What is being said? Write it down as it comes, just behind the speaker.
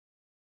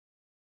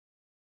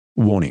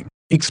Warning: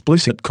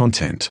 explicit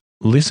content.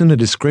 Listener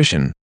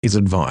discretion is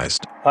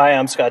advised. Hi,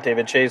 I'm Scott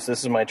David Chase. This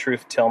is my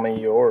Truth Tell Me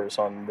Yours.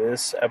 On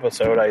this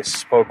episode, I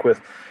spoke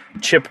with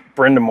Chip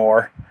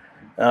Brindamore.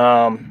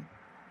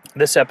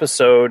 This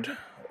episode,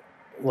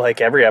 like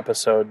every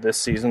episode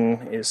this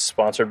season, is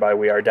sponsored by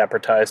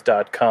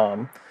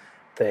WeAreDapperTies.com.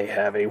 They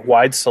have a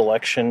wide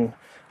selection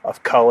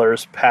of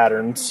colors,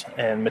 patterns,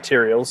 and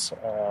materials.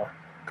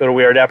 Go to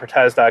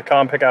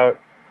WeAreDapperTies.com, pick out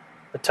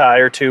a tie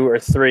or two or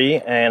three,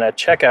 and at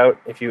checkout,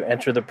 if you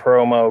enter the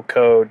promo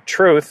code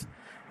TRUTH,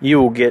 you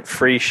will get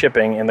free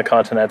shipping in the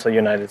continental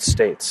United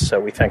States. So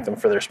we thank them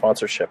for their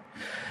sponsorship.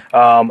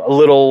 A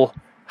little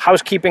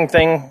housekeeping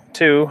thing,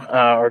 too,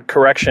 or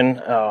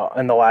correction,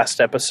 in the last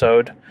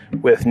episode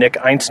with Nick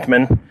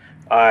Einstman,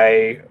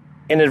 I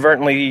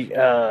inadvertently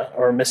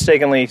or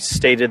mistakenly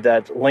stated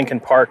that Linkin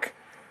Park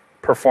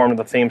performed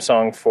the theme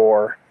song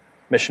for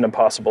Mission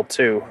Impossible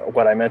 2.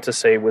 What I meant to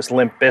say was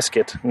Limp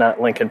Bizkit, not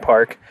Linkin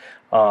Park.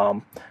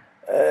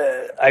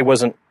 I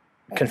wasn't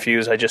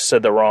confused. I just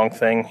said the wrong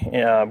thing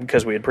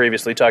because we had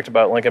previously talked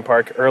about Linkin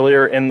Park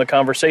earlier in the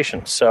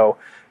conversation. So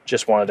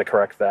just wanted to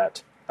correct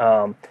that.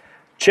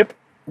 Chip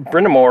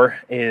Brindamore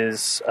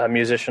is a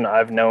musician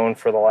I've known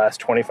for the last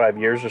 25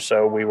 years or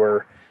so. We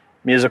were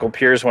musical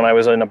peers when I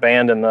was in a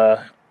band in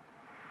the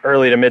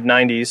early to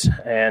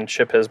mid-90s, and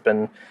Chip has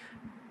been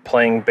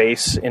playing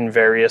bass in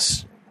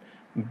various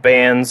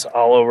bands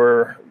all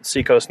over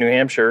Seacoast, New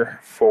Hampshire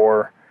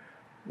for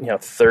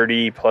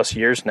 30 plus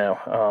years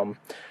now.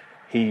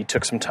 He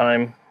took some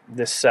time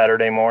this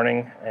Saturday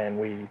morning, and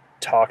we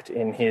talked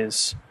in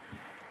his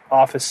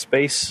office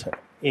space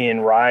in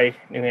Rye,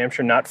 New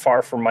Hampshire, not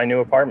far from my new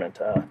apartment.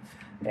 I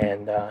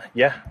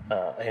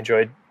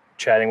enjoyed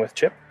chatting with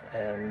Chip,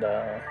 and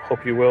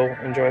hope you will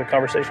enjoy the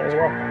conversation as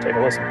well. Take a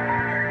listen.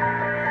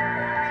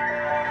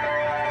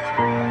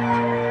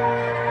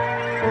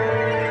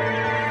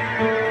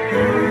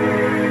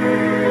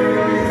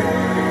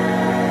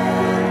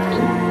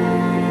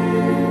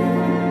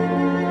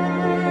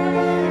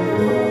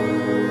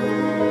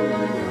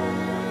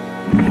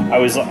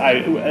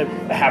 I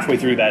halfway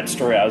through that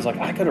story, I was like,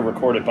 I could have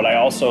recorded, but I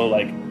also,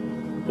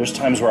 there's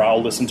times where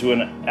I'll listen to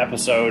an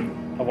episode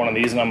of one of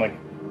these, and I'm like,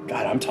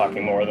 God, I'm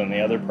talking more than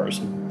the other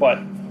person. But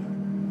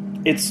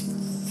it's,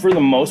 for the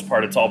most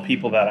part, it's all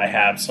people that I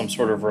have some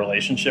sort of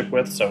relationship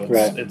with, so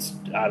it's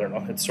I don't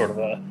know, it's sort of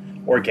a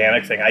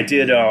organic thing. I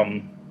did,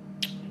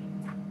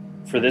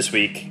 for this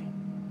week,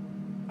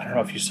 I don't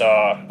know if you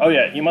saw,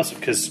 you must have,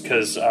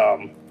 because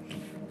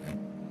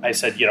I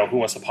said, who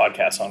wants to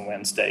podcast on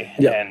Wednesday?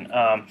 Yeah.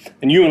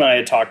 And you and I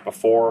had talked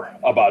before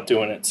about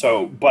doing it.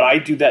 So, but I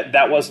do that.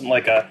 That wasn't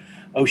like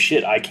oh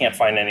shit, I can't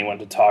find anyone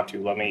to talk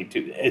to. Let me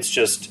do. It's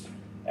just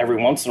every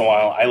once in a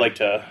while, I like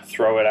to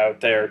throw it out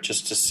there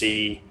just to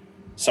see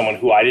someone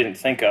who I didn't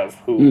think of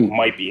who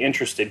might be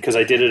interested. Because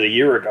I did it a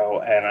year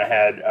ago, and I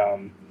had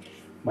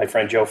my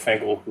friend Joe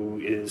Finkel, who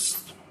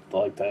is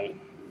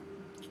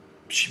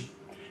she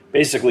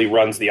basically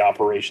runs the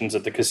operations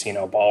at the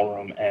Casino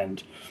Ballroom,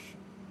 and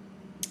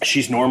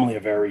she's normally a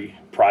very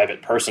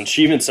private person.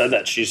 She even said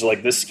that. She's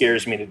like, this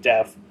scares me to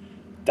death.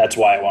 That's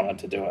why I wanted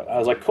to do it. I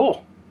was like,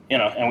 cool.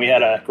 And we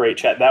had a great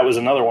chat. That was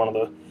another one of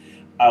the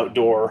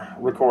outdoor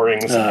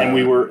recordings.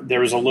 And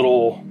there's a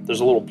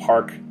little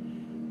park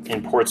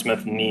in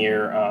Portsmouth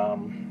near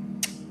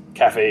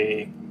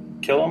Cafe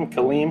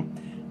Kilim.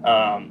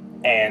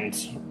 And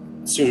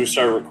as soon as we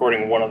started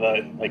recording, one of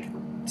the,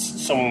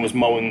 someone was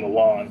mowing the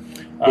lawn.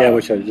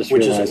 Which I just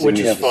realized we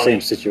have the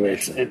same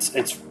situation.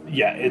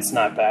 It's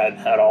not bad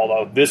at all,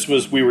 though.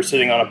 We were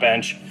sitting on a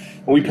bench,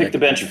 and we picked the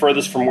bench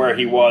furthest from where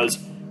he was.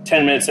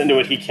 10 minutes into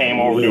it, he came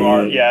over to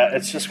our... Yeah,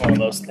 it's just one of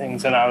those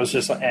things. And I was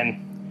just...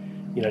 And,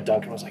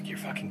 Duncan was like, you're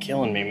fucking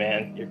killing me,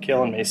 man. You're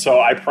killing me. So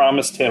I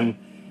promised him,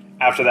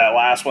 after that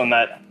last one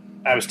that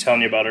I was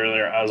telling you about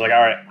earlier, I was like, all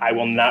right, I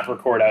will not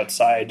record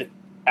outside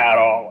at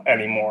all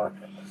anymore.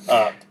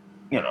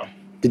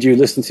 Did you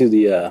listen to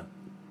the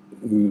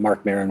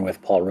Mark Maron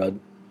with Paul Rudd?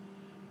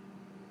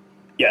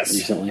 Yes.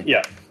 Recently?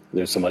 Yeah.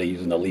 There's somebody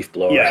using the leaf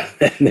blower. Yeah.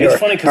 And it's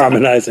funny because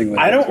harmonizing with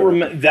I don't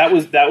remember. That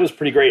was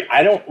pretty great.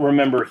 I don't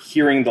remember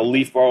hearing the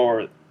leaf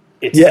blower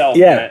itself.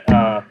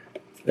 Yeah.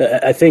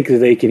 I think that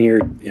they can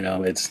hear,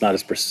 it's not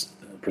as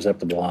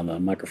perceptible on the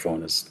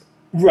microphone as...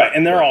 Right.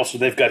 And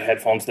they've got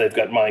headphones, they've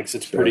got mics.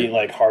 It's pretty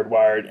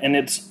hardwired. And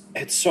it's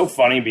so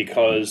funny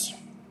because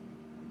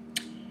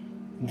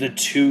the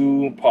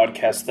two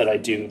podcasts that I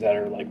do that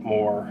are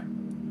more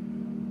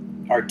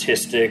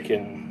artistic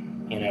and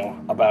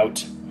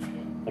about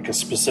a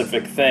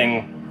specific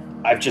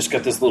thing, I've just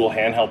got this little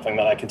handheld thing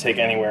that I can take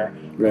anywhere.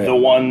 Right. The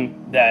one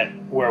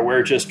where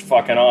we're just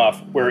fucking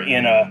off, we're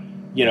in a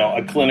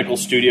clinical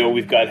studio,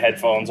 we've got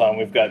headphones on,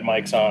 we've got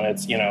mics on,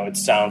 it's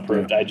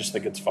soundproofed. Yeah. I just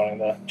think it's funny,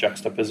 the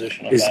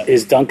juxtaposition of that.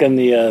 Is Duncan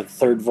the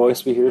third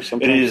voice we hear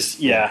sometimes? It is,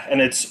 yeah.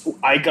 And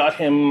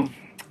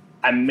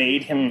I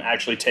made him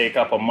actually take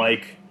up a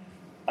mic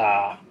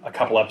a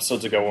couple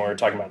episodes ago when we were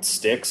talking about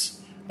sticks.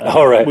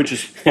 Right. Which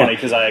is funny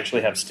because I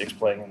actually have sticks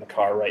playing in the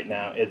car right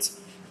now.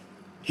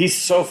 He's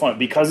so fun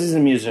because he's a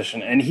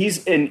musician, and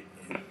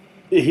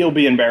he'll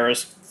be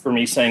embarrassed for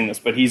me saying this,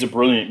 but he's a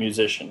brilliant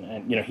musician,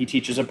 and he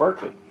teaches at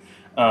Berkeley.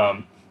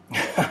 We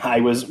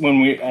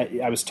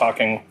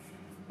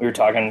were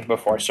talking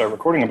before I started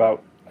recording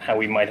about how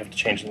we might have to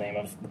change the name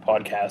of the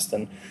podcast,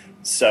 and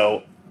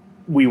so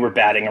we were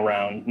batting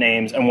around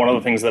names. And one of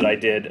the things that I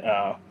did,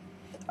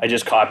 I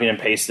just copied and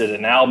pasted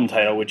an album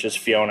title, which is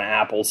Fiona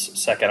Apple's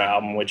second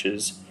album, which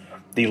is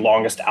the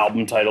longest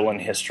album title in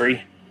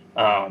history.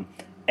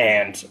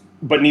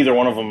 But neither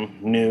one of them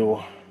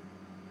knew,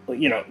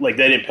 like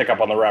they didn't pick up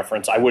on the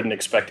reference. I wouldn't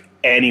expect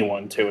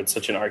anyone to. It's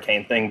such an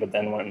arcane thing. But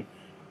then when,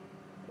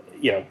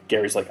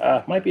 Gary's like,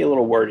 it might be a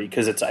little wordy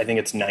because I think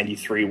it's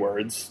 93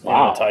 words in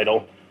the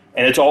title.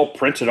 And it's all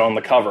printed on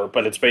the cover,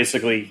 but it's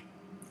basically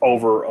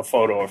over a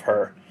photo of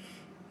her.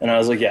 And I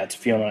was like, yeah, it's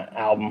Fiona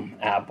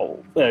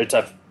Apple. It's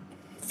a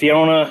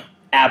Fiona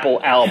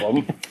Apple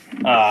album.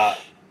 And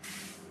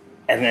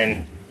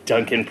then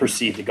Duncan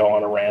proceeded to go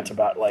on a rant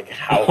about like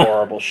how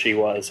horrible she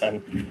was.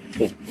 And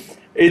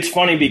it's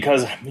funny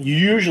because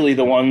usually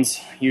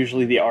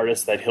the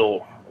artists that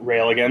he'll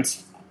rail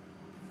against,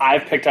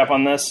 I've picked up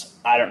on this.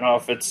 I don't know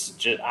if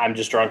I'm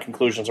just drawing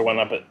conclusions or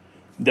whatnot, but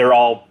they're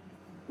all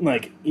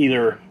like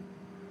either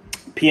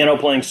piano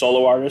playing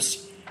solo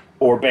artists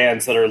or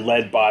bands that are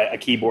led by a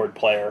keyboard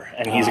player,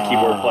 and he's a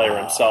keyboard player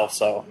himself.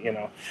 So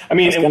I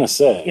was gonna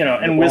say,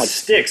 and with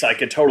Styx, I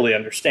could totally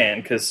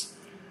understand because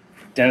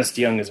Dennis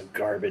DeYoung is a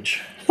garbage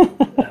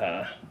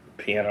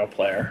piano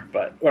player,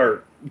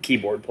 or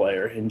keyboard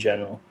player in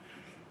general.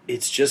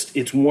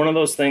 It's one of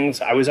those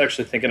things. I was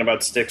actually thinking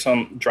about Styx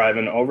on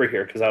driving over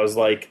here because I was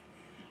like,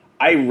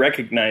 I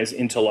recognize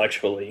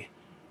intellectually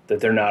that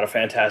they're not a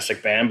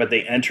fantastic band, but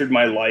they entered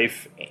my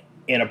life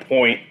in a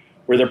point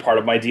where they're part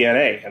of my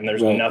DNA, and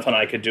there's nothing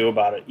I could do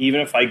about it.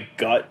 Even if I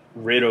got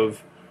rid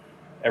of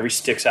every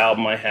Styx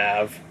album I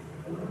have,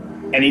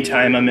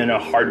 anytime I'm in a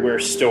hardware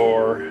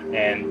store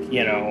and,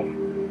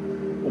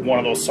 one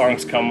of those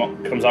songs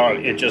comes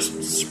on, it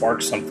just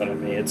sparks something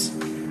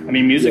in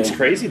me. Music's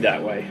crazy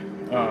that way.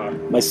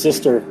 My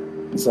sister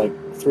is like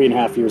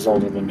 3.5 years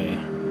older than me,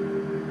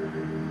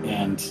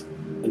 and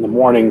in the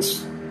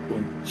mornings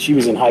when she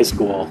was in high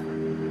school,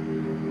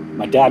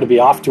 my dad would be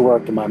off to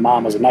work and my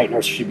mom was a night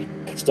nurse. She'd be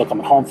still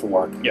coming home from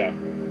work. Yeah.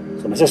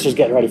 So my sister's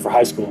getting ready for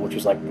high school, which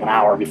was like an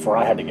hour before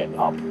I had to get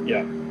up.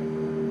 Yeah.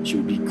 She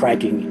would be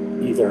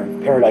cranking either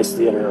Paradise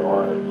Theater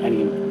or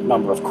any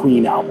number of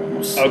Queen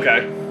albums.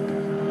 Okay.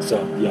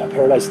 So, yeah,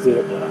 Paradise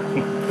Theater.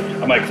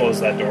 I might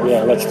close that door.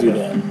 Yeah, let's do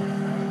that.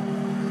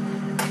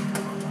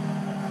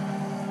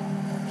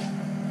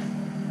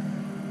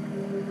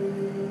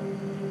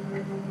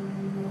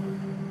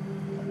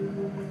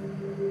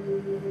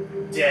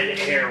 Dead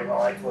air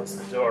while I close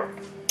the door.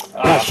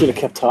 I should have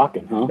kept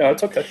talking, huh? No,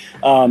 it's okay.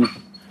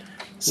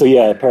 So,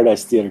 yeah,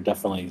 Paradise Theater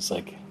definitely is,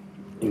 like,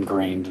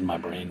 ingrained in my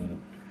brain.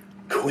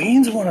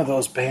 Queen's one of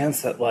those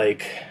bands that,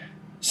 like,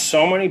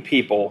 so many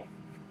people...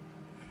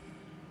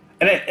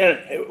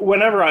 And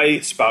whenever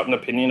I spout an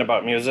opinion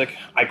about music,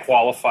 I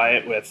qualify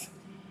it with,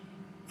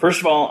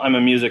 first of all, I'm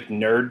a music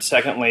nerd.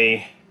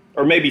 Secondly,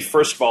 or maybe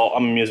first of all,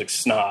 I'm a music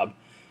snob.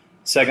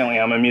 Secondly,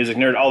 I'm a music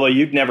nerd. Although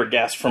you'd never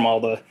guess from all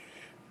the,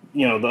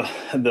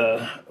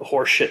 the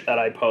horse shit that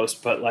I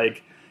post. But,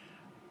 like,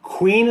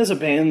 Queen is a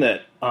band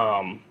that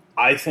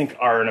I think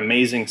are an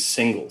amazing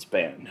singles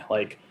band.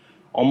 Like,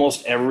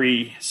 almost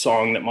every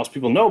song that most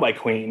people know by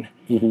Queen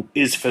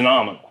is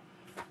phenomenal.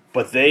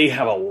 But they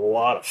have a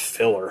lot of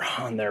filler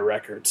on their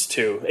records,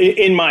 too,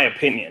 in my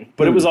opinion.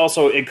 But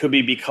it could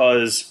be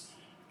because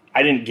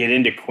I didn't get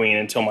into Queen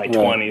until my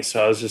 20s,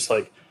 so I was just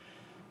like,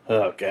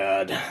 oh,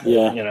 God.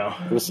 Yeah.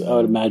 I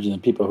would imagine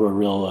that people who are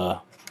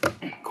real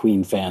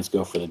Queen fans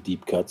go for the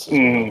deep cuts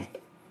as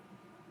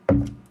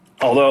well.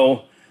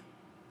 Although,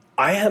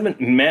 I haven't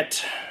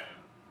met,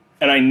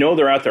 and I know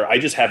they're out there, I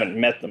just haven't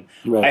met them.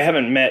 Right. I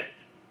haven't met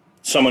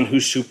someone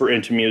who's super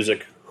into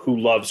music who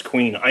loves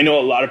Queen. I know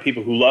a lot of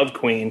people who love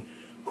Queen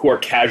who are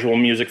casual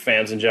music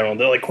fans in general.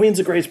 They're like, Queen's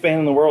the greatest band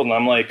in the world. And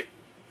I'm like,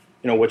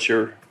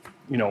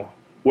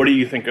 what do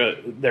you think are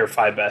their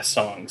 5 best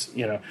songs?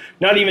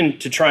 Not even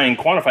to try and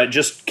quantify it,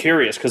 just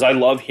curious, because I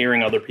love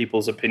hearing other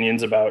people's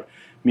opinions about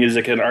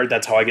music and art.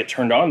 That's how I get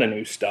turned on to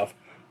new stuff.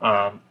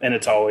 And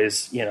it's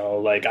always,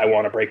 like, I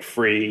Want to Break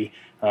Free,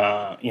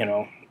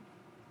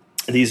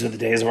 These Are the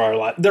Days of Our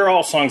Life. They're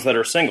all songs that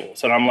are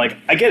singles. And I'm like,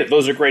 I get it.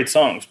 Those are great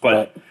songs.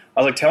 But I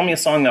was like, tell me a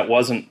song that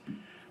wasn't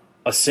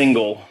a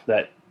single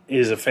that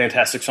is a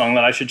fantastic song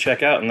that I should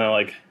check out. And they're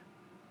like,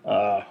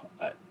 I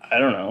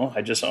don't know.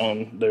 I just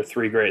own their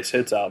 3 greatest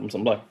hits albums.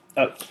 I'm like,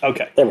 oh,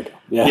 okay. There we go.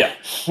 Yeah.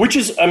 Which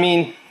is,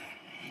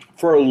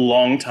 for a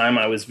long time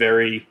I was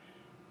very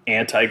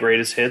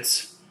anti-greatest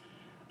hits.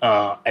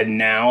 And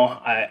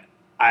now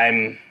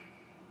I'm...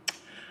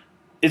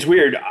 It's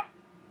weird.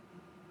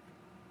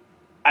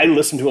 I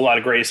listen to a lot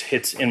of greatest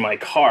hits in my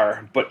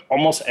car, but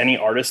almost any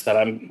artist that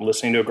I'm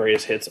listening to a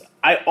greatest hits,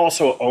 I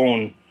also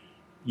own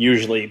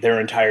usually their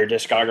entire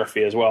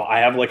discography as well. I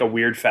have like a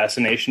weird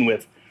fascination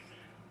with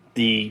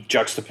the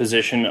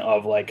juxtaposition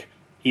of like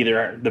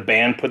either the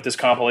band put this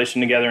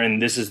compilation together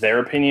and this is their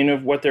opinion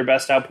of what their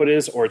best output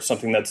is, or it's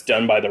something that's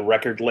done by the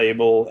record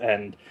label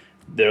and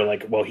they're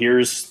like, well,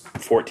 here's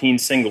 14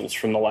 singles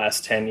from the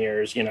last 10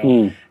 years. You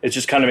know, it's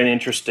just kind of an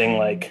interesting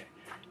like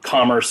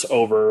commerce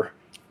over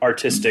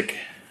artistic,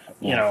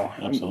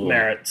 absolutely.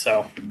 merit.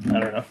 So I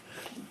don't know.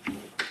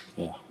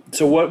 Yeah.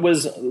 So what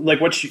was like?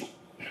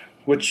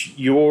 What's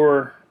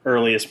your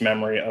earliest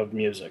memory of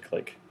music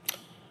like?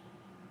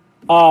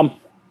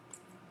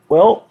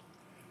 Well,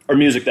 Or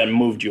music that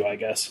moved you, I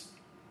guess.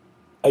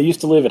 I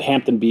used to live at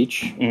Hampton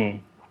Beach.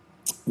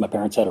 My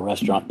parents had a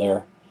restaurant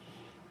there,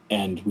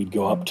 and we'd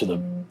go up to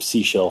the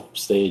Seashell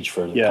stage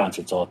for the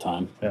concerts all the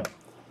time. Yeah.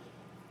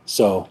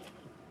 So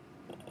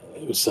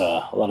it was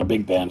a lot of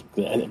big band.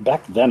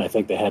 Back then, I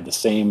think they had the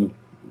same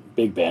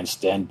big band,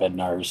 Stan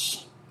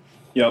Bednar's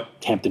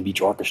Hampton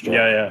Beach Orchestra.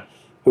 Yeah.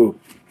 Who,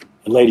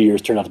 in later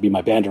years, turned out to be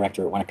my band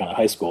director at Winnicott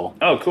High School.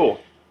 Oh, cool.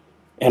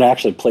 And I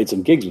actually played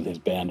some gigs with his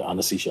band on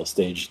the Seashell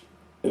stage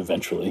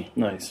eventually.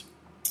 Nice.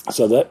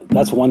 So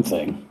that's one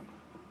thing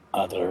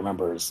that I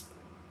remember is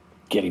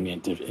getting me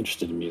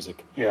interested in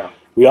music. Yeah.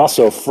 We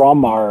also,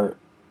 from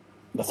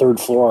the third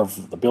floor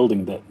of the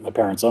building that my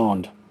parents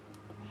owned,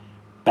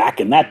 back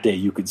in that day,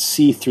 you could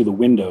see through the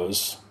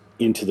windows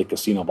into the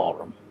casino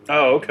ballroom.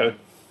 Oh, okay.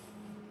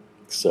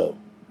 So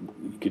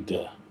you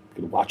could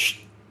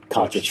watch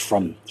concerts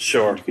from.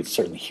 Sure. You could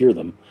certainly hear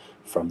them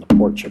from the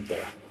porch up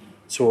there.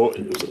 So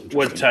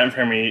what time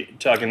frame are you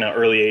talking now?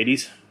 Early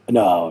 80s?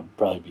 No, it'd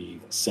probably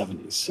be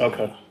 70s.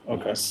 Okay.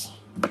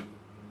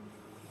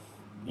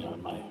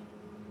 In my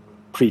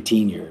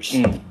preteen years.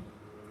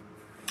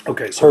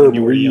 Okay, so Herb when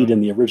you were Reed young.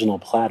 and the Original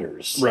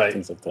Platters, Right.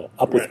 things like that.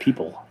 Up with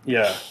People.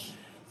 Yeah.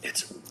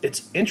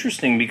 It's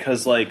interesting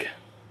because, like,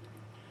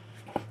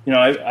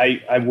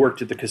 I've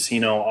worked at the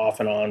casino off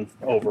and on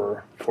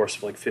over the course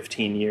of, like,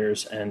 15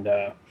 years. And,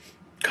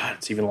 God,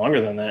 it's even longer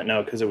than that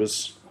now because I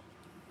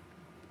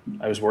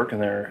was working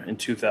there in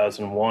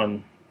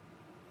 2001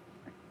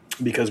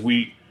 because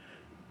we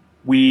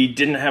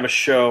didn't have a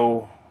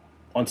show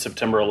on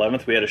September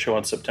 11th. We had a show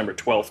on September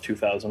 12th,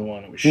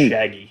 2001. It was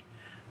Shaggy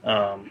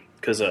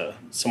because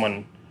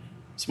someone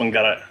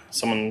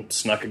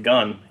snuck a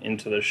gun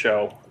into the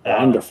show.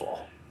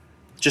 Wonderful.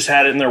 Just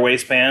had it in their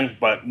waistband,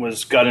 but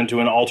got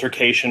into an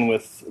altercation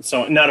with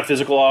not a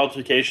physical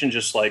altercation,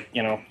 just like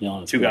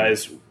two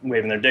guys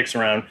waving their dicks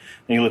around. And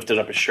he lifted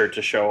up his shirt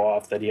to show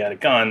off that he had a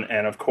gun,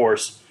 and of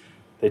course,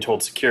 they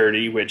told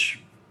security, which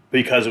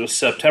because it was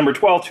September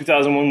 12th,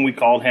 2001, we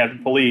called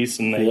Hampton Police,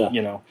 and they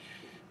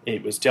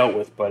it was dealt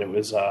with. But it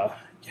was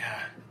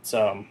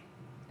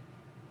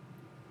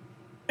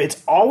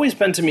it's always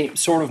been to me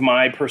sort of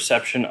my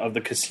perception of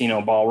the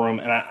casino ballroom,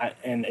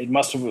 and it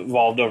must have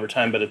evolved over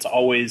time, but it's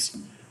always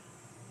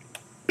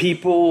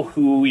people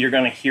who you're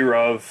going to hear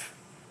of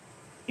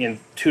in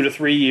 2 to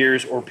 3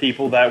 years, or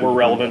people that were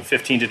relevant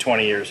 15 to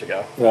 20 years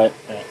ago. Right.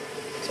 Yeah.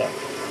 So,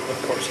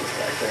 of course, it's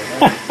back there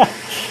now.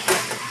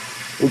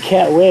 We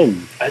can't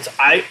win.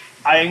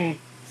 I'm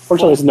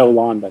Fortunately, there's no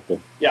lawn back there.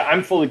 Yeah,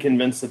 I'm fully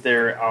convinced that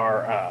there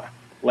are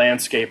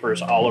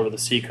landscapers all over the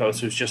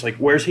seacoast who's just like,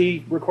 where's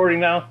he recording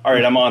now? All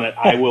right, I'm on it.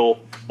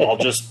 I'll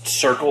just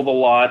circle the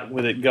lot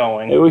with it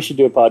going. Maybe we should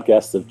do a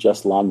podcast of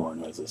just lawnmower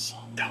noises.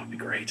 That would be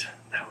great.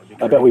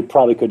 I bet we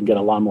probably couldn't get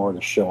a lawnmower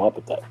to show up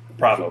at that.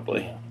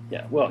 Probably.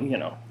 Yeah. Well,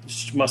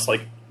 it's much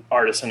like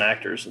artists and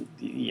actors,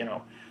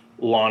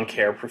 lawn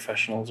care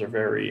professionals are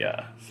very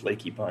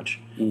flaky bunch.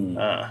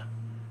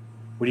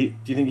 Do you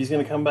think he's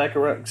going to come back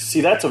around? See,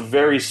 that's a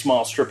very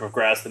small strip of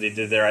grass that he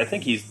did there. I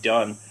think he's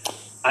done.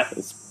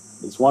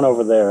 There's one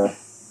over there.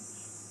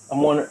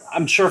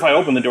 I'm sure if I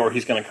open the door,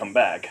 he's going to come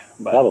back.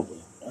 But, probably.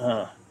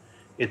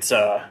 It's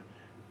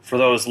for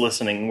those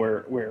listening,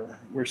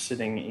 we're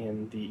sitting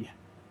in the.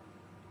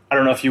 I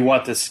don't know if you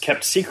want this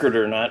kept secret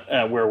or not.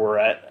 Where we're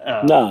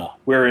at? No,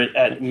 we're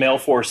at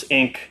Mailforce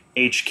Inc.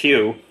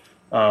 HQ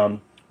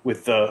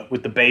with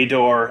the bay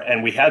door,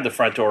 and we had the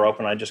front door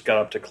open. I just got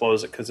up to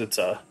close it because it's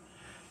a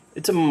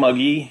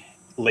muggy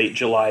late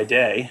July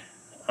day.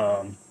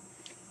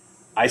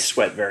 I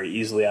sweat very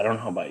easily. I don't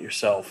know about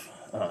yourself.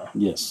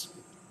 Yes.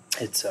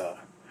 It's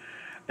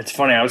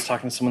funny. I was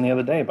talking to someone the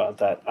other day about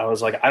that. I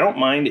was like, I don't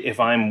mind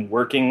if I'm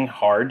working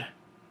hard,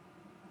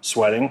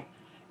 sweating.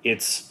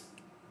 It's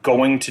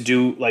going to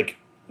do, like,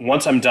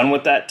 once I'm done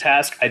with that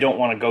task, I don't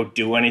want to go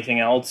do anything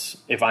else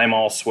if I'm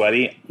all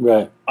sweaty.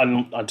 Right.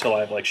 Until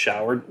I've, like,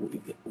 showered.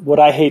 What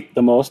I hate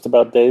the most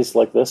about days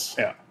like this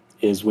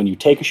is when you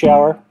take a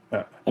shower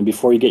and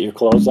before you get your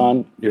clothes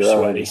on, you're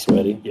already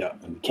sweaty. Yeah.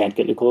 And you can't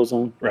get your clothes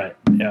on. Right.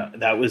 Yeah.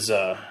 That was,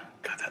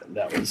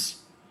 that was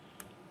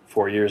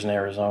 4 years in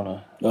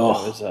Arizona.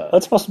 Oh,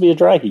 that's supposed to be a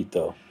dry heat,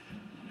 though.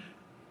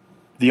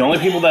 The only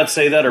people that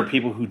say that are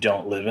people who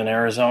don't live in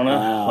Arizona.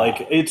 Wow.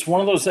 Like, it's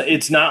one of those,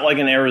 it's not like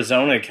an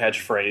Arizona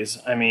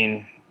catchphrase. I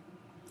mean,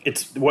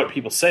 it's what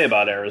people say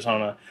about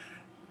Arizona.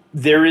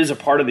 There is a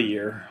part of the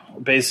year,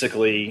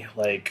 basically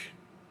like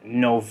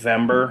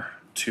November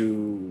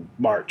to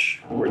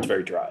March, where it's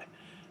very dry.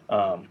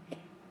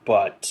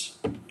 But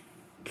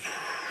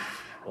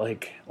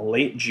like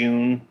late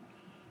June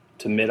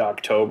to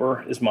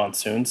mid-October is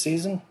monsoon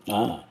season.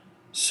 Ah.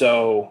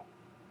 So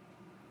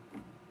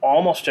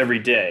almost every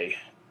day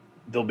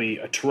there'll be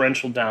a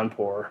torrential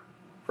downpour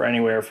for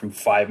anywhere from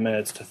 5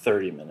 minutes to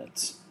 30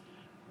 minutes.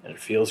 And it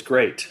feels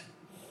great.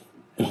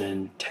 And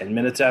then 10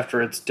 minutes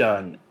after it's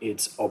done,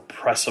 it's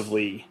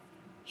oppressively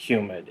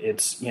humid.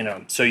 It's,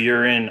 so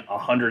you're in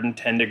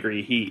 110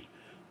 degree heat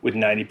with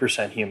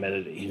 90%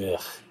 humidity.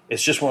 Ugh.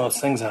 It's just one of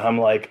those things that I'm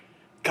like,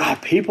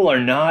 God, people are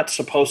not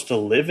supposed to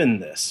live in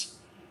this.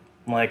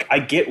 I'm like, I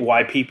get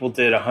why people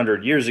did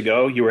 100 years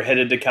ago. You were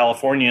headed to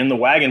California and the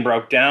wagon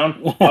broke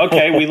down.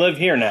 Okay, we live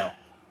here now.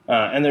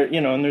 And there,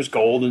 and there's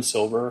gold and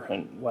silver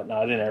and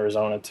whatnot in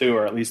Arizona too,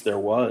 or at least there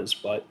was.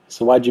 But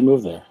So why'd you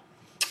move there?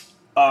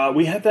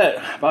 we had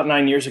that about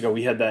 9 years ago.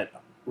 We had that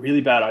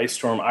really bad ice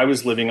storm. I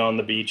was living on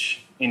the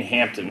beach in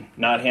Hampton,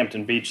 not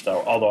Hampton Beach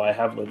though, although I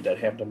have lived at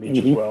Hampton Beach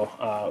as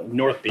well,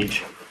 North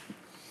Beach.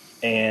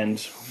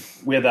 And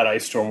we had that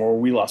ice storm where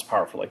we lost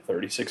power for like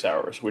 36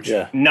 hours, which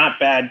not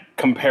bad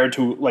compared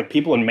to like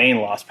people in Maine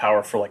lost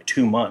power for like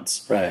 2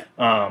 months. Right.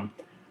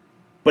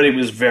 But it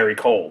was very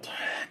cold.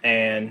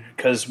 And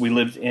because we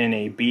lived in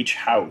a beach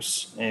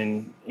house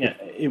and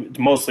it was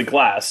mostly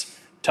glass,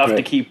 tough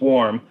to keep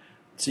warm.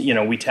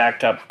 So, we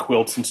tacked up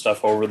quilts and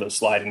stuff over the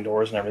sliding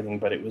doors and everything,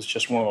 but it was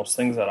just one of those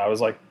things that I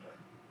was like,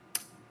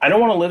 I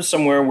don't want to live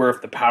somewhere where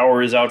if the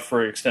power is out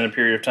for an extended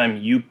period of time,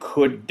 you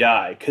could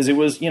die. Because it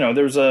was,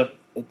 there's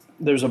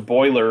a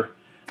boiler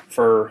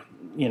for,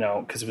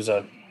 because it was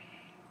a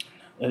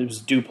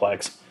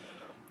duplex.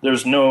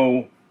 There's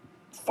no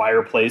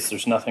fireplace.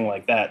 There's nothing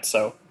like that.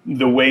 So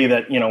the way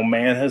that,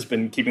 man has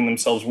been keeping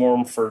themselves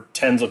warm for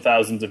tens of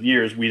thousands of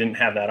years, we didn't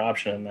have that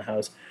option in the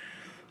house.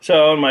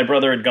 So my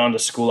brother had gone to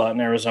school out in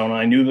Arizona.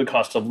 I knew the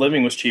cost of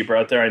living was cheaper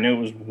out there. I knew it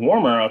was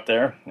warmer out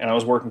there, and I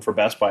was working for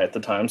Best Buy at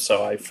the time,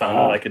 so I found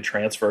that I could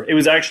transfer. It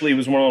was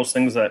one of those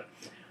things that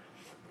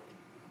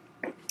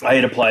I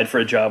had applied for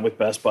a job with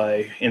Best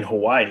Buy in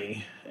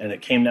Hawaii, and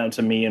it came down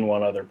to me and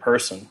one other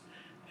person,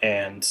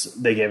 and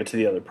they gave it to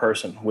the other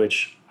person,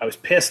 which I was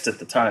pissed at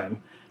the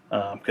time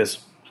because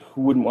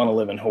who wouldn't want to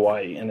live in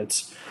Hawaii? And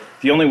it's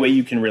the only way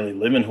you can really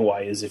live in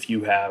Hawaii is if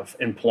you have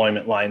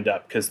employment lined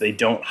up, because they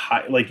don't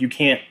you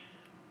can't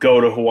go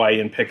to Hawaii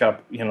and pick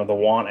up the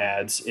want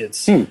ads.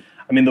 It's I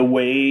mean, the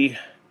way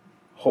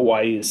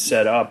Hawaii is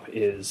set up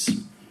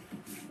is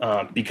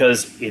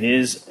because it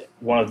is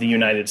one of the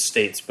United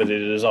States, but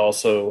it is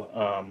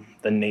also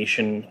the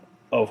nation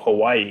of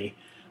Hawaii,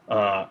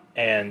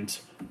 and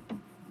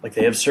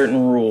they have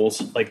certain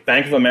rules. Like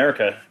Bank of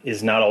America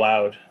is not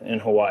allowed in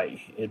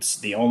Hawaii. It's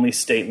the only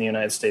state in the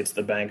United States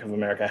that Bank of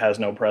America has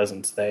no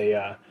presence.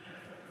 They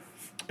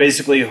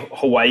basically,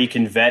 Hawaii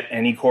can vet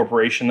any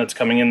corporation that's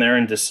coming in there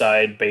and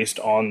decide based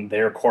on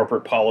their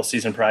corporate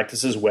policies and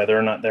practices whether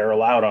or not they're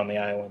allowed on the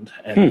island.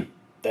 And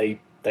they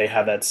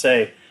have that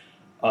say.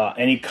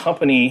 Any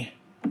company,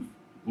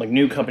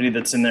 new company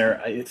that's in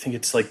there, I think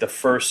it's the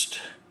first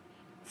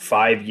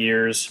 5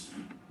 years,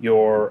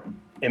 your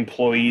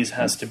employees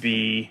has to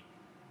be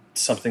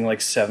something like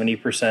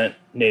 70%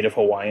 Native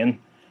Hawaiian.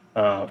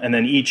 And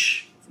then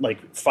each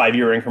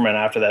 5-year increment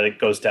after that, it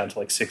goes down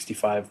to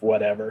 65,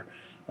 whatever.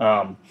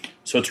 So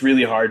it's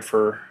really hard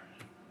for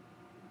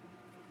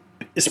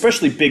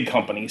especially big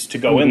companies to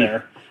go in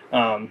there.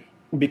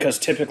 Because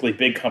typically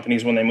big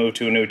companies, when they move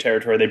to a new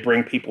territory, they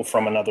bring people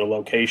from another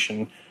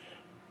location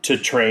to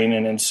train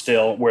and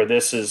instill, where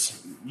this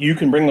is, you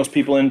can bring those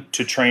people in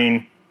to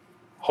train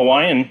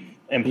Hawaiian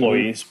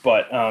employees,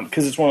 but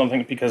because it's one of the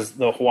things, because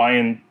the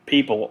Hawaiian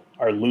people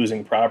are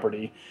losing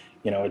property,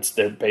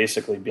 they're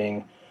basically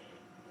being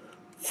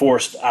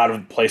forced out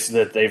of places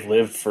that they've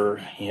lived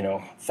for,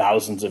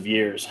 thousands of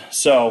years.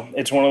 So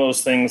it's one of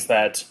those things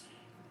that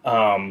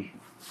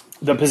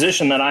the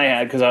position that I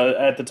had, because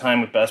at the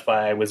time with Best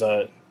Buy, I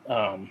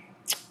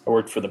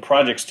worked for the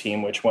projects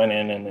team, which went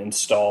in and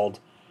installed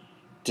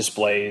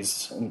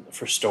displays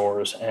for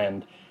stores,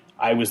 and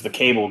I was the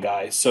cable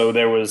guy. So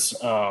there was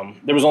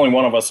only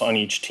one of us on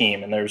each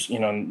team, and there's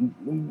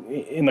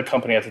in the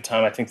company at the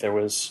time, I think there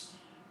was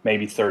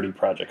maybe 30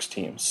 projects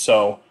teams.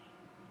 So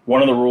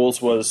one of the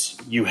rules was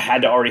you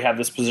had to already have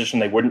this position.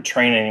 They wouldn't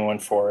train anyone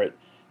for it.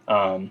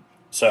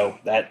 So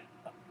that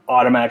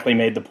automatically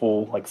made the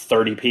pool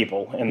 30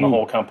 people in the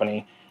whole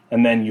company.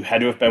 And then you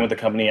had to have been with the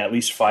company at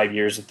least 5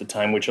 years at the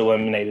time, which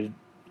eliminated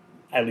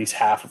at least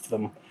half of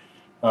them.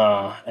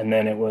 And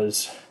then there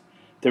was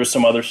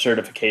some other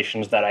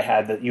certifications that I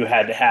had that you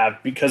had to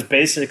have, because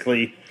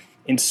basically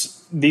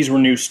these were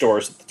new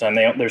stores at the time.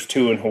 There's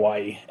 2 in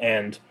Hawaii.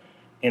 And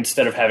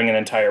instead of having an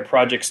entire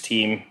projects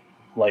team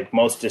like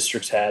most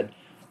districts had,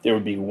 there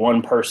would be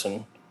one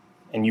person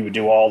and you would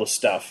do all the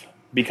stuff,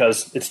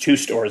 because it's 2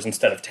 stores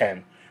instead of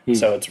 10.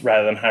 So it's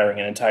rather than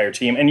hiring an entire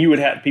team, and you would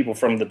have people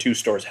from the 2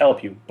 stores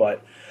help you,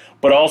 but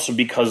also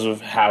because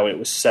of how it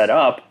was set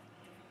up,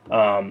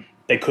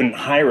 they couldn't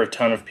hire a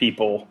ton of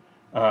people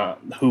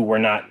who were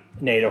not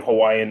Native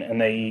Hawaiian, and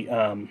they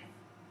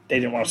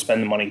didn't want to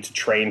spend the money to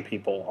train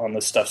people on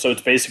this stuff. So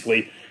it's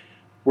basically,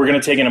 we're going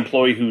to take an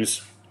employee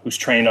who's who's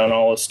trained on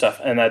all this stuff,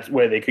 and that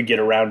way they could get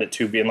around it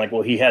too, being like,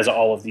 well, he has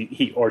all of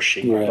he or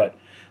she, Right. but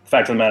the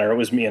fact of the matter, it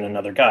was me and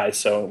another guy,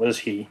 so it was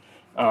he.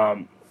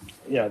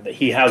 That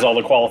he has all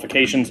the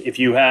qualifications. If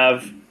you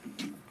have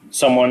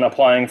someone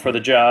applying for the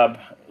job,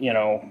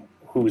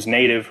 who's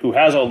native, who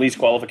has all these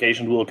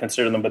qualifications, we'll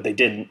consider them, but they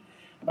didn't.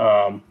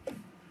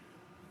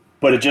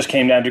 But it just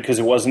came down to, because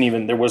there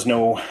was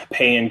no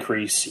pay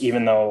increase,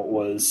 even though it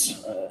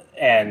was,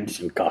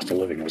 and cost of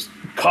living was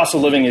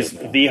is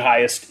the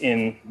highest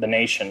in the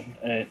nation.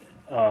 And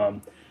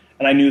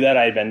I knew that.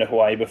 I had been to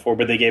Hawaii before,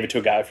 but they gave it to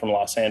a guy from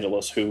Los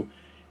Angeles who,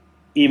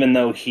 even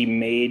though he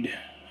made,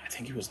 I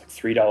think he was like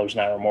 $3 an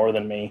hour more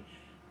than me,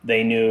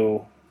 they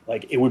knew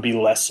like it would be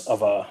less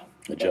of a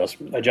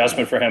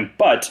adjustment for him.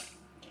 But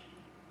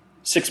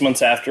 6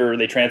 months after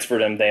they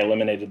transferred him, they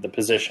eliminated the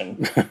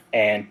position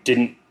and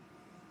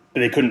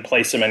they couldn't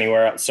place him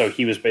anywhere else. So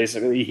he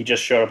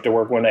just showed up to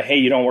work one day. Hey,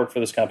 you don't work for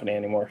this company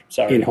anymore.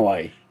 Sorry.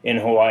 In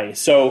Hawaii.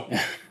 So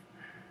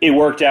it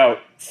worked out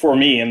for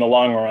me in the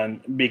long run,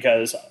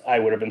 because I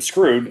would have been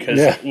screwed because,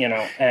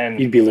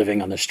 and you'd be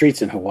living on the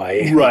streets in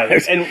Hawaii.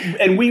 Right.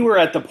 And we were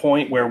at the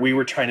point where we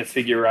were trying to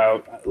figure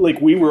out, like,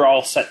 we were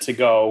all set to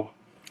go.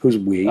 Who's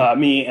we?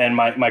 Me and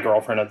my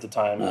girlfriend at the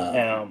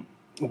time.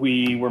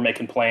 We were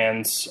making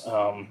plans.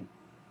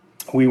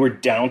 We were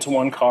down to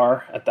one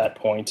car at that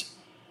point.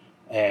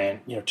 And,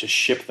 to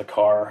ship the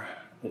car,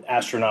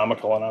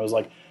 astronomical. And I was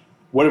like,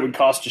 what it would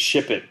cost to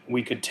ship it,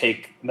 we could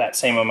take that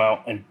same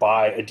amount and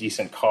buy a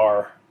decent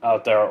car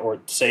out there, or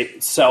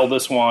sell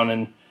this one.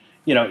 And,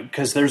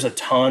 because there's a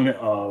ton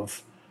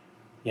of,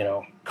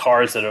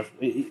 cars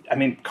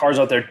cars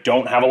out there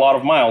don't have a lot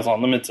of miles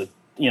on them. It's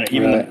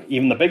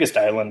even the biggest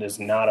island is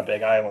not a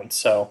big island.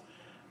 So,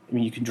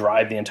 you can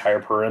drive the entire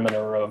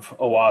perimeter of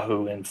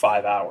Oahu in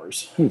 5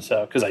 hours.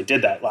 So, because I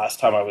did that last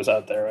time I was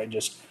out there, I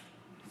just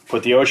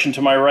put the ocean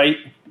to my right,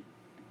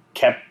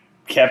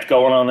 kept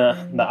going on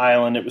the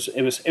island. It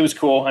was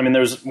cool. I mean,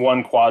 there's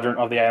one quadrant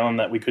of the island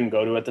that we couldn't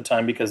go to at the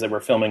time because they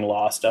were filming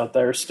Lost out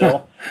there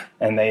still,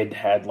 and they'd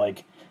had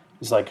it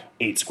was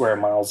 8 square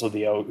miles of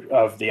the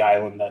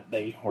island that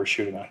they were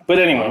shooting on. But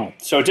anyway,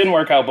 So it didn't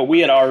work out. But we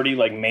had already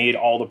made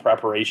all the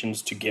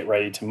preparations to get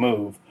ready to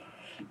move,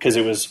 because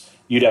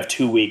you'd have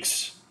 2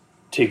 weeks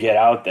to get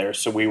out there.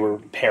 So we were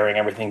paring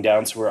everything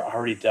down. So we're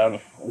already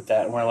done with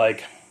that, and we're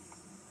like,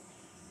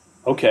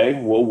 okay,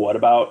 well, what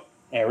about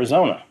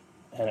Arizona?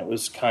 And it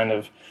was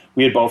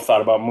we had both thought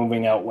about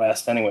moving out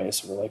west anyway,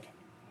 so we're like,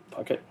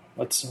 fuck it,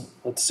 let's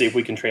see if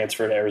we can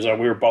transfer to Arizona.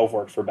 We were both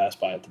worked for Best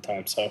Buy at the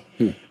time, so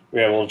we were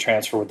able to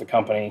transfer with the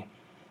company.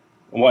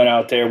 Went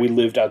out there, we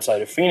lived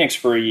outside of Phoenix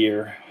for a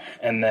year,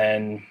 and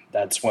then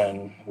that's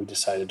when we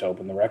decided to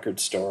open the record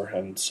store,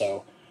 and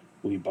so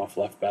we both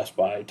left Best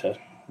Buy to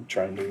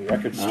try and do the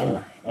record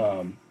store.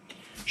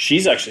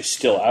 She's actually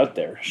still out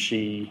there.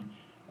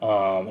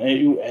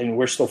 And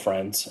we're still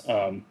friends.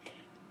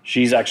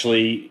 She's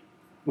actually,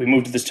 we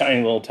moved to this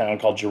tiny little town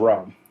called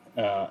Jerome,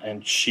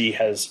 and she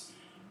has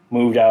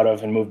moved out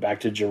of and moved back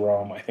to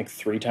Jerome, I think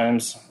 3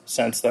 times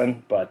since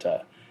then.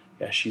 But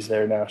she's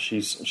there now.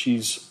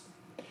 She's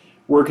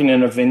working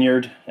in a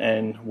vineyard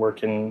and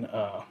working.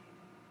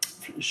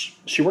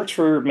 She works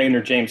for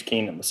Maynard James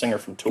Keenan, the singer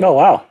from Tool. Oh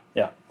wow!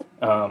 Yeah,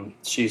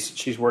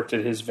 she's worked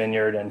at his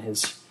vineyard and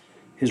his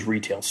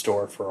retail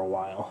store for a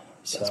while.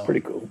 So, that's pretty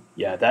cool.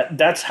 Yeah,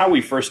 that's how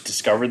we first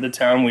discovered the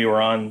town. We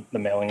were on the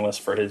mailing list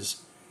for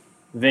his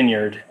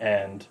vineyard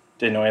and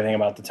didn't know anything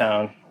about the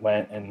town.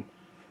 Went and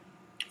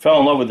fell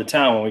in love with the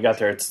town when we got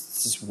there.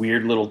 It's this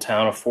weird little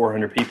town of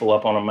 400 people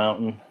up on a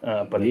mountain,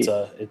 but Neat.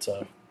 it's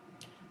a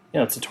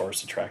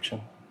tourist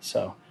attraction.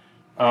 So,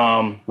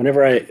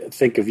 whenever I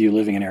think of you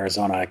living in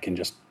Arizona, I can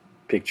just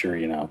picture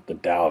the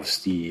Tao of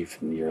Steve,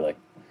 and you're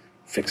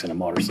fixing a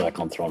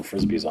motorcycle and throwing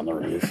frisbees on the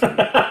roof.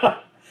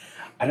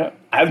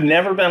 I've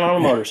never been on a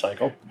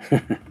motorcycle.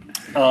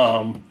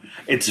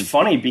 It's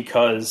funny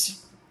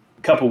because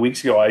a couple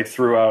weeks ago I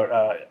threw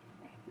out,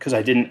 because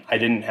I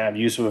didn't have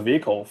use of a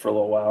vehicle for a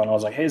little while, and I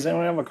was like, hey, does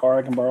anyone have a car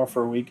I can borrow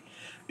for a week?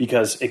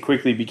 Because it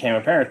quickly became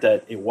apparent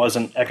that it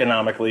wasn't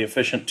economically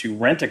efficient to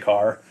rent a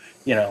car.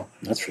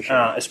 That's for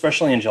sure.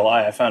 Especially in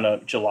July. I found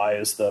out July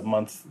is the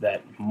month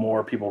that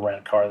more people rent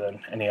a car than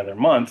any other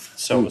month.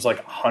 So it was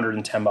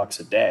 $110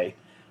 a day,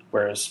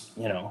 whereas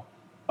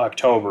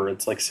October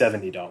it's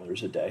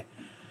 $70 a day.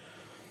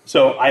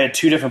 So I had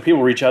 2 different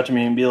people reach out to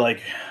me and be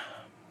like,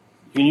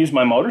 you can use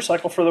my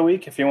motorcycle for the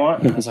week if you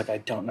want. And I was like, I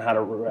don't know how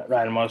to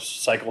ride a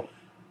motorcycle,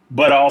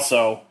 but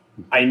also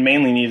I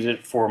mainly needed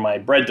it for my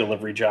bread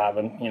delivery job,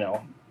 and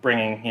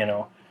bringing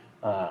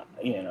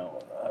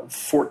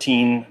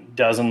 14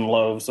 dozen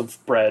loaves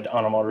of bread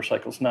on a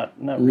motorcycle is not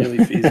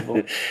really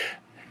feasible.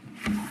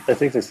 I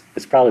think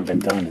it's probably been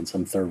done in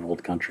some third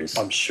world countries.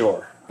 I'm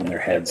sure. On their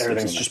heads.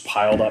 Everything's just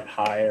piled up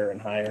higher and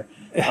higher.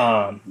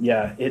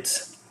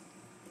 It's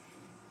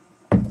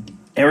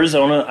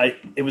Arizona.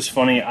 It was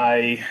funny.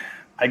 I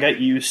got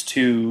used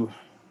to,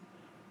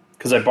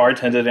 because I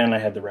bartended and I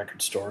had the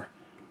record store.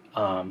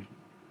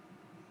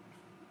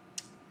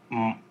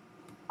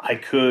 I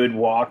could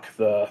walk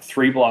the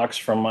 3 blocks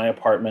from my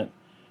apartment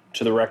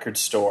to the record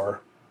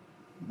store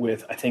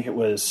with, I think it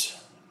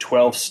was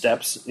 12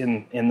 steps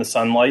in the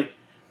sunlight,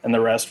 and the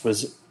rest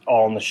was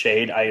all in the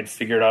shade. I had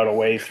figured out a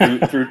way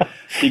through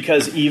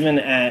because even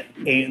at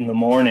 8 in the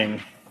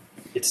morning,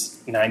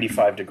 it's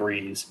 95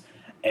 degrees.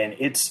 And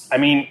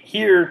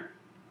here,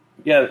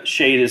 yeah,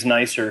 shade is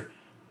nicer,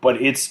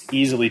 but it's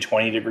easily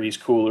 20 degrees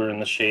cooler in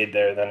the shade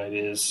there than it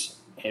is.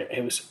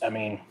 It was, I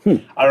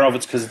don't know if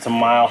it's because it's a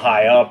mile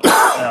high up,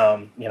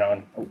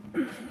 and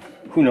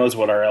who knows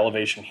what our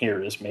elevation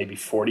here is, maybe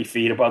 40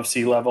 feet above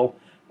sea level.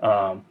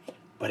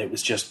 But it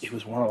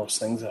was one of those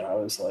things that I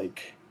was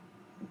like,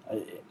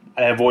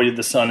 I avoided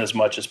the sun as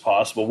much as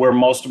possible, where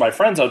most of my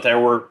friends out there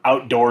were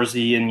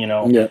outdoorsy and,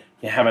 you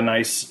have a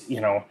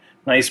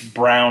nice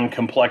brown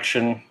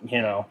complexion,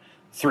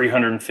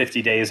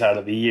 350 days out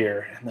of the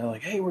year. And they're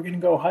like, hey, we're going to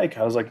go hike.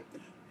 I was like,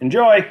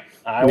 enjoy.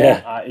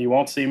 You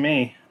won't see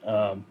me.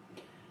 But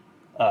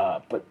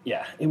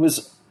yeah, it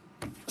was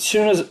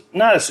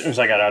not as soon as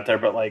I got out there,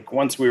 but like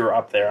once we were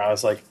up there, I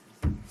was like,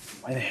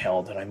 why the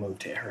hell did I move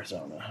to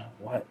Arizona?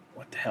 What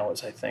the hell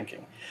was I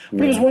thinking?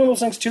 But it was one of those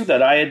things too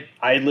that I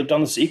had lived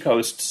on the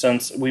seacoast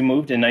since we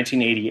moved in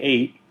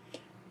 1988,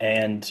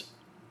 and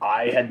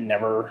I had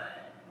never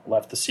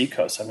left the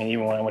seacoast.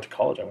 Even when I went to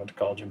college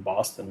in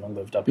Boston. I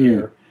lived up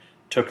here,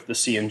 took the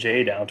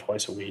CMJ down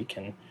twice a week,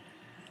 and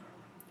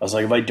I was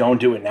like, if I don't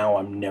do it now,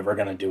 I'm never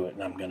going to do it,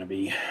 and I'm going to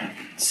be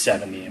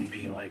 70 and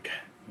be like,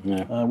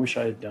 I wish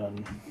I had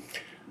done.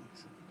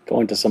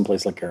 Going to some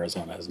place like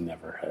Arizona has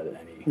never had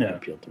any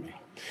appeal to me.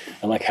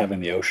 I like having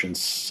the ocean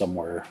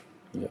somewhere.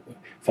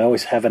 If I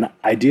always have an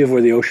idea of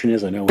where the ocean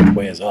is, I know which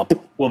way is up.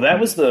 Well, that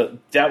was the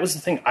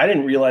thing. I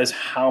didn't realize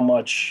how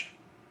much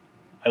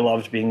I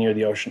loved being near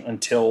the ocean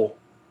until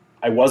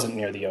I wasn't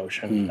near the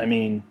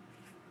ocean.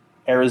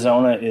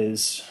 Arizona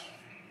is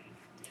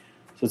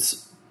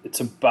it's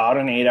about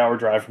an 8-hour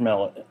drive from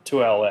to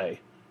LA.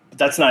 But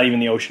that's not even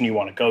the ocean you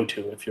want to go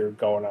to if you're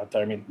going out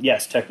there.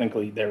 Yes,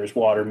 technically there is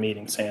water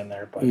meeting sand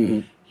there, but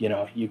you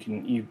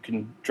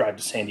can drive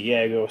to San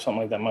Diego or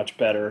something like that much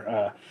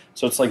better.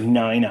 So it's like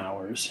 9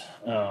 hours.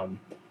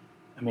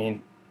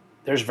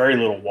 There's very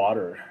little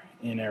water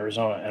in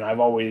Arizona, and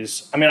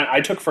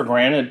I took for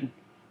granted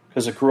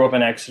because I grew up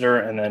in Exeter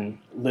and then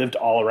lived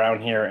all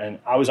around here, and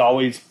I was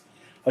always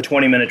a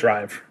 20-minute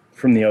drive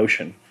from the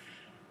ocean,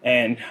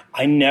 and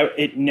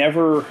it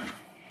never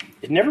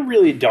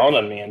really dawned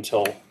on me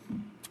until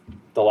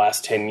the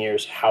last 10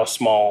 years how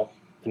small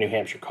the New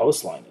Hampshire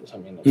coastline is.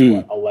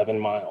 It's 11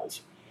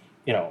 miles.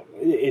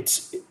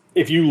 It's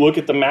if you look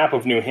at the map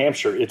of New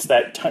Hampshire, it's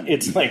like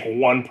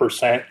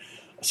 1%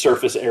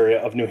 surface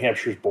area of New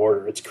Hampshire's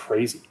border. It's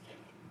crazy.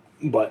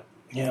 But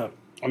yeah,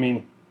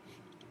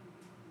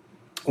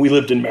 we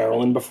lived in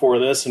Maryland before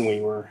this, and we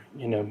were,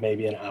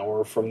 maybe an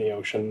hour from the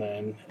ocean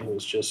then. It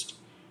was just,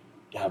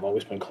 I've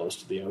always been close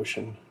to the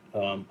ocean.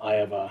 I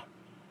have a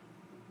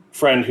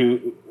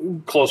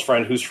close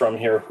friend who's from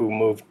here who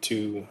moved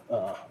to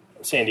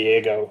San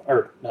Francisco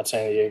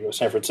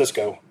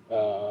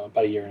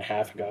about a year and a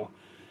half ago.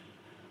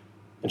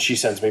 And she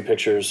sends me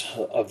pictures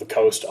of the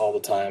coast all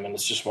the time, and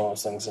it's just one of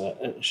those things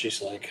that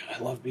she's like, I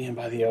love being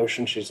by the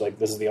ocean. She's like,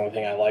 this is the only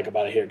thing I like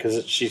about it here,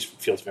 because she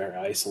feels very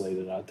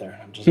isolated out there.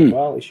 I'm just like,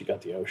 well, at least you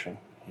got the ocean.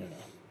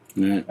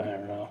 Yeah. I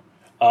don't know.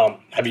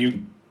 Have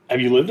you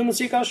lived in the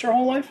seacoast your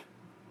whole life?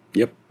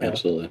 Yep,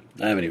 absolutely.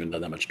 I haven't even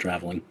done that much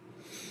traveling.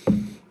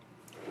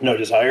 No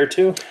desire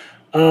to?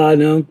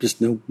 No,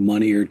 just no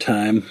money or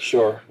time.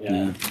 Sure,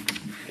 yeah.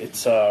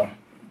 It's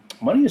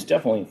money is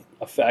definitely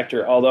a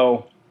factor,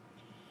 although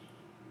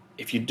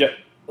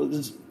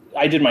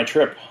I did my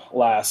trip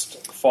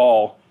last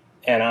fall,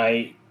 and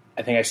I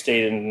think I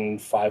stayed in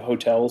 5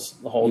 hotels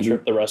the whole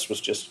trip. The rest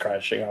was just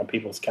crashing on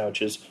people's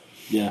couches.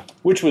 Yeah,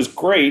 which was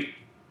great.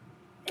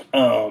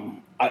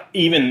 Even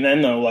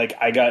then, though,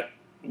 I got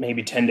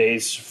maybe 10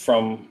 days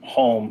from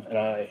home, and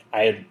I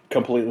had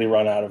completely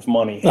run out of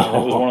money. And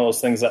it was one of those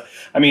things that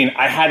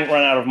I hadn't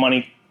run out of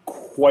money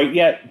quite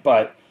yet,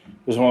 but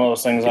it was one of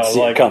those things I was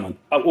like, coming.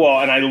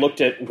 And I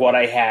looked at what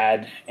I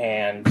had,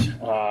 and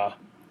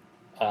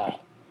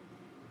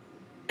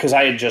because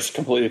I had just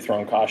completely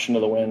thrown caution to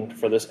the wind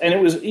for this. And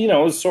it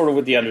was sort of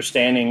with the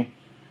understanding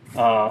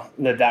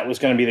that was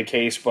going to be the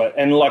case.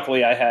 And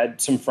luckily I had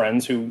some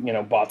friends who,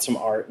 bought some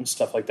art and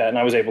stuff like that, and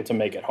I was able to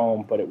make it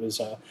home. But it was,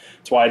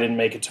 that's why I didn't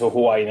make it to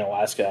Hawaii and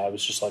Alaska. I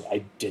was just like,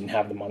 I didn't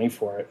have the money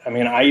for it.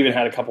 I even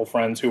had a couple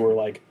friends who were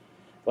like,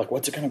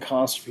 what's it going to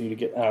cost for you to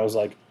get? And I was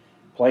like,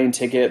 plane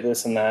ticket,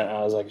 this and that. And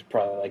I was like, it's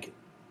probably like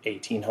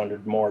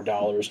 $1,800 more. And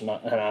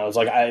I was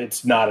like,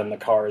 it's not in the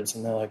cards.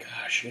 And they're like,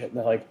 oh shit. And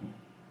they're like,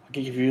 I'll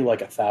give you like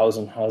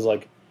 $1,000. I was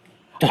like,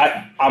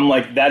 I'm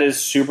like, that is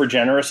super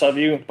generous of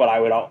you, but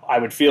I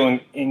would feel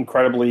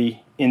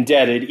incredibly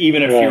indebted,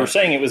 even if you were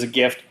saying it was a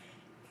gift,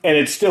 and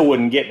it still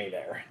wouldn't get me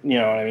there. You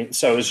know what I mean?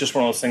 So it's just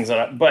one of those things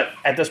but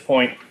at this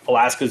point,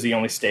 Alaska is the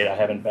only state I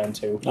haven't been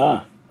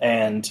to.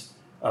 And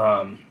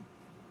I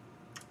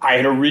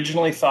had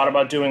originally thought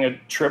about doing a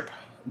trip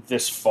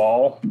this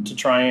fall to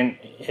try and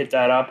hit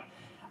that up.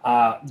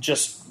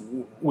 Just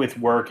with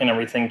work and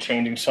everything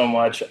changing so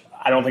much,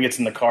 I don't think it's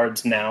in the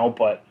cards now,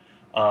 but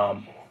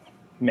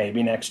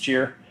maybe next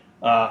year.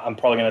 I'm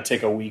probably going to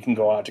take a week and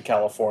go out to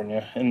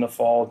California in the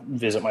fall,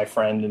 visit my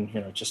friend,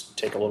 and just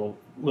take a little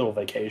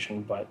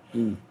vacation. But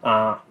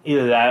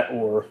either that,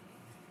 or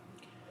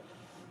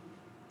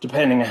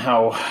depending on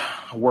how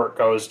work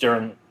goes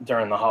during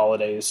the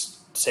holidays,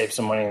 save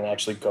some money and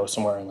actually go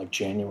somewhere in like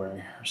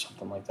January or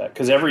something like that.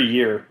 Because every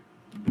year,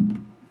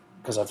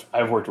 because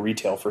I've worked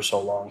retail for so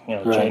long,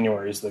 Right.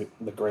 January is the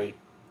great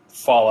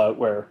fallout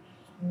where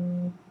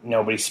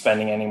nobody's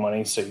spending any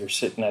money, so you're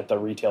sitting at the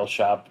retail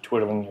shop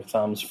twiddling your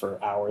thumbs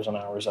for hours and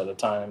hours at a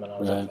time. And I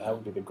was Right. like, that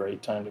would be the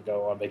great time to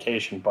go on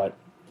vacation. But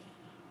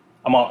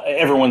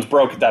everyone's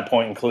broke at that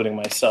point, including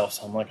myself.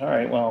 So I'm like, all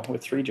right, well,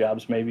 with 3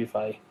 jobs, maybe if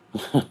I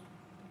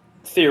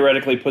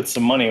theoretically put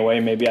some money away,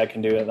 maybe I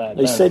can do it that.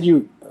 They said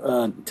you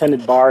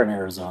attended bar in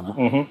Arizona,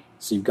 Mm-hmm.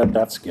 so you've got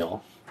that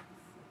skill.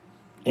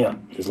 Yeah,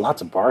 There's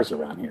lots of bars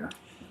around here.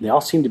 They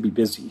all seem to be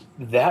busy.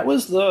 that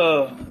was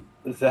the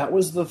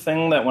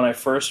thing that when I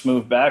first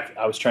moved back,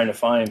 I was trying to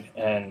find,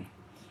 and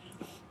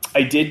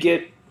I did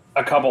get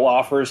a couple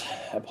offers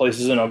at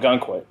places in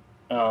Ogunquit.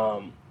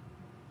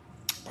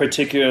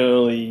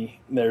 Particularly,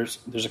 there's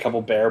a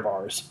couple bear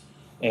bars,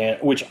 and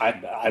which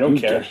I don't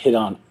You care. get hit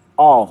on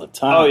all the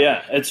time. Oh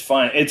yeah, it's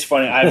fine. It's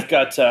funny. I've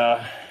got.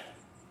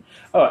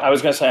 I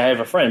was gonna say I have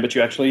a friend, but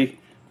you actually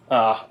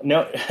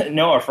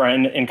know a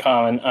friend in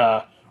common,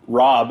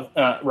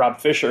 Rob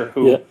Fisher,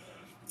 who Yeah.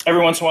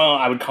 every once in a while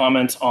I would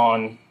comment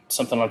on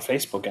something on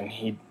Facebook, and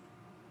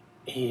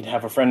he'd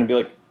have a friend and be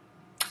like,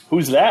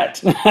 "Who's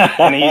that?"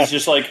 And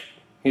he's like,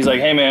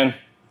 "Hey man,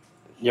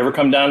 you ever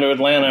come down to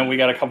Atlanta? We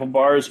got a couple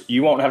bars.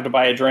 You won't have to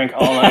buy a drink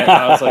all night."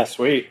 I was like,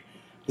 "Sweet."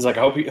 He's like,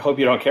 I hope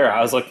you don't care.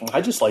 I was like, I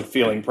just like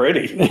feeling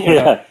pretty.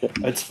 Yeah.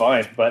 It's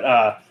fine.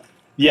 But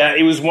yeah,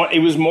 it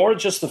was more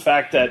just the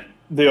fact that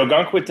the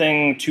Ogunquit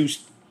thing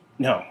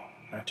not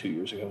 2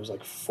 years ago. It was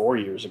like 4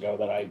 years ago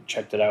that I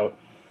checked it out.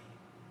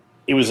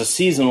 It was a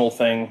seasonal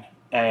thing,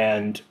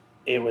 and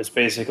it was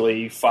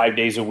basically 5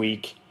 days a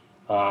week.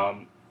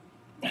 And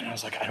I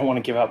was like, I don't want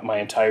to give up my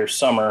entire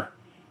summer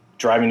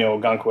driving to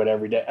Ogunquit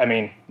every day. I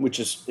mean,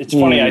 it's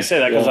funny I say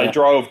that because I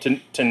drove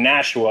to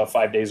Nashua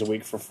 5 days a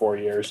week for 4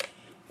 years.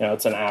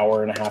 It's an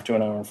hour and a half to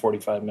an hour and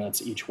 45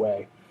 minutes each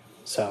way.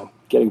 So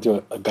Getting to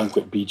a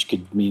Ogunquit beach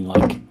could mean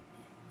like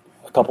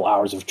a couple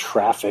hours of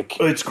traffic.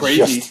 It's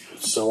crazy.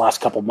 Just the last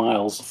couple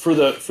miles. for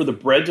the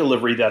bread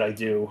delivery that I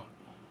do,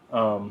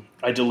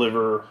 I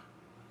deliver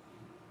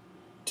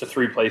to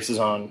 3 places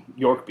on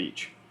York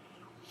Beach.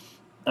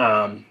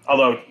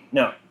 Although,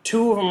 no,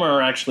 2 of them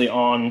are actually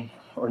on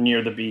or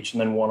near the beach,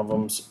 and then one of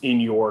them's in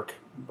York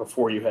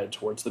before you head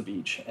towards the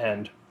beach.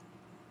 And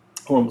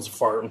one of them's a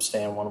farm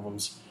stand, one of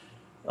them's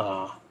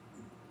a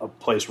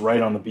place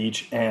right on the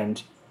beach.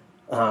 And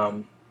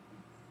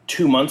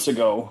 2 months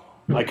ago,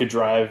 I could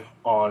drive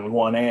on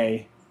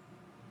 1A,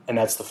 and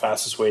that's the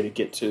fastest way to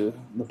get to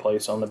the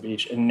place on the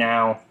beach. And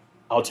now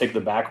I'll take the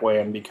back way,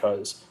 and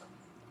because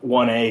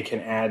 1A can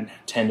add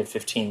 10 to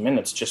 15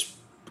 minutes just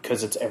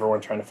because it's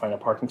everyone trying to find a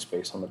parking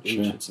space on the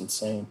beach. Sure. It's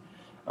insane.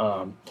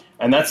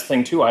 And that's the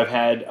thing, too. I've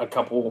had a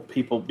couple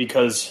people,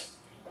 because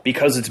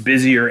it's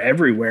busier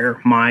everywhere,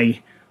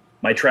 my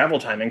travel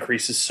time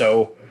increases.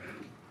 So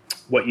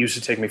what used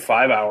to take me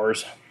 5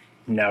 hours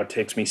now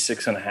takes me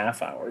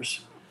 6.5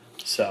 hours.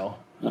 So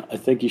I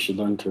think you should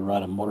learn to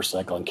ride a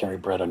motorcycle and carry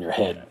bread on your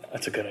head.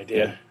 that's a good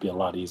idea. It'd be a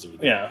lot easier.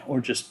 Yeah, or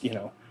just,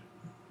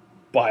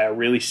 buy a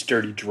really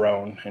sturdy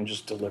drone and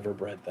just deliver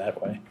bread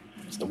that way.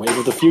 It's the wave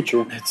of the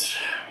future. I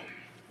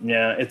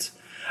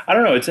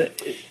don't know,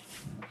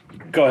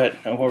 go ahead.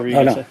 What were you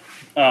going to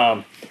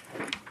say?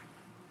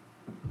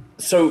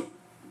 So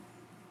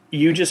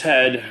you just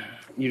had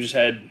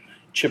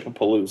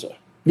Chipapalooza,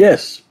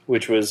 Yes.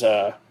 which was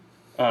so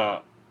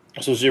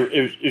it was your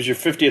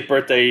 50th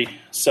birthday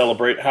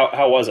celebrate.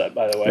 How was that,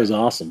 by the way? It was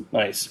awesome.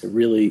 Nice. It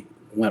really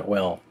went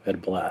well. Had a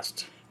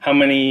blast. How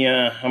many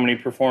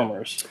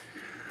performers?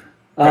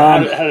 How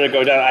did it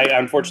go down? I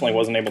unfortunately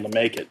wasn't able to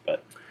make it,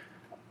 but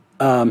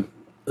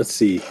Let's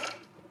see.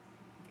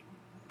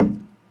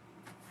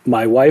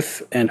 My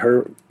wife and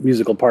her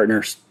musical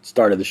partner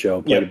started the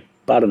show. Played Yep.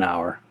 about an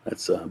hour.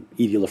 That's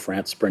Edie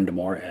LaFrance, Brenda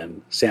Moore,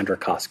 and Sandra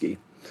Koski.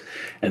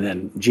 And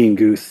then Gene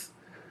Guth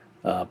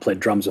played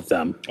drums with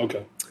them.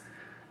 okay.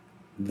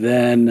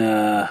 Then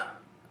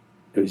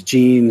it was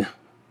Gene,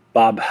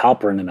 Bob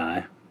Halpern, and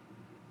I.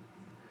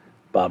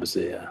 Bob is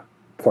a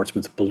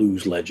Portsmouth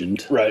blues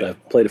legend Right. that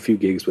I've played a few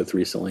gigs with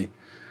recently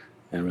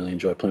and really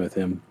enjoy playing with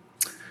him.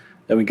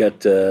 Then we got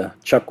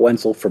Chuck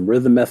Wenzel from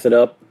Rhythm Method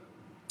up,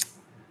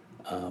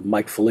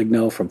 Mike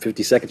Foligno from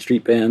 52nd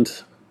Street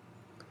Band,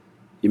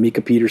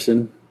 Yamika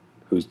Peterson,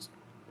 who's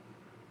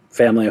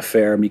Family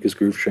Affair, Mika's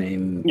Groove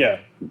Train, Yeah.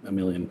 a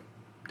million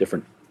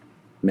different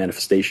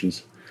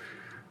manifestations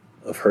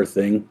of her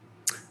thing.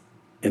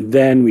 And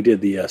then we did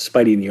the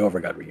Spidey and the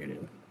Overgod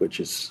reunion, which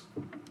is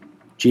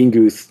Gene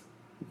Guth,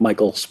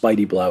 Michael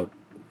Spidey Blout,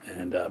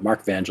 and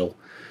Mark Vangel,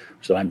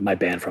 so my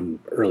band from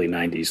early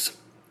 90s.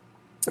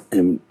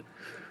 And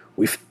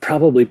we've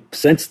probably,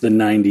 since the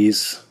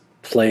 90s,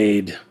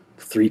 played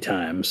 3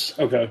 times.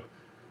 Okay.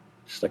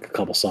 Just like a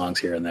couple songs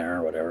here and there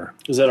or whatever.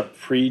 Is that a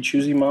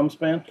pre-Choosy Moms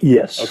band?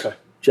 Yes. Okay.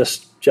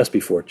 Just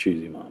before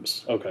Choosy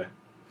Moms. Okay.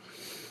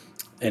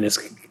 And it's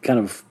kind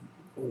of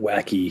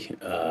wacky,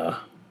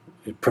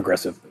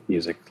 progressive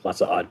music.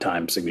 Lots of odd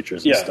time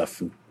signatures and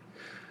stuff. And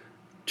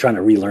trying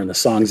to relearn the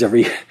songs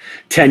every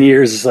 10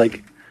 years is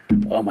like,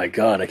 oh my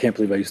God, I can't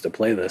believe I used to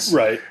play this.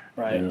 Right.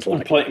 And there's a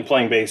And lot of,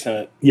 playing bass in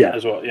it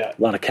as well, yeah.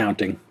 a lot of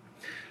counting.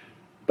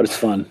 But it's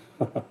fun.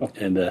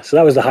 And so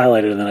that was the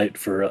highlight of the night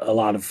for a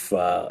lot of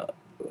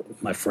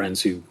my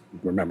friends who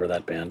remember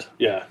that band.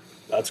 Yeah,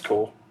 that's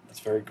cool. That's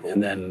very cool.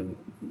 And then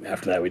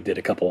after that, we did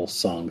a couple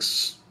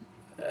songs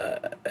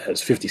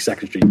as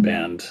 52nd Street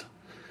Band,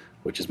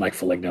 which is Mike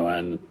Foligno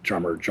and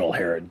drummer Joel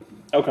Harrod.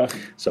 Okay.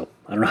 So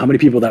I don't know how many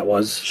people that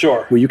was.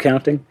 Sure. Were you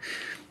counting?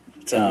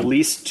 It's at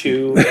least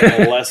 2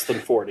 and less than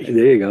 40.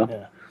 There you go.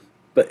 Yeah.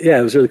 But yeah,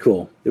 it was really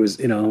cool. It was,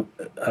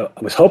 I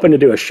was hoping to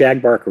do a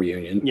Shag Bark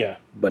reunion. Yeah.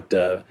 But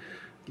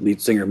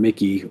lead singer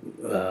Mickey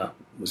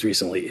was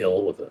recently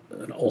ill with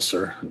an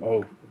ulcer.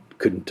 Oh.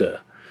 Couldn't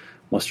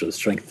muster the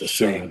strength to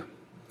sing.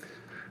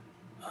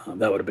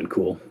 That would have been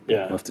cool.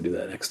 Yeah. We'll have to do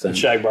that next time.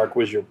 Shag Bark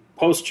was your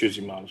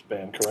post-Choosy Moms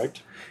band,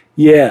 correct?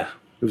 Yeah.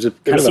 It was a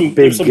kind of a big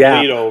there's some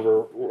gap. bleed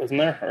over, wasn't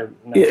there? Or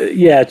no?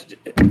 Yeah.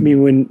 I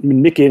mean, when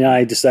Mickey and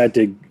I decided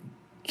to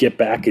get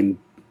back and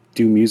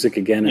do music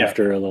again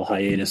after a little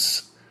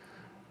hiatus,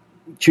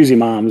 Choosy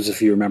Moms,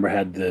 if you remember,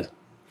 had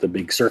the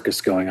big circus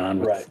going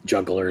on with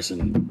jugglers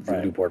and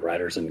voodoo board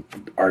riders and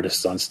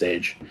artists on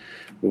stage.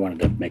 We wanted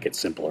to make it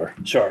simpler.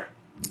 Sure.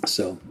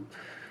 So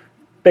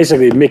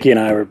basically, Mickey and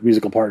I were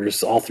musical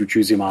partners all through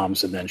Choosy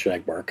Moms and then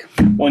Shag Bark.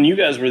 Well, and you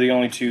guys were the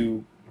only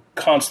 2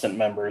 constant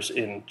members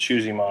in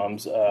Choosy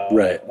Moms.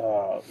 Right.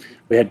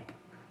 We had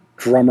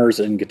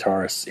drummers and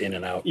guitarists in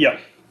and out. Yeah.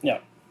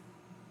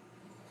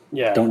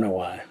 Don't know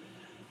why.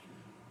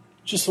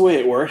 Just the way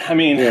it worked. I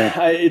mean,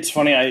 it's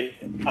funny.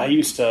 I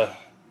used to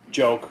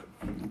joke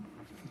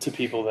to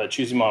people that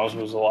Choosy Moms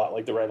was a lot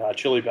like the Red Hot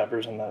Chili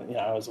Peppers, and that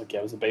I was like,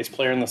 it was the bass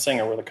player and the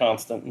singer were the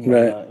constant. And,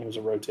 it was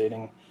a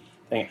rotating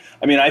thing.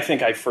 I mean, I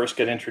think I first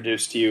got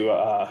introduced to you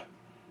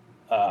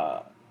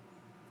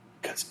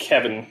because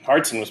Kevin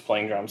Hartson was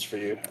playing drums for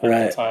you at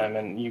the time,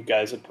 and you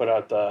guys had put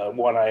out the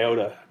One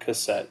Iota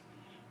cassette.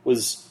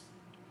 Was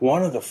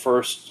one of the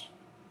first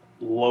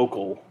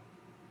local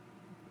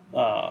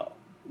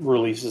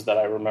releases that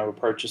I remember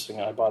purchasing.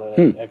 I bought it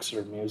at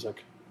Exeter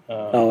Music.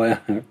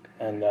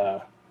 And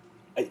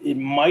it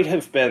might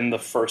have been the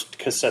first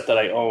cassette that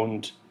I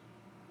owned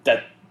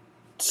that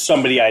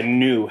somebody I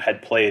knew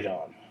had played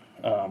on.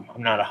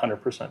 I'm not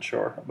 100%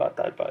 sure about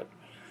that, but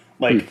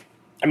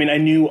I mean, I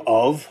knew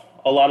of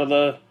a lot of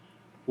the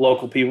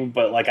local people,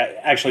 but like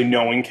actually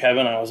knowing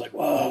Kevin, I was like,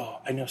 whoa,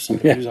 I know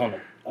somebody who's on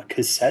a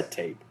cassette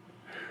tape.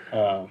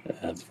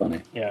 That's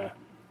funny. Yeah.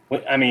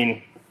 I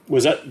mean,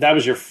 that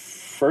was your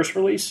first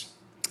release?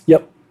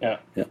 Yep. Yeah.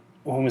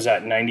 When was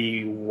that?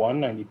 91,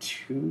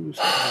 92? Something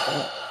like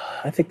that?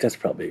 I think that's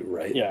probably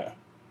right. Yeah.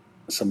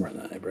 Somewhere in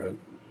that neighborhood.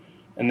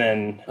 And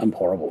then... I'm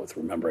horrible with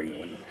remembering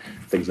when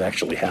things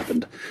actually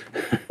happened.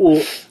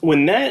 Well,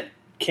 when that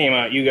came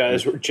out, you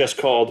guys were just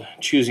called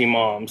Choosy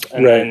Moms.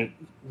 And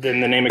then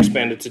the name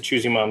expanded to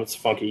Choosy Moms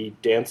Funky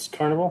Dance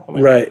Carnival?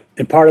 Right.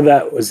 And part of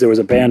that was there was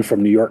a band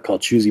from New York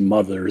called Choosy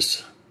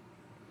Mothers.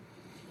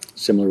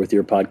 Similar with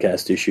your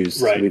podcast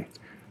issues. Right.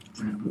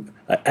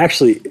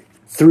 Actually,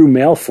 through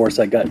Mailforce,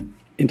 I got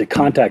into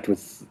contact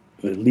with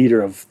the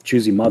leader of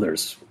Choosy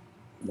Mothers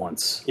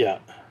once. Yeah.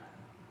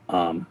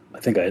 I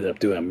think I ended up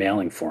doing a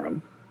mailing for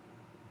him.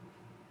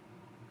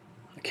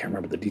 I can't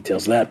remember the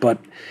details of that, but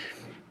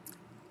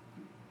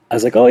I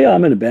was like, oh, yeah,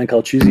 I'm in a band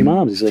called Choosy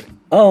Moms. He's like,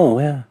 oh,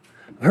 yeah,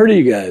 I've heard of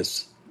you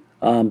guys.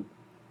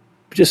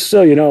 Just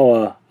so you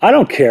know, I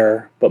don't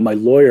care, but my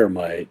lawyer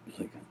might.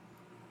 Like,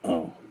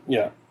 oh.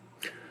 Yeah.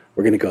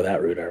 We're going to go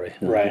that route, are we?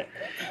 Right.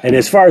 And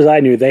as far as I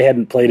knew, they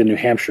hadn't played in New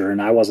Hampshire,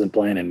 and I wasn't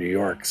playing in New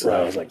York. So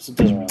I was like, so it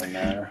doesn't really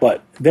matter.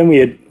 But then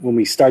when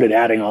we started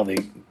adding all the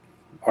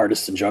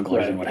artists and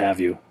jugglers and what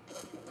have you,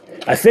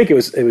 I think it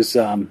was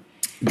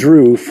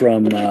Drew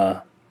from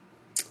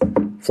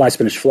Fly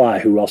Spanish Fly,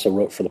 who also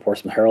wrote for the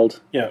Portsmouth Herald.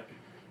 Yeah.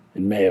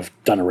 And may have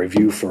done a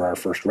review for our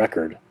first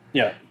record.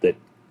 Yeah. That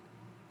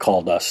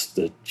called us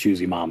the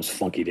Choosy Moms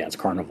Funky Dance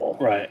Carnival.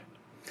 Right.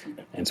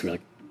 And so we're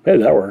like, hey,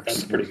 that works.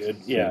 That's pretty good.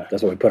 Yeah.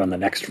 That's what we put on the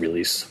next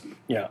release.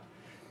 Yeah.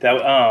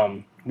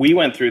 That we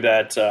went through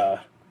that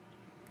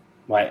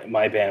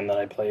my band that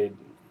I played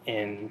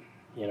in,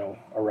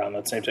 around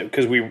that same time,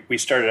 because we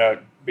started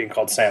out being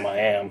called Sam I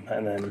Am,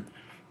 and then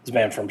this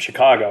band from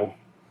Chicago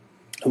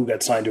who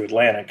got signed to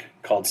Atlantic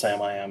called Sam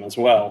I Am as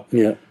well.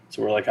 Yeah.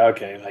 So we're like,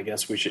 okay, I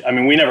guess we should. I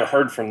mean, we never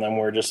heard from them.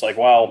 We're just like,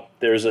 well,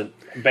 there's a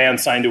band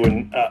signed to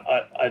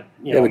a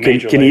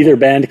major can label. either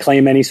band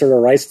claim any sort of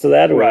rights to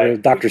that, or is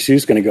Dr.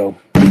 Seuss going to go?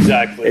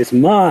 Exactly. It's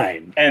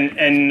mine.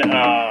 And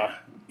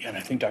I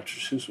think Dr.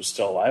 Seuss was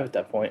still alive at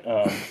that point.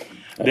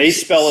 They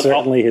spell it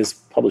certainly his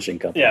publishing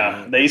company.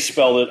 Yeah, they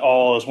spelled it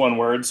all as one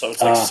word, so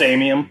it's like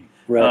Samium.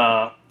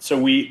 Right.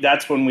 So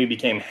that's when we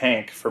became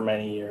Hank for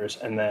many years,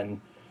 and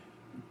then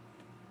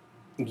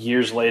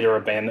years later,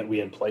 a band that we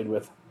had played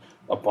with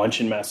a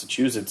bunch in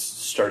Massachusetts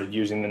started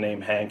using the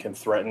name Hank and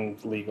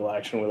threatened legal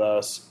action with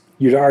us.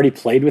 You'd already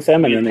played with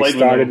them, and then they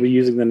started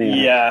using the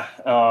name. Yeah,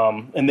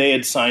 and they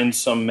had signed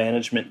some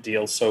management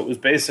deals, so it was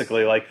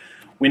basically like,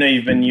 we know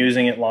you've been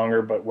using it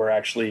longer, but we're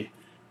actually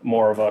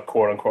more of a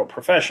quote-unquote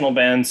professional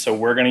band, so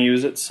we're going to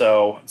use it.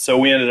 So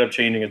we ended up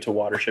changing it to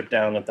Watership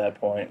Down at that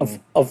point.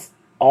 Of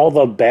all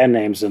the band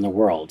names in the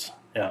world,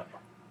 yeah,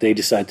 they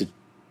decided to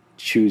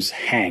choose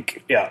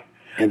Hank. Yeah.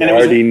 And they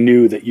already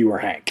knew that you were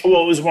Hank.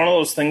 Well, it was one of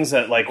those things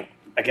that, like,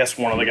 I guess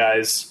one of the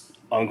guys'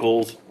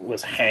 uncles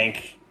was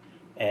Hank,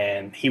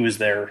 and he was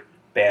their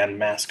band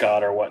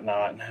mascot or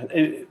whatnot.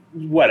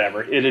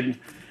 Whatever.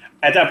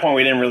 At that point,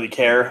 we didn't really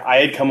care.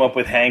 I had come up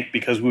with Hank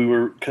because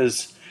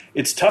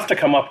it's tough to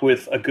come up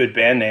with a good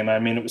band name. I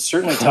mean, it was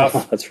certainly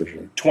tough. That's for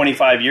sure.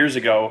 25 years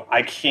ago.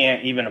 I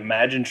can't even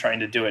imagine trying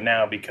to do it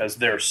now because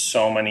there are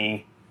so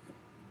many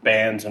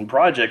bands and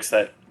projects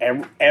that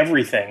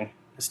everything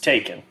is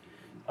taken.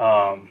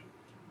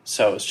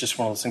 So it's just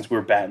one of those things. We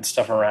were batting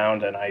stuff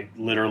around, and I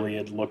literally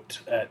had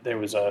looked at, it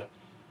was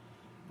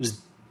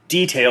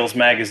Details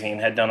magazine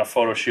had done a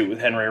photo shoot with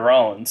Henry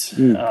Rollins,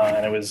 and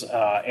it was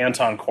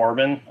Anton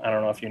Corbijn. I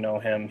don't know if you know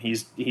him.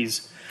 He's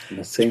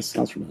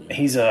sounds familiar.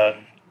 He's a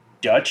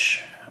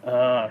Dutch,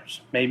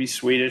 maybe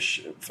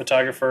Swedish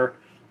photographer,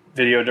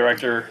 video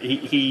director.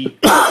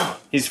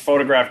 He's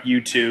photographed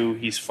U2.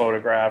 He's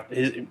photographed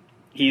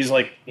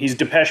he's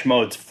Depeche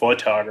Mode's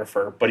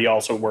photographer, but he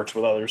also works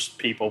with other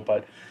people.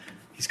 But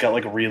he's got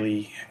like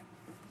really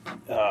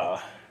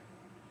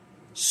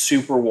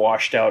super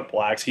washed out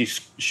blacks. He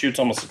shoots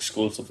almost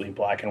exclusively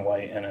black and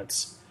white, and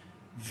it's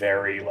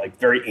very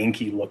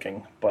inky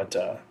looking. But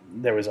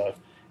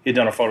he'd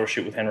done a photo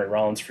shoot with Henry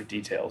Rollins for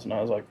Details, and I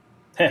was like,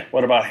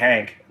 what about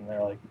Hank? And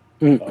they're like,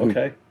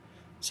 okay.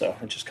 So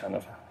it's just kind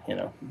of,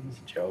 a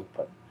joke.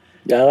 But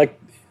yeah, I like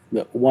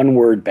the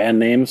one-word band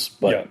names,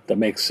 but that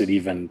makes it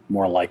even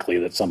more likely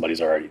that somebody's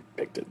already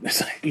picked it.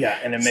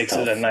 And it makes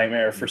it a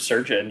nightmare for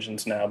search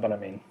engines now. But I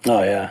mean,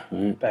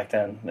 back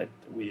then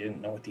we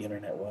didn't know what the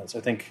internet was.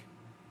 I think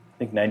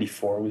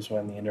 94 was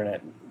when the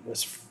internet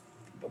was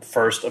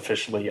first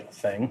officially a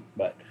thing.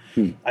 But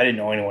I didn't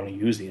know anyone who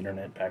used the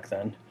internet back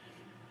then.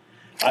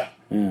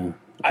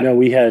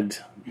 We had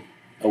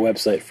a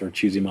website for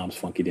Choosy Mom's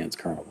Funky Dance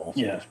Carnival.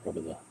 So yeah,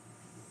 probably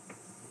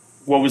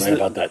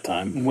about that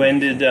time. When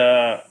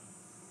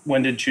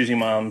did Choosy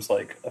Moms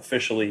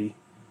officially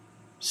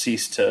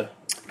cease to?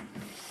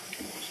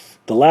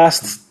 The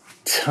last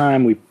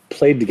time we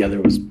played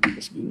together was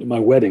my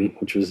wedding,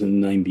 which was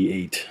in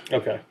 '98.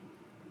 Okay,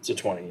 so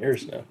 20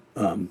 years now.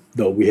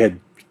 Though we had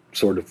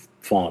sort of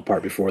fallen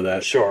apart before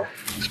that. Sure.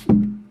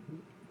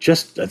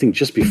 I think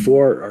just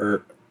before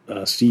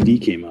our CD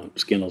came out,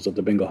 Scandals at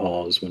the Bingo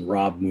Hall, is when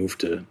Rob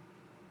moved to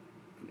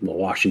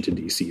Washington,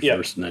 D.C.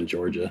 first, and then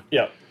Georgia.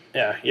 Yeah,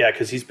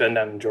 because he's been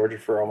down in Georgia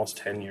for almost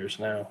 10 years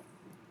now.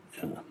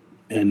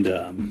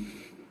 And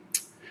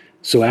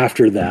so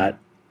after that,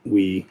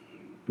 we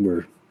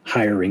were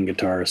hiring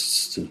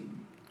guitarists to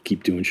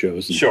keep doing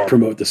shows and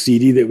promote the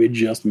CD that we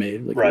just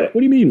made. What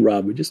do you mean,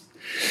 Rob? We just...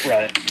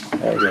 Right.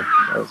 That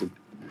was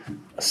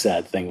a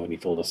sad thing when he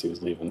told us he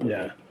was leaving.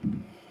 Yeah.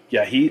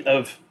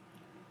 Yeah,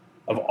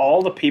 of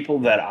all the people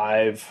that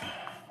I've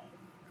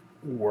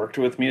worked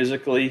with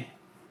musically,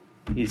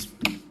 he's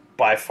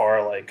by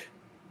far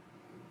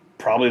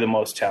probably the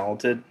most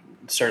talented,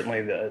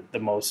 certainly the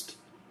most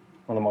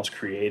one of the most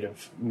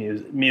creative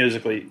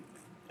musically.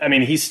 I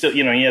mean, he's still,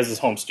 he has his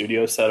home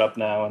studio set up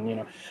now,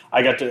 and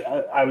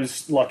I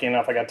was lucky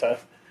enough I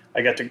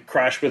got to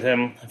crash with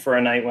him for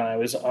a night when I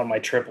was on my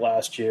trip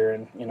last year,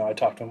 and I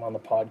talked to him on the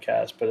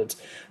podcast. But it's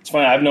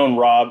funny. I've known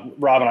Rob.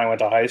 Rob and I went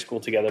to high school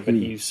together, but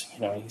he's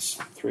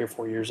 3 or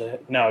 4 years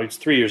ahead. No, he's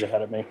 3 years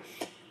ahead of me,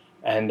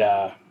 and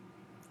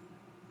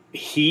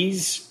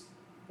he's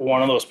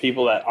one of those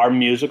people that our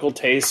musical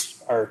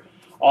tastes are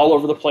all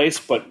over the place,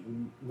 but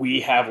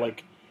we have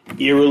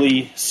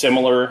eerily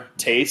similar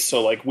tastes.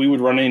 So we would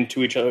run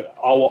into each other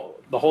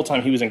the whole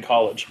time he was in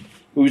college.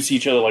 We would see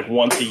each other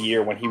once a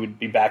year when he would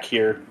be back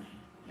here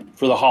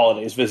for the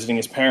holidays visiting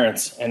his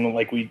parents, and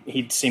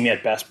he'd see me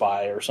at Best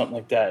Buy or something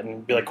like that,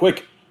 and be like,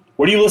 "Quick,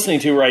 what are you listening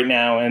to right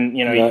now?" And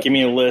he'd give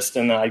me a list,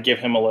 and then I'd give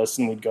him a list,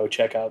 and we'd go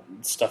check out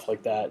stuff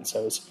like that. And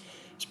so it's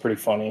pretty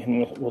funny,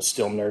 and we'll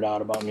still nerd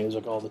out about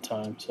music all the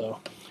time. So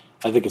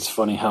I think it's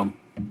funny how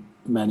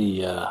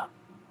many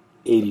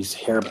 80s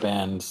hair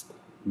band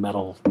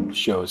metal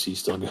shows he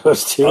still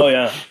goes to. Oh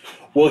yeah,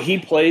 well he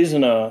plays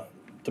in the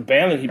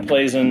band that he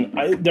plays in.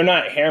 They're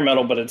not hair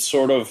metal, but it's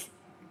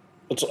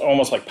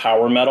almost like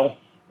power metal.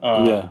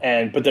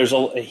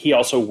 But he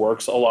also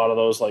works a lot of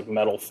those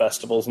metal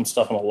festivals and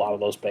stuff, and a lot of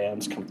those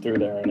bands come through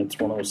there, and it's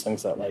one of those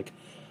things that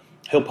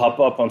he'll pop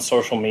up on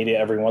social media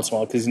every once in a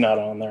while because he's not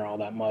on there all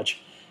that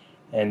much,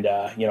 and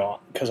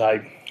because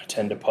I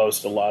tend to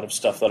post a lot of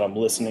stuff that I'm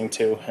listening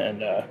to,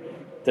 and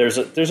there's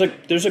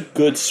a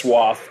good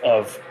swath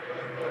of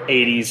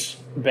 80s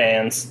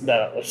bands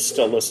that I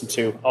still listen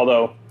to.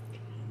 Although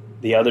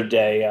the other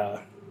day,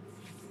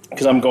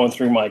 because I'm going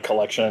through my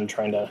collection and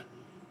trying to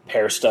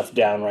pare stuff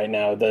down right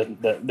now,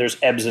 there's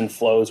ebbs and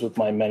flows with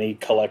my many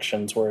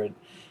collections where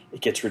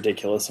it gets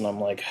ridiculous, and I'm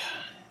like,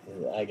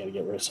 I got to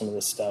get rid of some of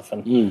this stuff.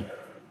 And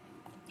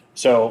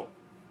so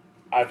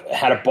I've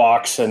had a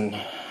box and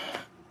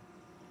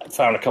I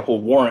found a couple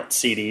Warrant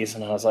CDs,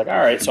 and I was like, all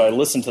right. So I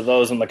listened to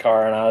those in the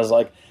car, and I was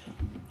like,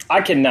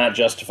 I cannot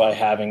justify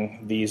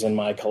having these in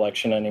my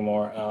collection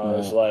anymore. I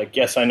was like,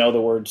 yes, I know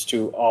the words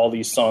to all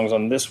these songs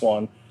on this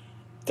one.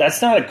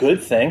 That's not a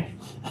good thing.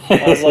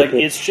 I was like,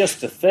 it's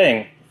just a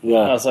thing. Yeah.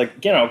 I was like,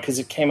 because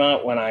it came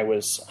out when I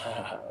was,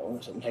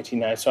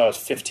 1990, so I was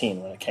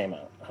 15 when it came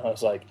out. I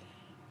was like,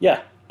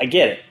 yeah, I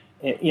get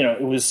it.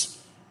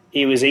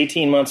 It was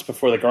 18 months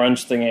before the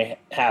grunge thing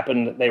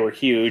happened. They were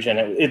huge, and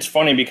it's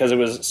funny because it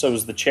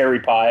was the Cherry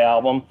Pie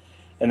album,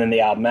 and then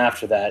the album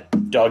after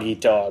that, Dog Eat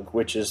Dog,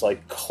 which is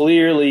like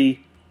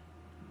clearly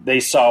they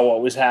saw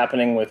what was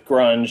happening with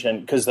grunge,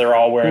 and because they're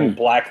all wearing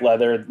black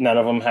leather, none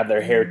of them have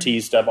their hair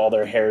teased up, all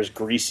their hair is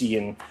greasy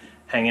and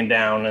hanging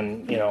down,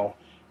 and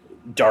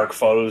dark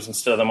photos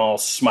instead of them all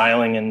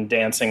smiling and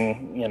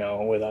dancing,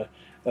 with a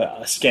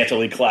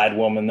scantily clad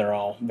woman. They're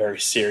all very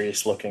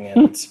serious looking,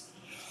 and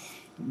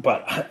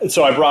but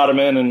so I brought him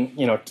in,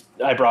 and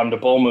I brought him to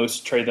Bull Moose,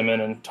 trade them in,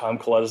 and Tom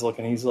Coletta's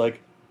looking. He's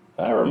like,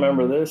 I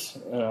remember this,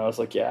 and I was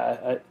like,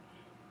 yeah,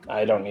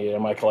 I don't need it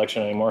in my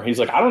collection anymore. He's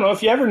like, I don't know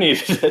if you ever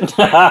needed it.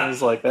 I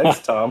was like, thanks,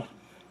 Tom.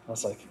 I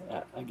was like,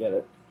 yeah, I get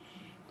it.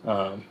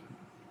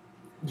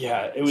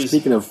 It was.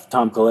 Speaking of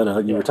Tom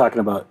Coletta, you were talking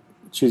about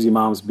Choosy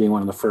Moms being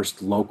one of the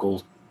first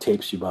local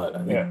tapes you bought.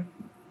 I think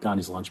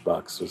Gandhi's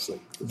Lunchbox was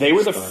like. They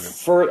were the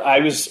first. I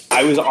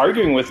was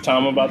arguing with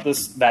Tom about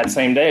this that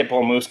same day at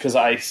Bull Moose because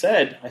I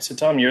said,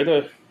 Tom, you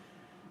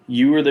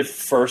were the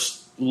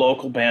first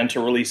local band to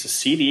release a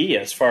CD,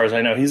 as far as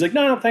I know. He's like,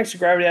 no, thanks to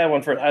Gravity, I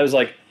went first. I was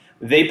like,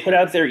 they put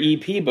out their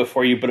EP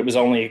before you, but it was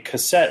only a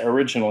cassette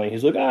originally.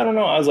 He's like, I don't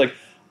know. I was like,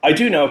 I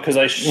do know because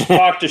I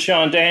talked to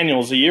Sean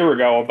Daniels a year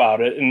ago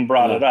about it and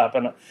brought it up.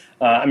 And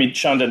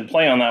Sean didn't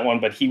play on that one,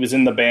 but he was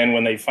in the band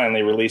when they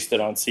finally released it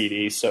on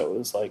CD. So it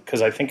was like,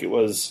 because I think it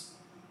was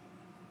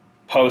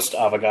post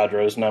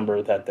Avogadro's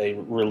number that they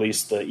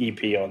released the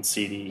EP on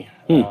CD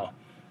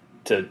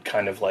to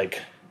kind of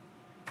like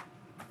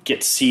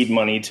get seed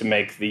money to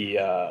make the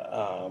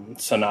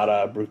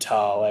Sonata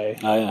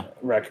Brutale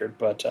record,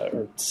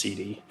 or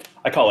CD.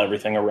 I call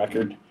everything a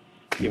record,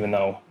 even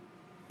though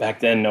back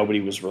then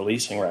nobody was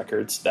releasing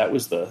records. That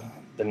was the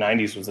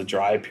 90s was the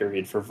dry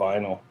period for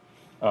vinyl,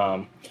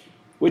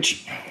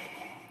 which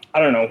I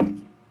don't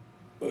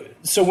know.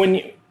 So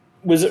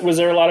was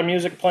there a lot of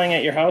music playing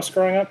at your house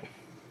growing up?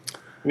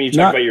 I mean, you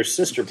talk about your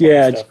sister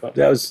playing stuff. But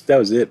that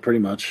was it pretty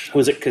much.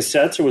 Was it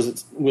cassettes or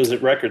was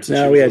it records?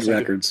 No, we had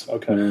records.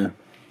 Okay. Yeah.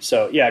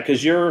 So yeah,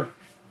 because you're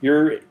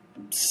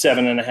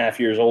 7.5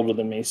 years older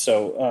than me.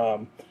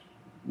 So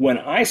when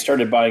I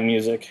started buying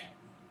music,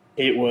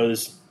 it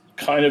was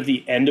kind of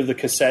the end of the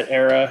cassette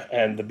era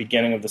and the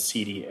beginning of the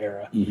CD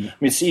era. Mm-hmm. I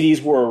mean,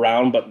 CDs were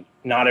around, but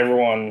not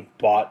everyone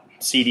bought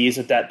CDs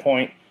at that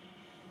point.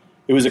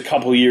 It was a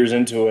couple years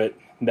into it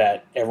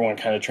that everyone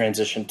kind of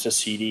transitioned to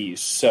CDs.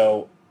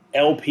 So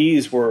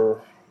LPs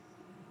were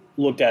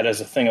looked at as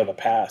a thing of the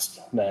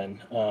past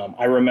then.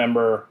 I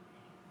remember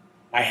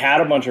I had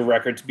a bunch of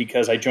records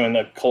because I joined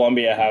the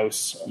Columbia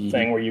House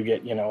thing where you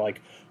get, like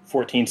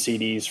 14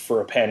 CDs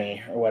for a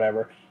penny or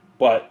whatever.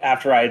 But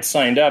after I had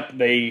signed up,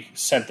 they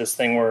sent this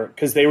thing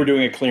because they were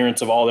doing a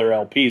clearance of all their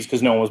LPs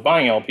because no one was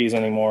buying LPs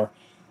anymore.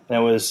 And I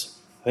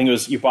think it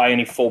was you buy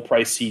any full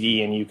price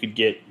CD and you could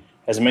get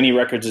as many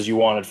records as you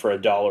wanted for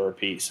 $1 a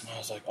piece. And I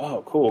was like,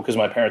 oh, cool, because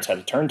my parents had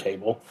a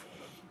turntable.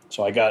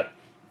 So I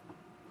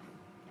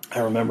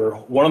remember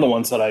one of the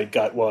ones that I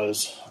got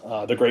was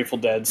the Grateful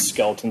Dead's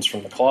Skeletons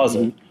from the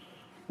Closet,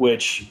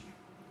 which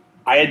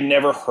I had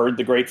never heard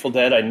the Grateful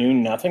Dead. I knew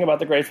nothing about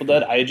the Grateful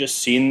Dead. I had just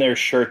seen their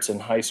shirts in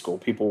high school,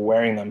 people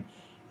wearing them.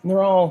 And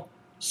they're all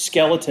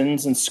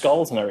skeletons and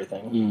skulls and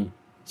everything.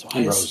 So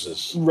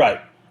Roses. Right.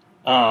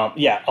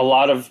 A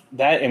lot of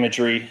that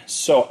imagery.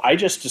 So I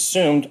just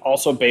assumed,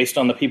 also based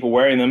on the people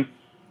wearing them,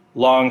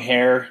 long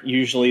hair,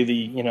 usually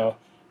the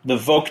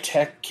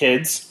Vogue-Tech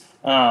kids,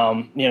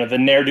 the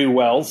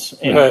ne'er-do-wells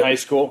in high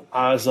school.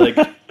 I was like,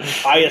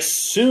 I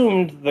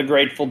assumed the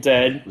Grateful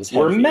Dead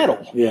were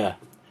metal. Yeah.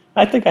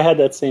 I think I had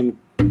that same.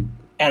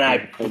 And I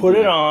put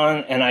it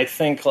on, and I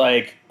think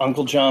like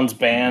Uncle John's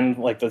Band,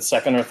 like the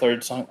second or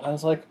third song, I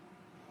was like,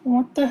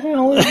 what the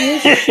hell is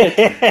this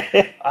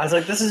shit? I was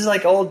like, this is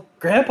like old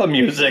grandpa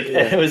music.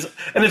 Yeah.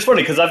 And it's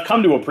funny because I've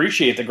come to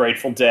appreciate the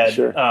Grateful Dead,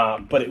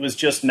 but it was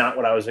just not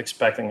what I was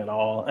expecting at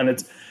all. And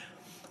it's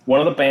one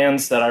of the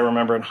bands that I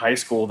remember in high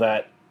school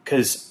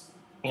because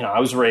I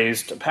was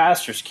raised a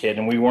pastor's kid,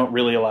 and we weren't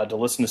really allowed to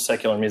listen to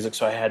secular music,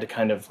 so I had to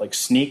kind of like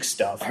sneak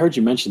stuff. I heard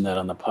you mention that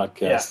on the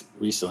podcast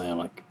recently. I'm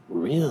like,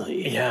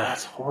 really? Yeah,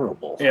 that's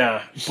horrible.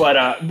 Yeah,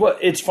 but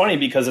it's funny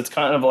because it's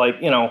kind of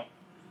like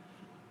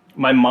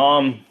my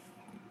mom,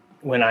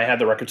 when I had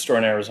the record store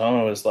in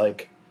Arizona, was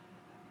like,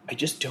 I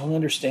just don't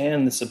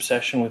understand this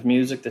obsession with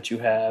music that you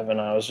have.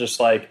 And I was just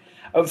like,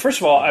 first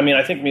of all, I mean,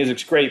 I think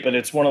music's great, but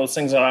it's one of those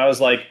things that I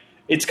was like,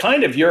 it's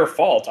kind of your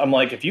fault. I'm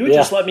like, if you had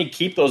just let me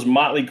keep those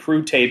Motley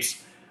Crue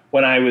tapes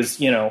when I was,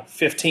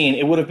 15,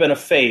 it would have been a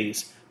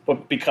phase.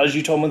 But because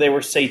you told me they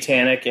were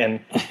satanic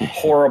and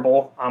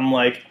horrible, I'm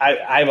like,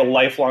 I have a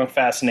lifelong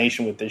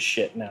fascination with this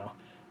shit now.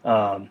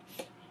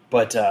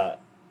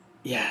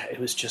 Yeah, it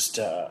was just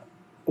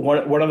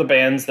one of the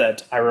bands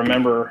that I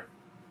remember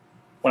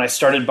when I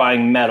started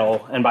buying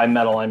metal, and by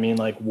metal I mean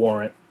like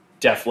Warrant,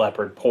 Def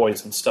Leppard,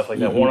 Poison, stuff like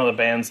that. Mm-hmm. One of the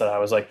bands that I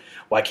was like,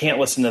 well, I can't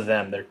listen to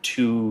them. They're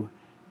too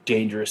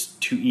dangerous,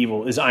 too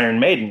evil, is Iron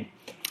Maiden.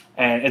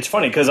 And it's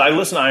funny because I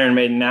listen to Iron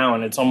Maiden now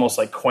and it's almost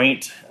like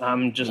quaint.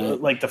 Just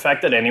like the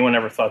fact that anyone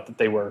ever thought that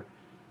they were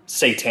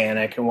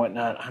satanic and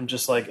whatnot. I'm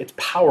just like, it's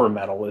power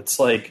metal. It's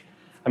like,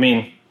 I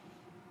mean,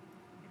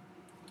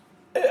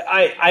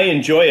 I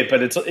enjoy it, but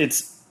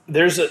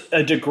there's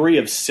a degree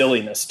of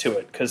silliness to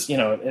it because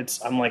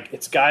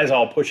it's guys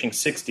all pushing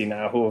 60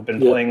 now who have been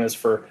playing this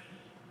for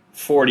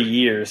 40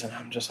 years, and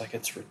I'm just like,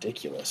 it's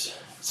ridiculous.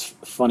 It's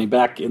funny.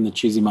 Back in the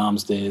Cheesy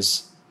Moms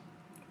days,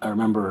 I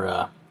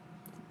remember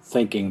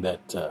thinking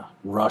that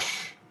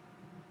Rush,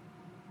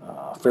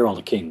 Farewell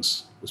to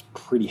Kings was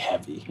pretty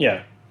heavy.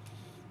 Yeah,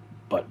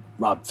 but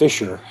Rob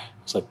Fisher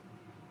was like,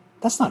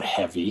 that's not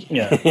heavy.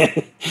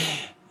 Yeah.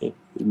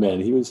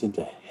 Man, he was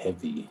into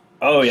heavy.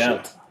 Oh,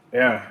 yeah. Shit,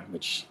 yeah.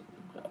 Which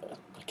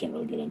I can't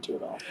really get into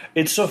at all.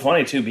 It's so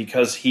funny, too,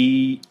 because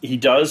he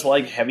does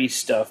like heavy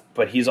stuff,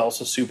 but he's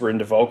also super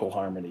into vocal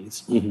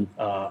harmonies.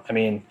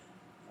 Mm-hmm.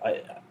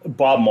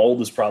 Bob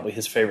Mould is probably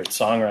his favorite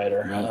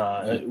songwriter,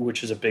 right.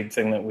 Which is a big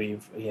thing that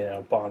we've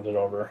bonded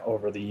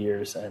over the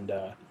years. And,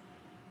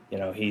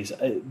 he's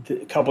a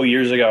couple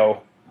years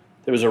ago,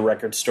 there was a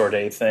record store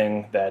day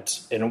thing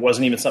and it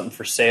wasn't even something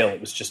for sale. It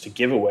was just a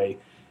giveaway.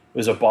 It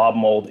was a Bob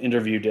Mould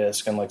interview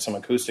disc and like some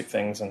acoustic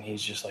things, and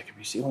he's just like, if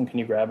you see one, can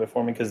you grab it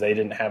for me? Because they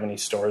didn't have any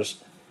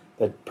stores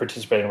that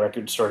participated in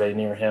record store day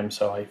near him,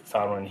 so I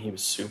found one, and he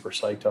was super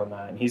psyched on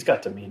that. And he's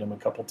got to meet him a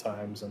couple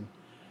times, and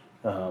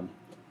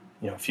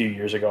a few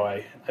years ago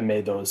I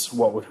made those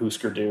 "What Would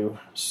Husker Do"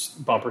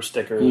 bumper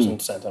stickers and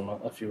sent him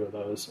a few of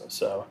those.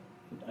 So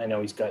I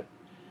know he's got at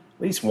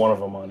least one of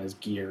them on his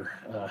gear,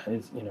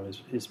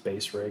 his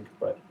bass rig.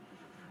 But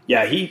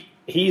yeah,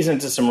 he's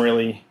into some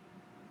really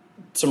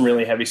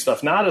heavy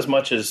stuff. Not as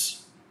much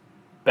as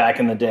back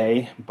in the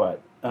day,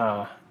 but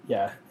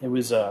it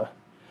was.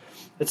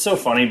 It's so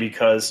funny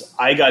because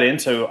I got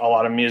into a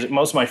lot of music.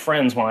 Most of my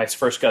friends, when I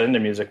first got into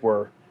music,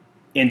 were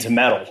into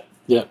metal.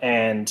 Yeah,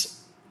 and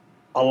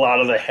a lot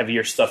of the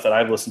heavier stuff that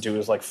I've listened to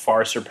is like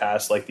far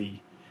surpassed like the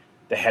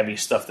heavy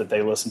stuff that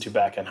they listened to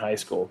back in high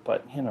school.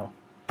 But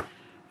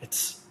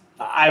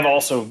I've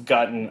also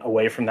gotten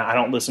away from that. I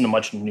don't listen to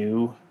much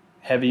new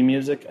heavy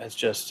music. It's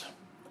just.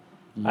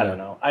 I don't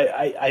know.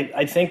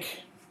 I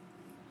think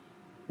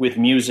with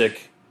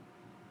music,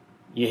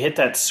 you hit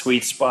that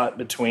sweet spot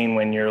between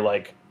when you're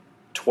like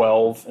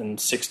 12 and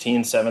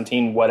 16,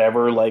 17,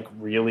 whatever like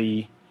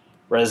really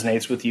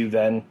resonates with you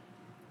then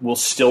will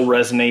still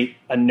resonate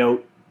a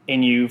note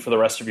in you for the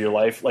rest of your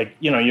life. Like,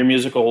 your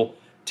musical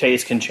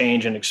taste can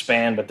change and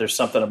expand, but there's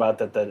something about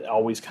that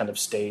always kind of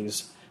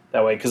stays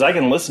that way. Because I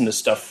can listen to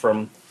stuff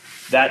from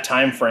that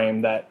time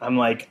frame that I'm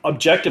like,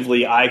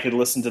 objectively, I could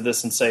listen to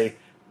this and say,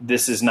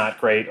 this is not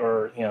great,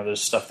 or,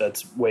 there's stuff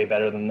that's way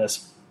better than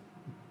this.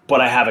 But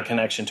I have a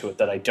connection to it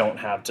that I don't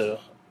have to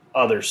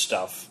other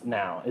stuff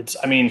now.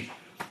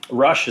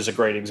 Rush is a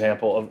great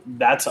example of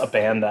that's a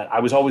band that I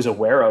was always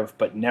aware of,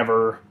 but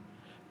never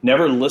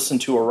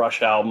listened to a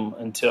Rush album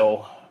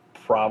until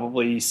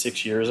probably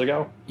 6 years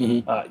ago.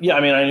 Mm-hmm.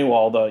 I knew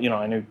all the,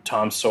 I knew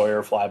Tom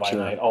Sawyer, Fly By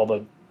Night, all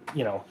the,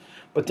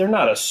 but they're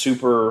not a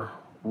super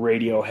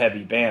radio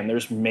heavy band.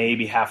 There's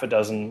maybe half a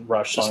dozen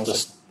Rush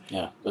songs.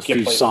 A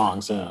few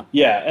songs. Yeah,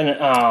 yeah,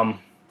 and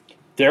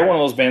they're one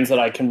of those bands that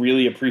I can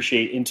really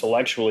appreciate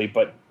intellectually,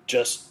 but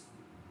just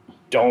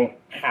don't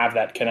have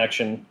that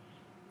connection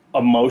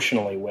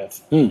emotionally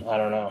with. I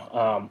don't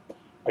know.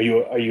 Are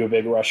you a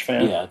big Rush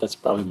fan? Yeah, that's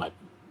probably my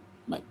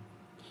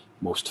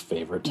most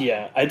favorite.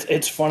 Yeah,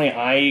 it's funny.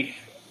 I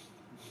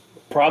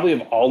probably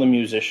of all the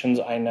musicians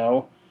I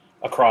know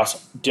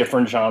across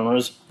different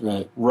genres,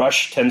 right.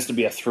 Rush tends to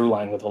be a through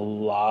line with a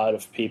lot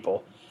of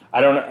people. I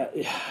don't know.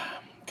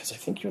 Because I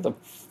think you're the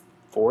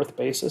fourth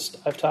bassist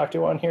I've talked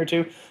to on here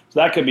too, so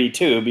that could be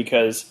too.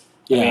 Because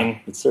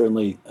it's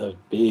certainly a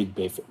big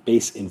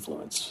bass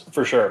influence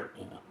for sure.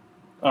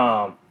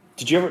 Yeah.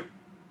 Did you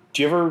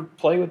ever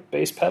play with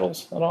bass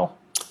pedals at all?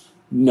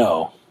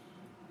 No.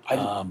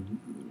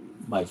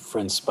 My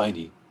friend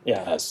Spidey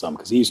has some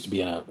because he used to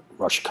be in a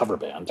Rush cover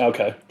band,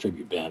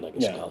 tribute band, I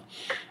guess you call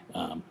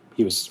it.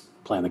 He was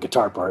playing the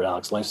guitar part,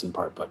 Alex Lifeson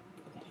part, but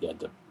he had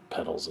the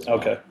pedals as well.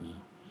 Okay. Yeah.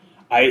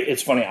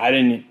 It's funny. I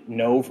didn't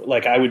know.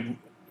 Like I would,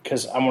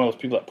 because I'm one of those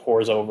people that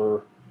pours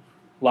over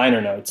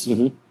liner notes,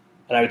 and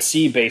and I would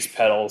see bass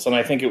pedals, and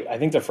I think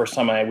the first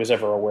time I was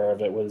ever aware of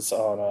it was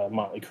on a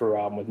Motley Crue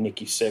album with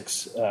Nikki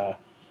Sixx.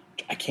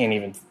 I can't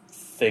even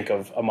think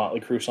of a Motley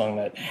Crue song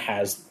that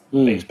has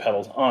bass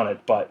pedals on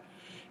it, but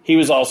he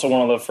was also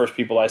one of the first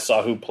people I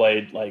saw who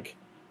played like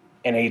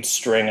an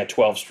 8-string, a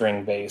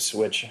 12-string bass,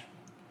 which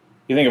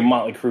you think of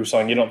Motley Crue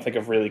song, you don't think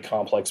of really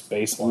complex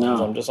bass lines.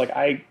 No. I'm just like,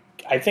 I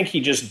think he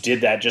just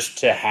did that just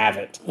to have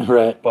it.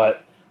 Right.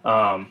 But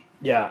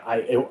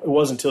it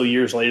wasn't until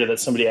years later that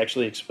somebody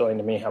actually explained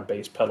to me how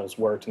bass pedals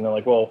worked, and they're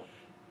like, well,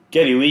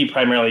 Geddy Lee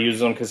primarily uses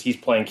them because he's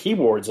playing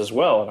keyboards as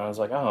well. And I was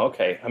like, oh,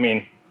 okay. I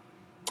mean,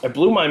 it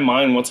blew my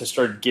mind once I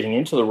started getting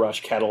into the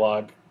Rush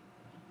catalog,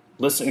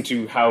 listening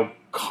to how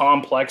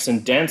complex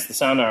and dense the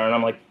sound are, and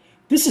I'm like,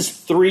 this is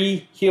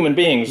 3 human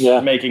beings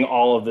making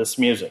all of this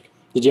music.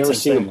 Did you ever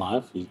see them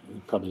live? You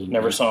probably didn't.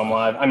 Never saw them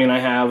live. I mean, I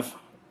have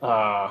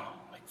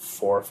like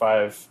 4 or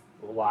 5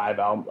 live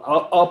albums.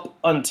 Up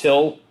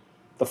until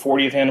the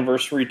 40th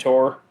anniversary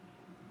tour,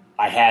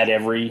 I had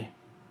every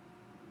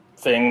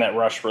thing that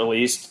Rush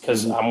released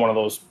because I'm one of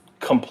those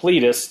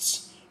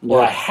completists,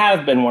 or I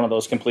have been one of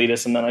those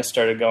completists, and then I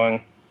started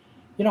going,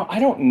 I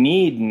don't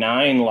need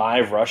 9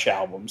 live Rush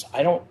albums.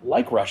 I don't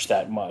like Rush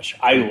that much.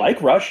 I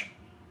like Rush.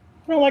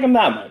 I don't like them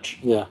that much.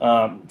 Yeah.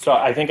 So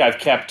I think I've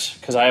kept,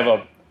 because I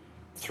have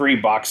 3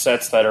 box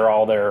sets that are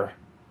all their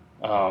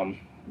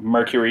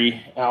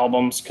Mercury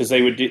albums, because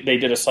they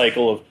did a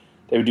cycle of,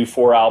 they would do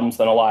 4 albums,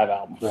 then a live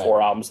album,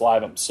 4 albums,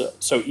 live albums.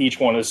 So each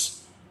one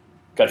has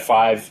got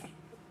 5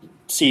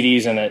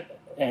 CDs in it,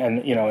 and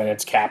and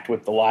it's capped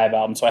with the live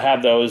album. So I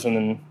have those, and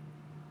then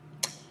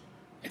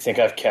I think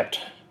I've kept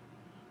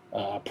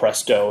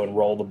Presto and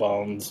Roll the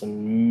Bones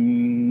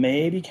and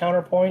maybe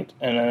Counterpoint,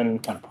 and then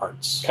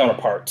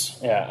Counterparts.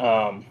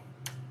 Yeah.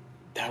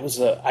 That was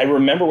I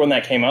remember when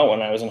that came out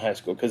when I was in high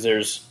school, because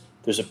there's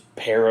a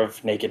pair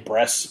of naked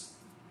breasts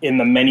in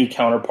the many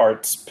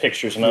Counterparts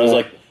pictures, and I was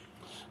like,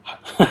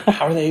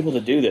 how are they able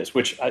to do this?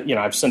 Which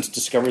I've since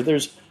discovered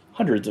there's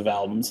hundreds of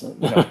albums.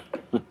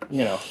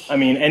 I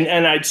mean,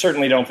 and I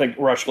certainly don't think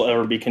Rush will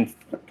ever be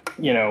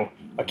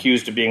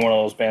accused of being one of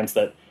those bands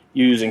that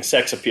using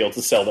sex appeal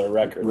to sell their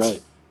records.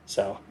 Right.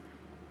 So,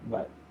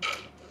 but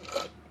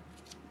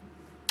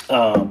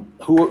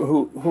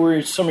who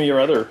are some of your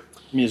other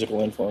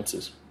musical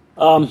influences?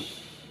 I'm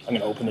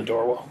going to open the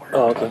door while we're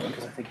okay. talking,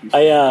 'cause I think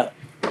I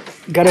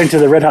got into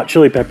the Red Hot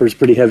Chili Peppers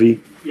pretty heavy.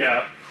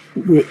 Yeah.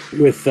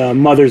 With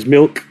Mother's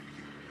Milk,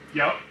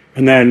 Yep.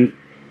 and then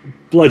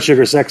Blood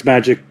Sugar Sex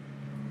Magic,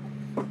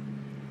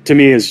 to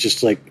me, is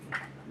just like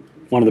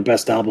one of the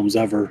best albums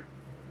ever.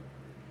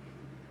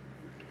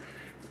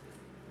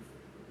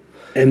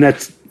 And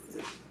that's,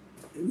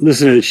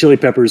 listening to the Chili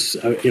Peppers,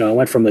 I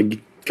went from the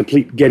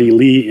complete Geddy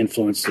Lee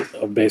influence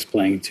of bass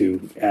playing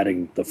to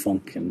adding the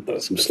funk and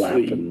some slap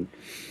and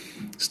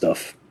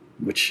stuff,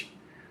 which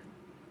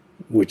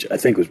I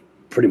think was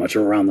pretty much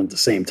around the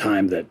same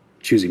time that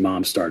Choosy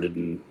Mom started,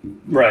 and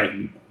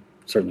Right.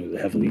 certainly was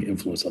a heavily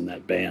influence on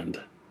that band.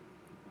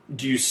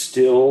 Do you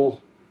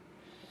still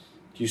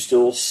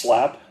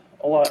slap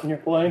a lot in your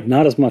playing?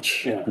 Not as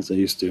much as I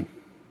used to.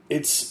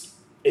 It's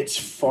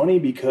funny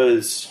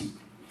because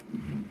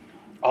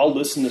I'll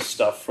listen to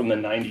stuff from the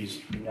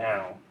 90s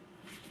now,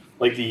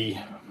 like the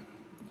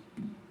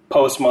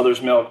post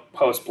Mother's Milk,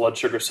 post Blood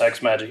Sugar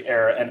Sex Magic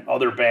era, and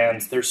other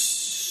bands. There's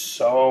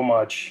so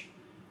much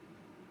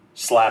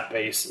slap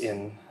bass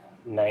in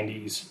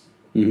 90s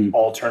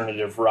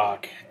alternative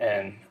rock,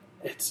 and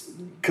it's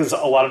because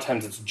a lot of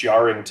times it's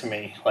jarring to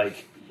me.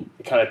 Like,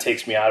 it kind of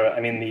takes me out of it. I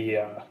mean, do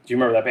you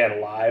remember that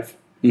band Live?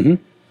 Mm-hmm.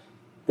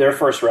 Their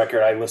first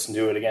record, I listened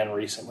to it again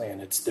recently,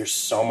 and there's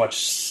so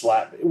much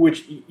slap,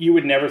 which you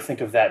would never think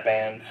of that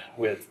band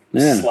with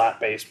slap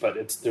bass, but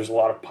there's a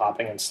lot of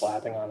popping and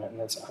slapping on it,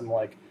 and I'm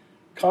like,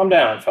 calm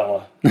down,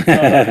 fella. It's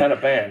not that kind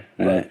of band.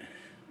 But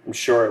I'm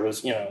sure it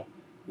was,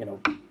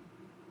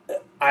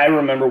 I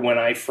remember when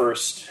I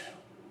first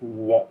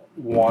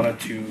wanted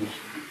to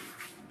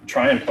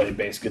try and play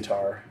bass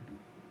guitar,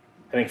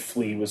 I think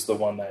Flea was the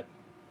one that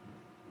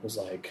was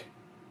like,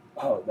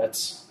 oh,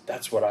 that's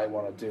what I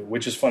want to do,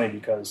 which is funny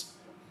because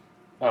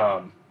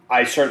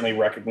I certainly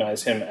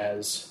recognize him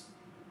as,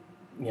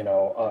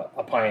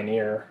 a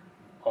pioneer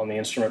on the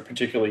instrument,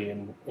 particularly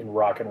in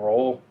rock and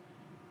roll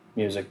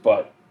music,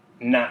 but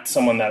not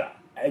someone that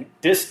at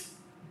this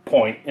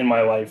point in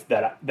my life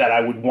that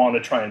I would want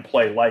to try and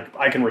play like.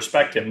 I can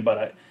respect him,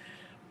 but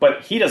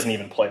he doesn't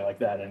even play like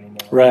that anymore.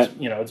 Right.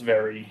 It's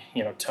very,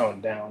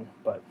 toned down,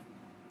 but,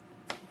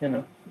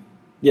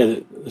 Yeah,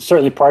 there's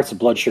certainly parts of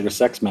Blood Sugar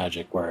Sex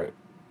Magic where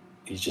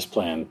he's just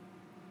playing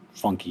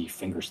funky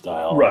finger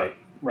style. Right.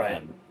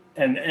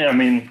 And I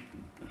mean,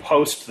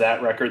 post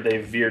that record,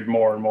 they've veered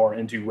more and more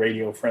into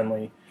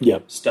radio-friendly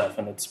stuff,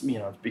 and it's,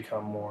 it's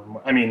become more and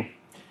more. I mean,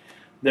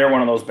 they're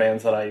one of those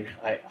bands that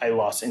I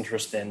lost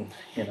interest in,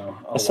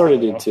 I sort of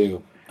did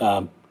too.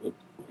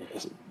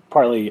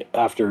 Partly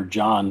after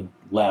John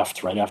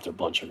left, right after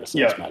Blood Sugar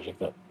Sex Magic.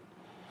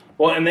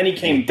 Well, and then he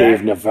came Dave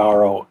back.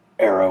 Navarro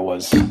era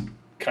was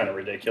kind of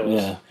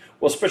ridiculous. Yeah.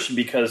 Well, especially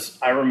because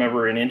I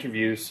remember in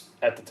interviews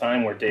at the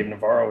time where Dave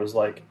Navarro was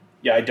like,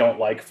 "Yeah, I don't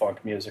like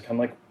funk music." I'm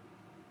like,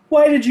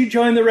 "Why did you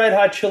join the Red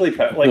Hot Chili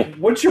Peppers? Like,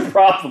 what's your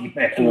problem,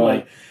 man?" Right.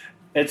 Like,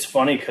 it's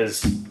funny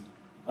because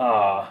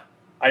I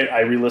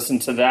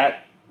re-listened to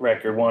that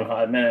record, One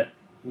Hot Minute,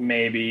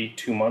 maybe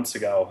 2 months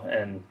ago,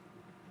 and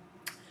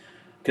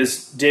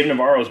because Dave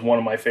Navarro is one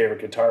of my favorite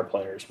guitar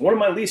players, one of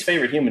my least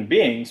favorite human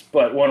beings,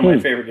 but one of my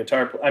favorite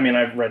guitar. I mean,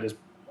 I've read his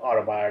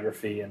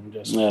autobiography and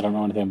just Yeah, I don't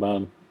know anything about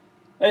him.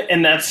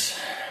 and that's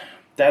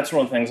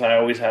one of the things I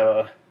always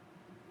have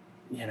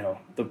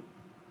the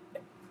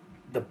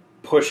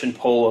push and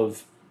pull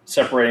of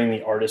separating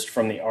the artist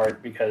from the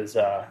art, because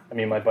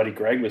my buddy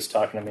Greg was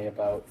talking to me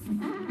about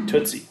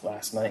Tootsie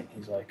last night.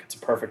 He's like, "It's a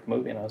perfect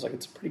movie," and I was like,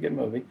 "It's a pretty good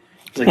movie."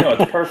 He's like, "No,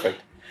 it's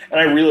perfect." And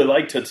I really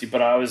like Tootsie,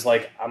 but I was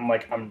like,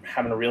 I'm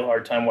having a real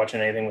hard time watching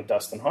anything with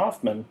Dustin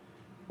Hoffman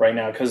right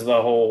now because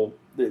there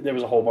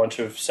was a whole bunch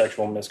of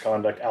sexual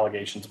misconduct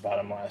allegations about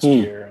him last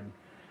year,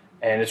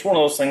 and it's one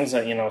of those things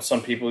that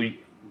some people you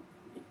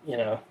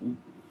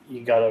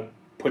gotta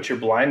put your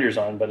blinders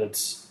on, but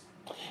it's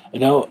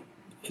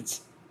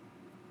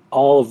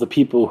all of the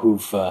people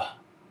who've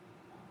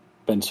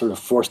been sort of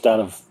forced out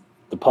of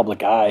the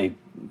public eye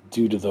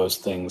due to those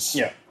things.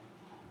 Yeah.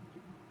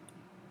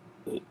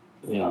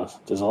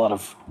 There's a lot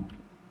of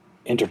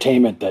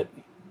entertainment that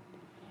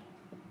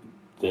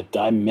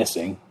I'm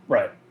missing.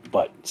 Right.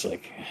 But it's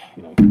like,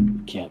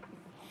 you can't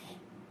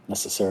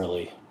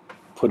necessarily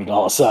put it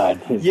all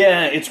aside.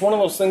 Yeah, it's one of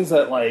those things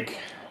that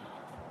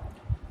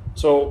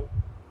so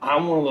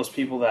I'm one of those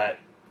people that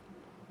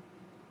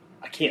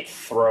I can't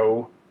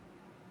throw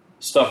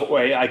stuff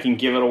away. I can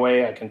give it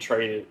away. I can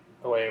trade it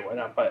away,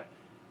 whatnot. But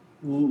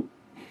a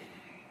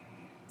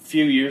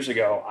few years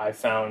ago, I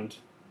found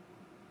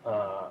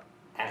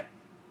at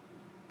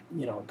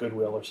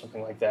Goodwill or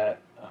something like that,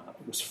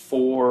 it was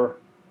 4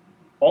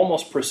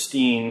 almost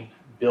pristine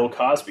Bill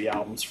Cosby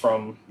albums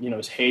from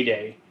his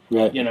heyday.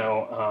 Right.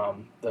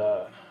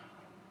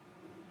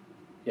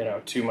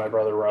 To My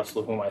Brother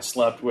Russell, Whom I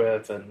Slept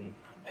With, and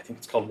I think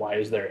it's called Why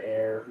Is There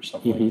Air or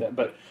something like that.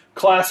 But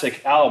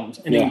classic albums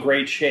and in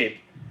great shape.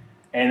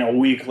 And a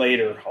week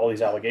later, all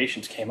these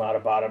allegations came out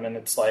about him, and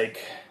it's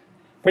like,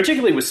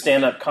 particularly with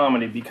stand-up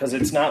comedy, because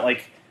it's not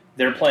like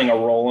they're playing a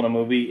role in a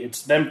movie.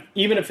 It's them,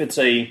 even if it's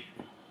a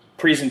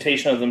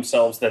presentation of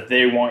themselves that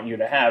they want you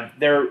to have,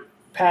 they're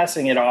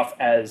passing it off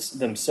as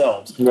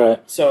themselves.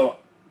 Right. So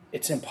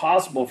it's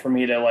impossible for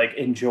me to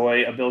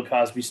enjoy a Bill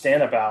Cosby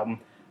stand-up album,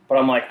 but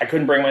I'm like, I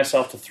couldn't bring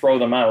myself to throw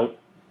them out,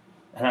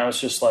 and I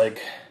was just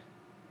like,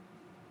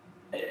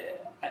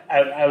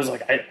 I was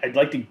like, I'd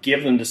like to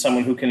give them to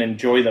someone who can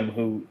enjoy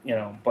them,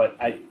 but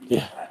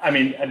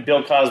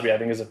Bill Cosby, I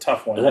think, is a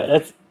tough one.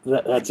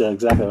 That's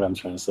exactly what I'm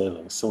trying to say.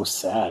 It's so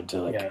sad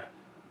to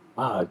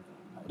wow,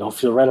 I don't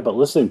feel right about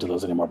listening to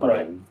those anymore, but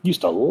I used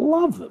to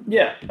love them.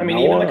 Yeah, even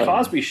the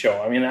Cosby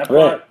Show. That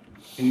brought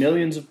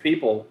millions of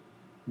people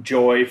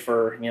joy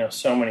for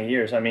so many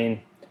years. I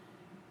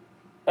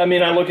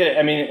look at it,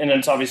 and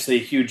it's obviously a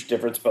huge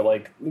difference, but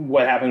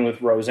what happened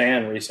with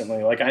Roseanne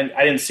recently,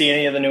 I didn't see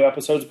any of the new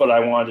episodes, but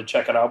I wanted to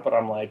check it out, but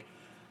I'm like,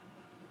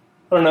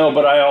 I don't know,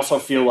 but I also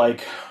feel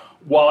like,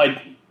 while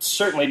I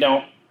certainly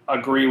don't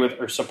agree with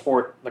or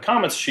support the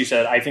comments she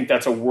said, I think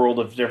that's a world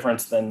of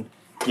difference than,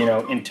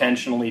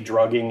 intentionally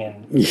drugging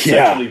and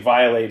sexually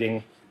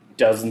violating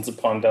dozens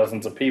upon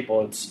dozens of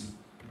people.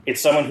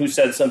 It's someone who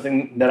said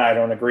something that I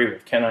don't agree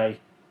with. Can I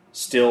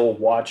still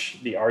watch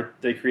the art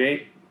they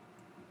create?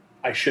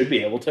 I should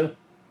be able to.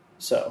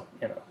 So,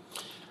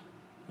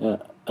 I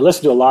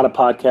listen to a lot of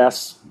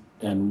podcasts,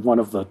 and one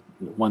of the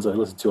ones I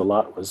listened to a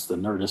lot was the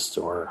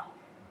Nerdist, or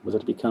was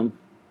it become?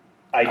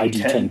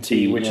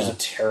 ID10T, which is a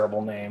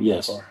terrible name.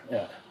 Yes.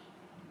 Yeah.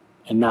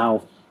 And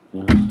now,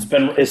 it's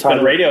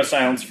been radio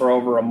silence for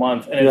over a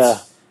month, and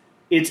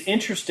it's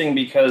interesting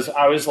because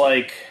I was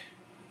like,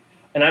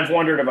 and I've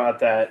wondered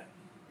about that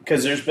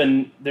because there's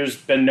been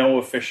no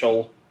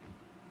official,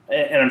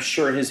 and I'm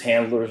sure his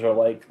handlers are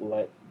like,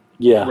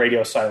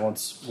 radio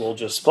silence will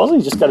just... Supposedly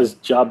he just got his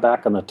job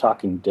back on The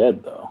Talking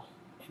Dead, though.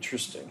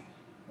 Interesting.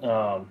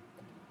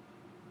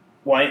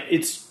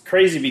 It's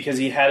crazy because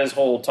he had his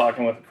whole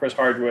talking with Chris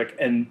Hardwick,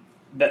 and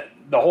the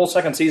whole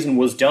second season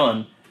was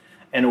done,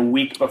 and a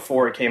week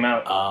before it came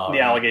out, the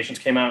allegations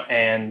came out,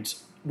 and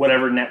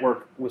whatever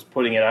network was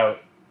putting it out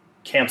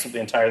canceled the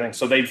entire thing.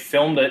 So they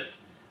filmed it,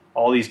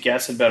 all these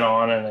guests had been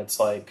on, and it's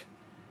like...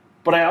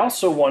 But I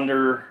also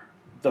wonder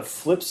the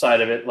flip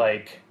side of it,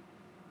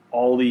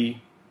 all the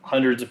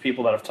hundreds of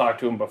people that have talked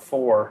to him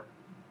before,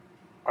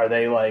 are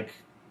they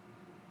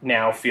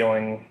now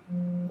feeling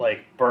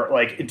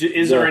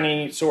is there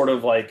any sort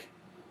of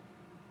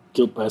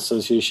guilt by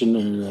association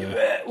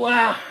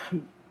or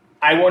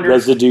I wonder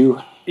residue?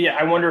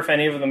 I wonder if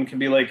any of them can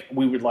be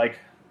we would like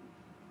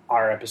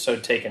our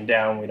episode taken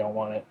down, we don't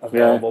want it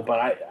available,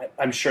 but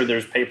I'm sure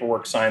there's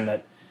paperwork signed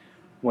that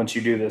once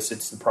you do this,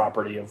 it's the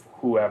property of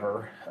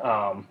whoever.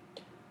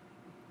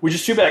 Which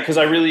is too bad because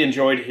I really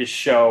enjoyed his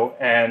show,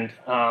 and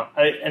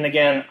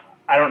again,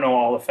 I don't know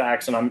all the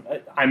facts, and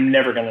I'm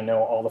never going to know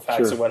all the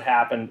facts Sure. of what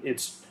happened.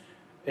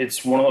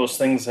 It's one of those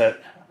things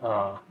that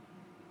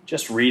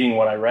just reading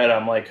what I read,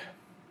 I'm like,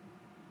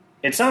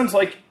 it sounds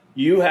like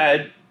you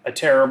had a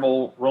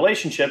terrible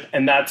relationship,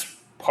 and that's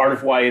part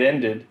of why it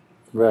ended.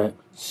 Right.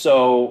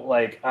 So,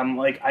 like, I'm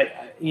like,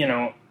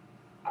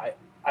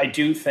 I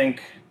do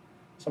think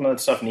some of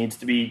that stuff needs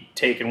to be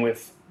taken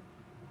with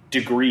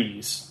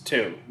degrees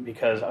too,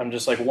 because I'm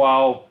just like,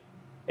 while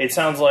it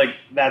sounds like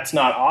that's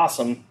not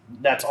awesome,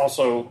 that's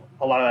also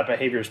a lot of that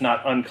behavior is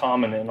not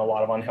uncommon in a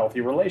lot of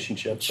unhealthy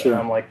relationships. Sure.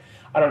 And I'm like,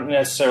 I don't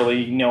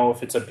necessarily know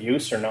if it's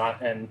abuse or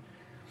not. And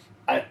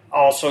I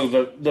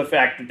also the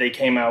fact that they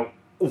came out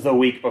the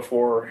week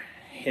before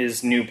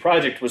his new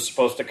project was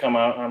supposed to come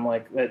out, I'm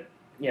like, that,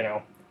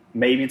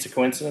 maybe it's a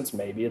coincidence,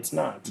 maybe it's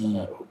not.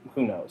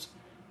 Who knows?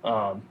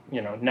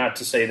 Not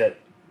to say that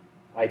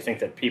I think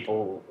that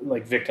people,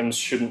 like victims,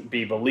 shouldn't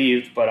be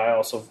believed, but I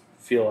also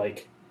feel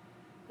like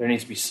there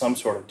needs to be some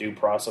sort of due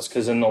process,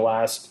 because in the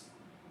last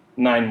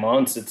 9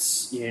 months,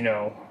 it's,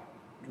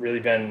 really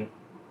been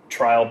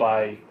trial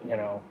by,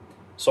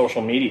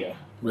 social media.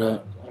 Right.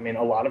 I mean,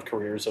 a lot of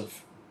careers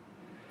have,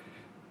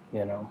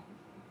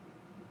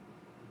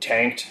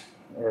 tanked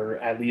or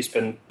at least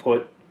been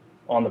put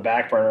on the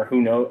back burner. Who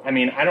knows? I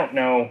mean, I don't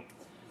know.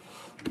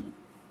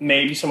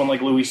 Maybe someone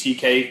like Louis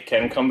C.K.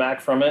 can come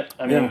back from it.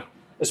 I mean,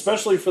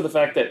 especially for the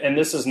fact that, and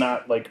this is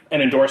not like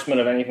an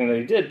endorsement of anything that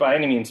he did by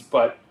any means,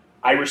 but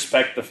I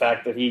respect the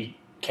fact that he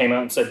came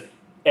out and said,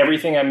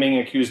 everything I'm being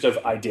accused of,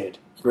 I did.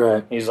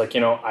 Right. He's like,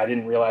 I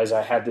didn't realize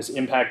I had this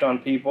impact on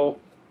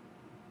people,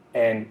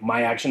 and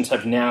my actions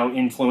have now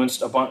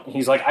influenced a bunch.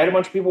 He's like, I had a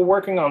bunch of people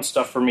working on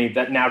stuff for me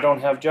that now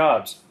don't have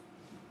jobs.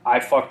 I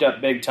fucked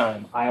up big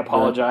time. I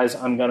apologize.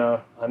 Right. I'm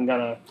gonna.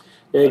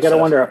 Yeah, you got to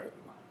wonder,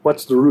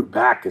 what's the route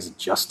back? Is it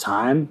just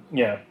time?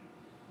 Yeah.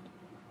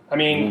 I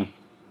mean,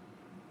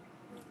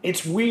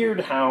 it's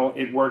weird how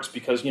it works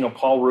because,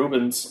 Paul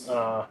Rubens,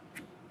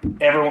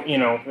 everyone,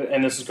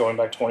 and this is going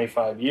back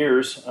 25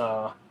 years,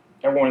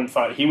 everyone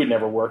thought he would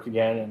never work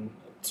again.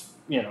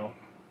 And,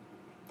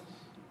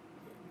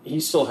 he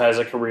still has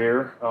a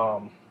career.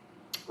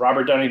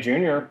 Robert Downey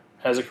Jr.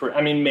 has a career.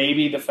 I mean,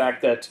 maybe the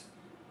fact that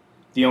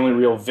the only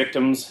real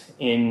victims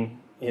in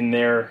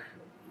their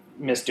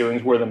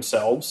misdoings were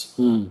themselves.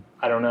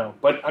 I don't know.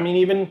 But, I mean,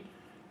 even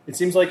it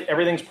seems like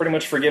everything's pretty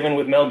much forgiven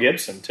with Mel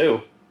Gibson,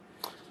 too.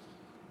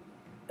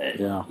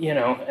 Yeah.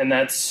 And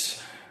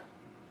that's,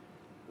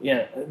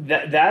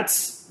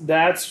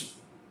 that's,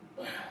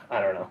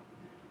 I don't know.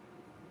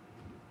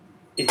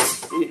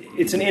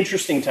 It's an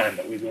interesting time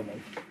that we live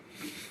in.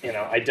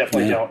 I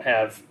definitely don't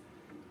have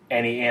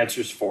any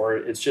answers for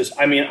it. It's just,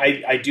 I mean,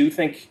 I do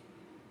think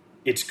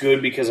it's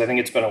good because I think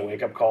it's been a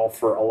wake-up call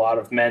for a lot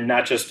of men,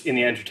 not just in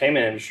the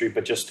entertainment industry,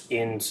 but just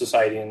in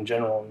society in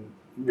general, and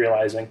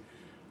realizing,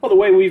 well, the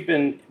way we've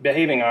been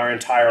behaving our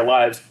entire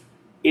lives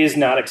is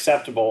not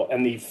acceptable,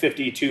 and the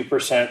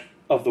 52%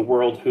 of the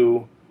world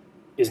who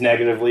is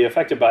negatively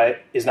affected by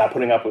it is not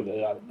putting up with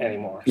it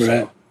anymore.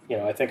 Right.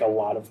 So, I think a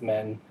lot of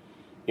men,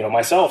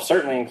 myself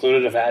certainly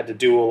included, have had to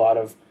do a lot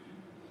of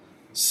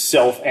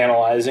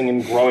self-analyzing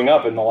and growing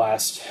up in the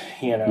last,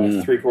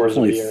 3/4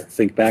 of a year.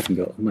 Think back and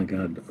go, oh my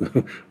God,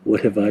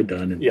 what have I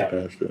done in the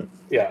past?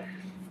 Yeah.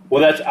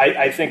 Well,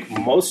 I think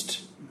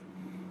most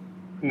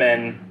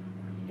men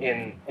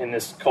in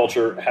this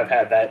culture have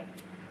had that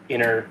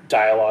inner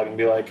dialogue and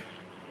be like,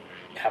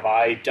 have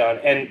I done?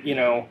 And,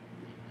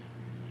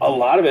 a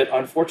lot of it,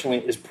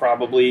 unfortunately, is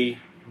probably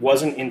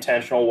wasn't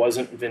intentional,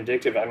 wasn't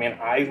vindictive. I mean,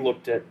 I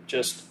looked at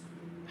just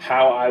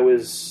how I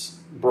was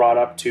brought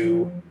up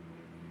to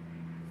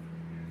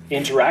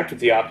interact with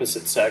the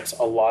opposite sex.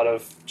 A lot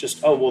of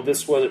just,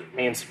 this is what it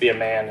means to be a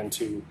man, and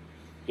to,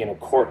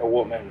 court a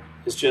woman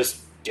is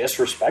just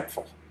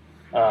disrespectful.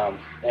 And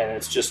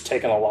it's just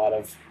taken a lot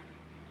of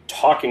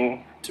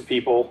talking to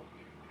people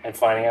and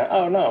finding out,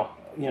 oh no,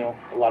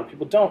 a lot of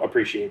people don't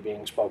appreciate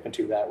being spoken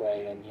to that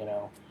way. And,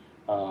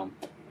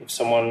 if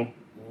someone,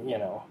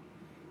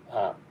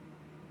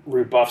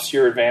 rebuffs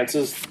your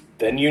advances,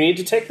 then you need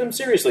to take them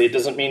seriously. It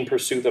doesn't mean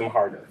pursue them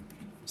harder.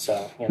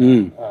 So,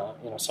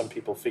 some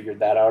people figured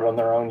that out on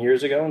their own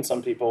years ago, and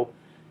some people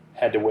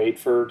had to wait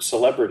for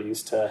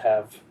celebrities to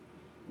have,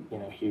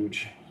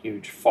 huge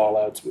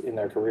fallouts in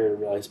their career to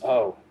realize,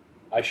 oh,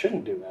 I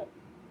shouldn't do that.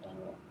 I don't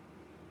know.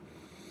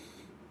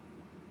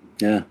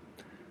 Yeah.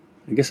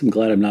 I guess I'm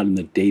glad I'm not in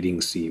the dating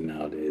scene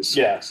nowadays.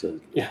 Yeah. So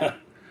Yeah.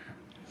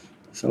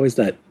 it's always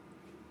that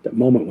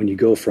moment when you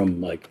go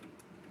from, like,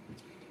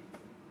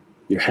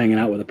 you're hanging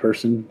out with a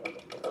person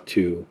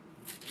to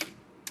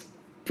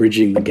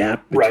bridging the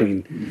gap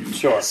between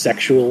Sure.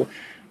 sexual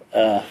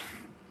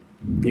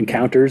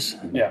encounters.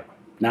 Yeah.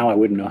 Now I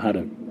wouldn't know how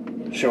to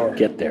Sure.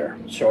 get there.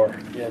 Sure.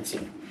 Yeah,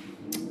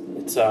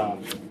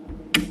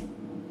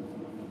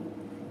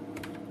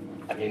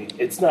 I mean,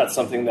 it's not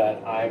something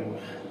that I'm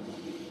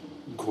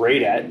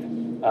great at,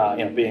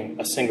 being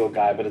a single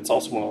guy, but it's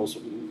also one of those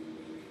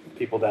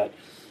people that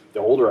the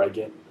older I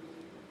get,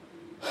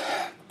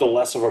 the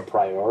less of a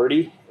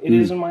priority it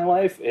is in my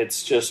life.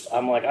 It's just,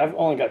 I'm like, I've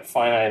only got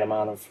finite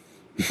amount of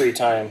free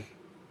time.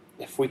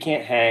 If we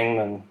can't hang,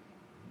 then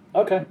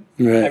okay,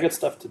 Right. I got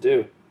stuff to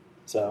do.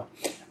 So,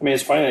 I mean,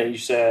 it's funny that you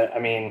said, I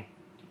mean,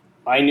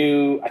 I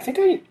think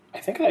I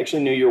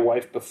actually knew your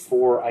wife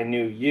before I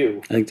knew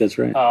you. I think that's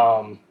right.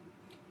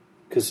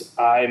 Because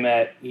I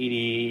met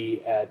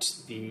Edie at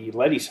the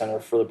Letty Center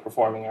for the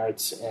Performing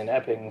Arts in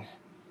Epping,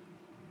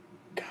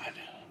 God,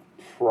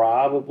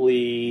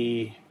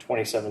 probably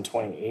 27,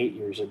 28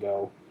 years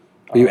ago.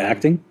 Were you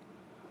acting?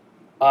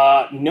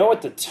 No,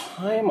 at the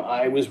time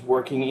I was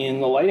working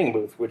in the lighting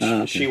booth, which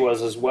okay. she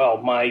was as well.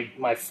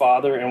 My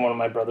father and one of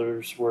my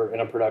brothers were in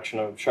a production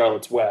of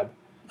Charlotte's Web.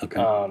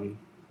 Okay.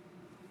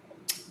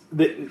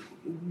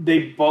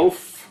 They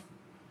both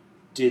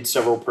did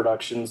several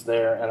productions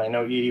there, and I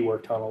know Edie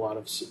worked on a lot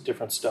of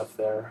different stuff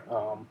there.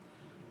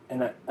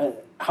 And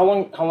how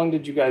long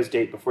did you guys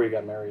date before you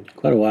got married?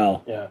 Quite a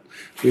while. Yeah.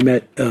 We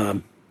met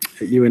at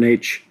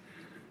UNH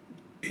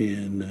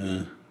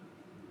in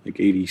like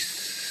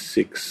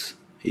 86,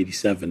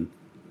 87.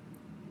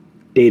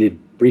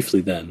 Dated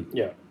briefly then.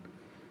 Yeah.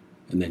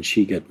 And then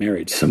she got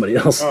married to somebody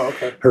else. Oh,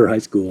 okay. Her high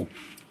school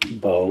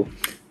beau.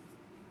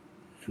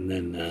 And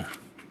then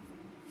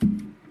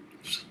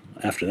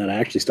after that, I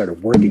actually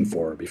started working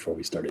for her before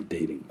we started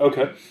dating.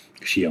 Okay.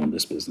 She owned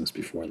this business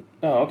before.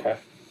 Oh, okay.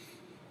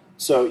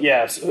 So,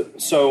 yeah,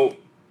 so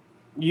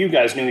you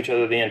guys knew each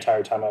other the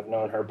entire time I've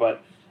known her,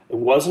 but it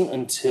wasn't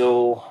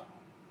until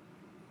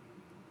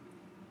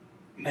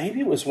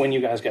maybe it was when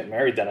you guys got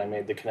married that I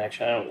made the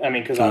connection.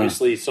 Because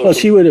obviously... Well,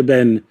 she would have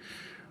been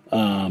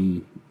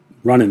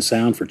running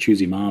sound for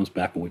Choosy Moms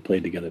back when we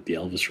played together at the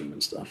Elvis Room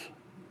and stuff,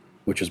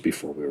 which was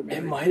before we were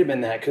married. It might have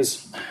been that,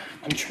 because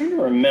I'm trying to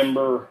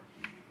remember...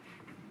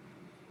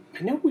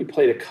 I know we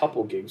played a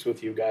couple gigs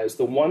with you guys.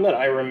 The one that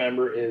I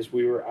remember is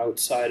we were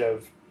outside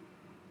of,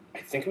 I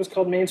think it was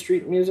called Main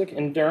Street Music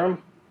in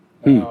Durham.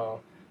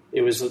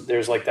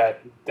 There's like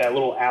that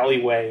little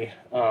alleyway.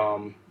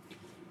 Now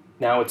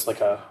it's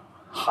like a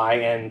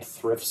high-end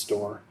thrift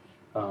store.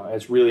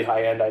 It's really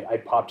high-end. I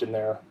popped in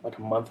there like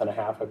a month and a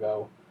half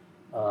ago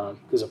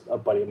because a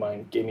buddy of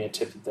mine gave me a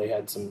tip that they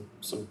had some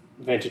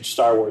vintage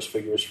Star Wars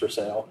figures for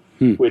sale,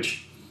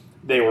 which...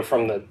 They were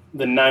from the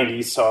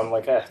 90s, so I'm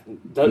like,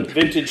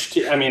 vintage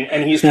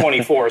and he's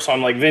 24, so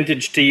I'm like,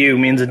 vintage to you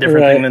means a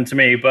different thing than to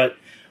me, but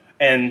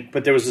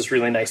there was this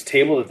really nice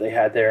table that they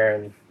had there,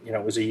 and,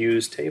 it was a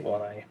used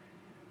table,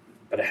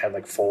 but it had,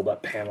 like,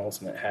 fold-up panels,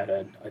 and it had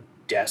a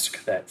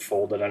desk that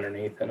folded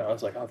underneath, and I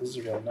was like, oh, this is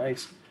really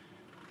nice.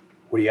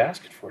 What are you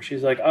asking for?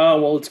 She's like, oh,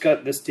 well, it's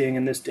got this ding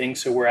and this ding,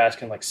 so we're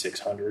asking, like,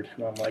 $600,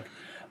 and I'm like,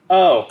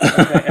 oh,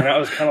 okay, and I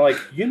was kind of like,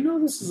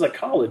 this is a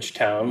college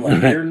town,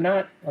 like, you're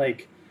not,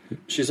 like...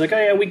 She's like, oh,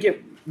 yeah, we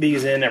get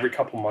these in every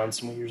couple months,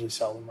 and we usually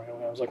sell them right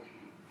away. I was like,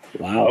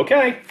 wow.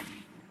 Okay.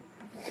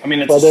 I mean,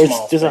 it's a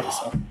small there's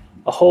space,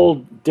 a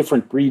whole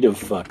different breed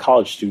of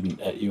college student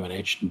at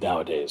UNH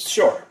nowadays.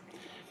 Sure.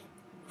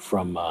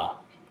 From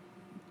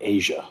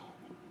Asia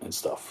and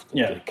stuff.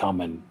 Yeah. They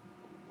come and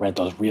rent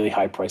those really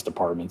high-priced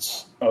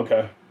apartments.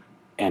 Okay.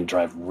 And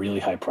drive really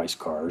high-priced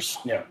cars.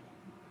 Yeah.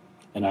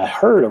 And I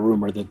heard a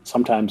rumor that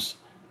sometimes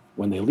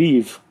when they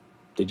leave,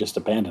 they just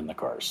abandon the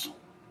cars.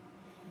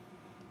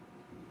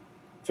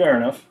 Fair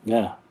enough.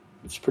 Yeah,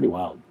 it's pretty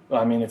wild.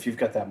 I mean, if you've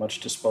got that much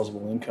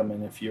disposable income,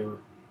 and if you're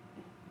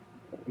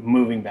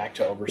moving back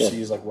to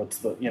overseas, like what's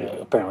the,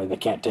 apparently they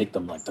can't take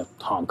them like to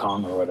Hong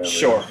Kong or whatever.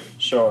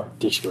 Sure.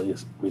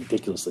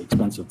 Ridiculously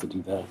expensive to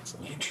do that. So.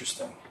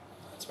 Interesting.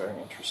 That's very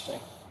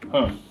interesting.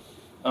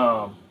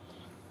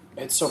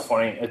 It's so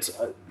funny. It's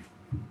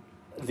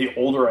the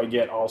older I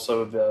get,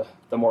 also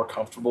the more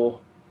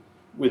comfortable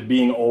with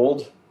being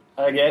old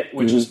I get,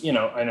 which is,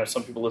 I know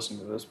some people listening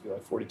to this be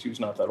like, 42 is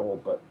not that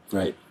old, but...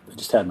 Right. I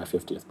just had my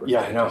 50th birthday.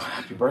 Yeah, I know.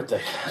 Happy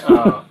birthday.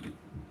 But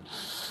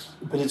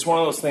it's one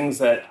of those things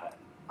that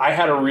I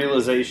had a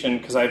realization,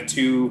 because I have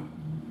two...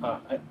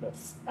 I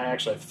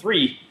actually have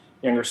three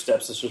younger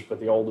stepsisters, but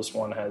the oldest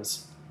one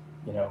has,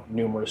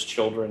 numerous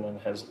children,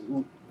 and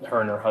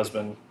her and her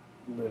husband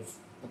live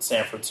in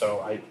Sanford, so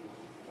I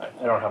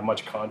don't have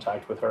much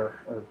contact with her,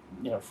 or,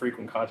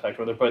 frequent contact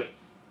with her, but...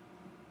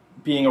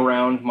 Being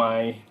around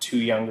my two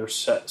younger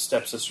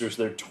stepsisters,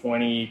 they're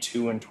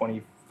 22 and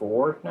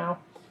 24 now,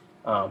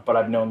 but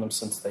I've known them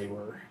since they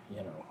were,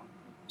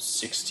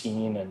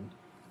 16 and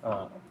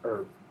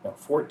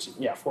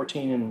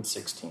 14 and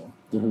 16,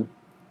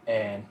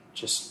 and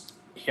just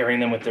hearing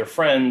them with their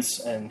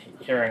friends and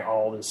hearing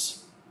all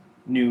this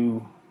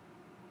new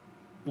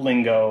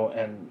lingo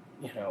and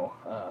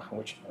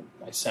which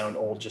I sound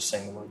old just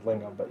saying the word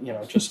lingo, but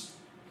just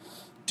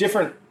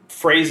different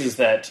phrases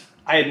that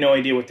I had no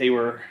idea what they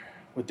were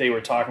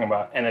talking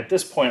about. And at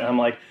this point, I'm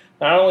like,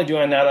 not only do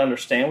I not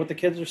understand what the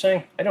kids are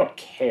saying, I don't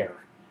care.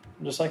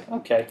 I'm just like,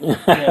 okay,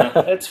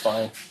 that's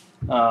fine.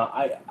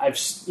 I've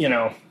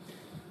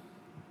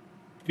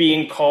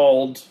being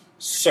called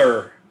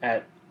sir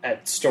at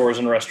stores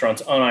and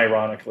restaurants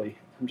unironically.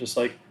 I'm just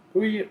like,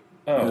 who are you?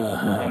 Oh,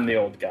 I'm the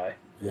old guy.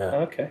 Yeah.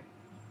 Okay.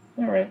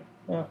 All right.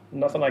 well,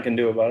 nothing I can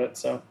do about it.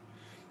 So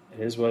it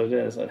is what it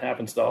is. It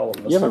happens to all of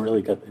us. You haven't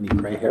really got any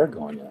gray hair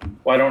going yet.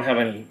 Well, I don't have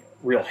any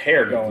real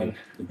hair going.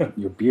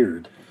 Your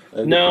beard.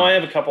 No, I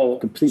have a couple.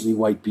 Completely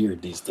white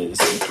beard these days.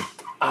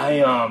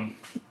 Yeah,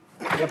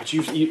 but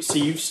you see,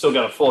 you've still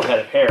got a full head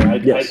of hair.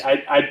 Yes.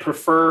 I'd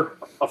prefer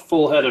a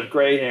full head of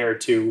gray hair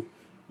to,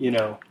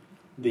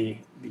 the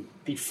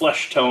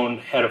flesh tone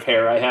head of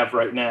hair I have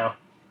right now.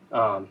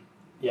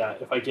 Yeah,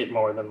 if I get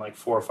more than like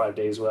 4 or 5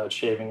 days without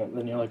shaving it,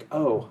 then you're like,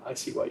 oh, I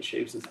see why he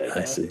shaves his head.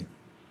 I see.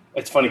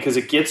 It's funny because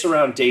it gets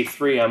around day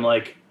 3, I'm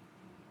like,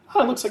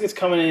 oh, it looks like it's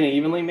coming in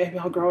evenly. Maybe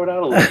I'll grow it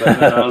out a little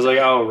bit. And I was like,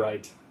 oh,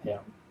 right, yeah.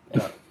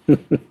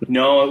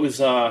 No, it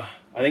was. I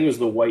think it was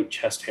the white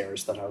chest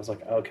hairs that I was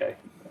like, okay,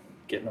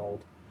 getting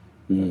old.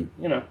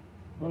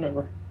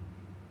 Whatever.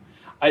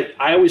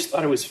 I always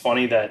thought it was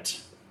funny that,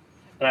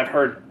 and I've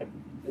heard,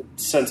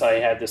 since I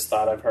had this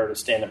thought, I've heard a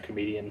stand-up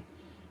comedian,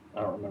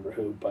 I don't remember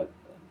who, but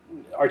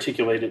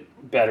articulate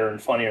it better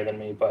and funnier than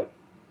me, but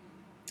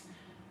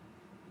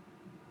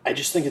I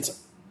just think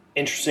it's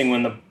interesting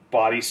when the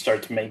body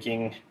starts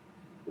making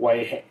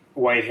white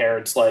hair.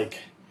 It's like,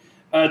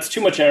 it's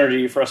too much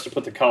energy for us to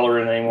put the color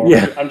in anymore.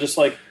 Yeah. I'm just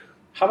like,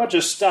 how about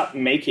just stop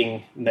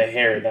making the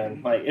hair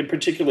then? Like, and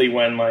particularly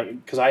when,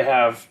 like, because I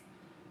have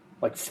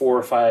like 4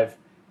 or 5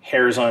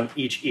 hairs on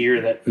each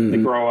ear that they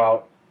grow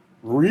out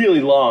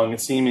really long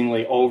and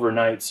seemingly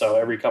overnight. So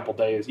every couple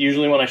days,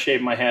 usually when I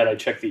shave my head, I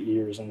check the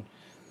ears and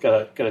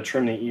gotta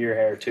trim the ear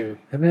hair too.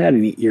 I haven't had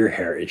any ear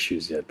hair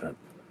issues yet, but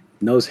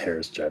nose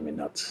hairs drive me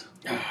nuts.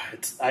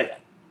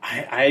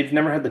 I've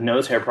never had the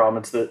nose hair problem.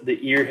 It's the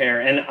ear hair,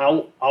 and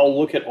I'll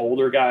look at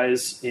older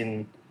guys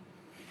in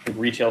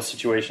retail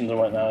situations and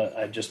whatnot.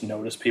 I just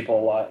notice people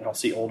a lot, and I'll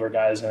see older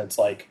guys, and it's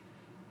like,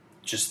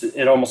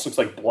 it almost looks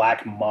like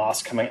black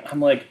moss coming. I'm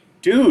like,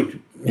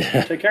 dude,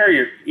 take care of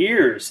your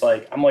ears.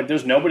 Like, I'm like,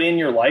 there's nobody in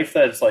your life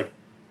that's like,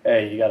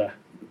 hey, you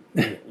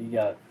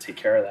gotta take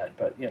care of that.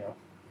 But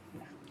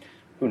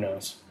who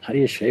knows? How do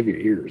you shave your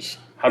ears?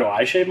 How do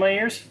I shave my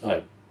ears?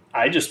 Oh.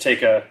 I just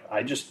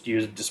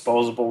use a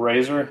disposable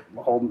razor,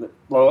 hold it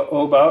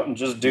lobe out, and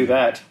just do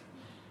that.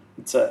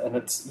 It's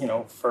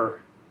for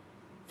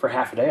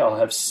half a day I'll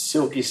have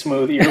silky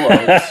smooth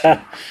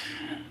earlobes.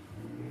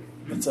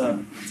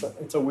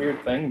 It's a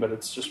weird thing, but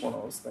it's just one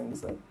of those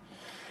things that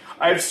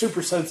I have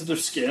super sensitive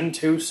skin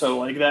too. So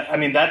like that, I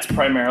mean, that's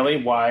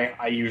primarily why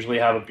I usually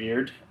have a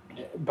beard.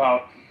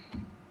 About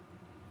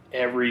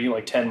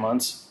every 10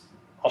 months,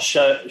 I'll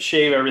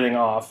shave everything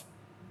off.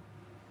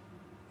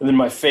 And then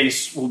my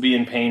face will be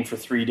in pain for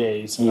 3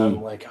 days. And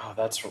I'm like, oh,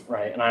 that's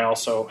right. And I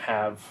also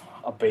have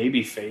a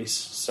baby face.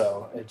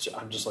 So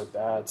I'm just like,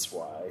 that's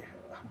why.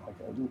 I'm like,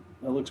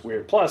 that looks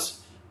weird.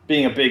 Plus,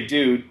 being a big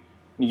dude,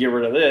 you get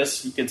rid of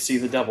this, you can see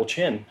the double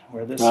chin.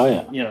 Where this,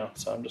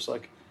 so I'm just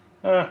like,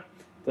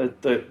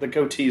 the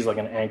goatee is like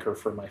an anchor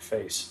for my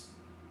face.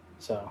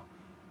 So,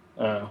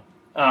 I don't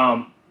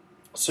know.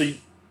 So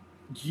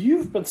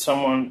you've been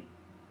someone,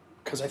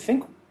 because I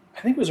think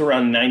it was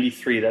around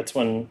 93. That's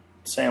when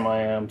Sam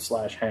I Am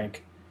 /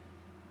 Hank,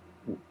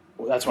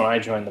 that's when I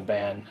joined the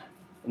band,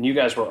 and you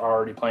guys were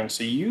already playing.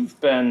 So you've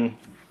been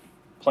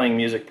playing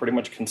music pretty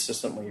much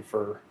consistently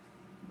for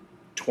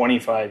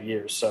 25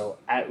 years. So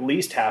at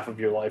least half of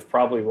your life,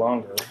 probably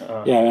longer.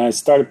 I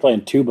started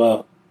playing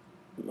tuba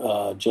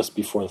just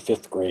before the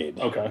 5th grade.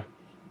 Okay.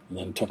 And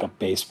then took up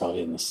bass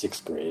probably in the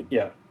 6th grade.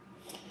 Yeah.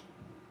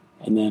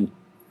 And then,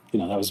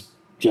 that was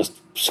just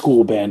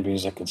school band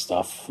music and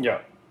stuff.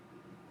 Yeah.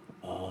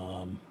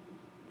 I'm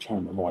trying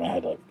to remember when I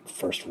had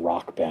first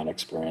rock band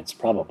experience,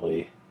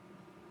 probably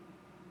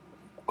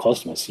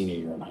close to my senior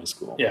year in high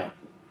school. Yeah.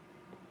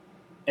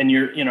 And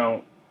you're,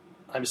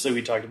 obviously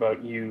we talked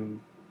about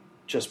you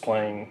just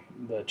playing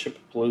the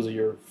Chipapalooza,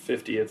 your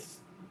 50th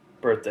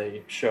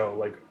birthday show.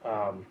 Like,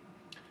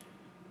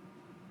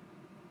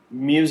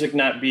 music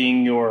not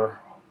being your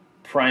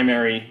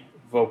primary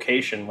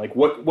vocation, like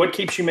what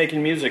keeps you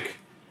making music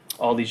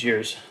all these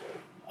years?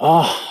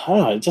 I don't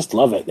know, I just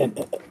love it.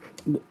 And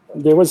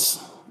there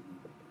was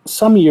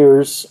some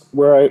years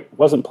where I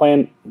wasn't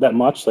playing that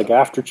much, like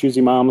after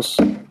Choosy Moms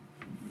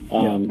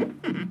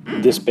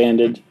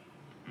disbanded.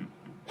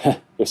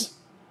 There's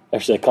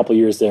actually a couple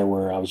years there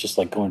where I was just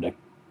going to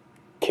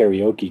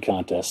karaoke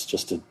contests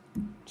just to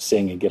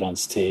sing and get on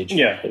stage.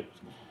 Yeah. I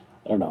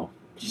don't know,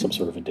 some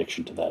sort of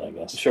addiction to that, I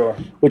guess. Sure.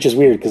 Which is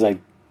weird because I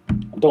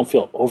don't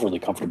feel overly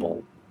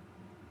comfortable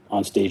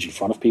on stage in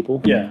front of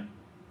people. Yeah.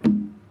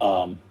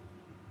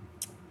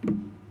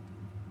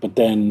 But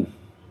then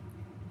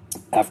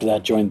after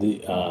that, joined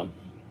the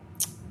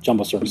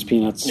Jumbo Circus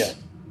Peanuts. Yeah.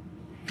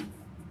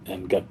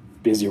 And got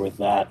busier with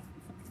that.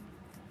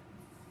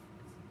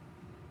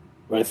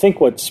 But I think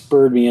what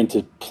spurred me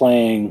into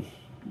playing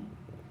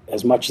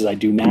as much as I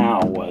do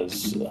now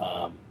was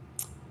I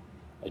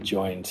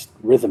joined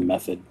Rhythm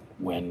Method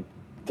when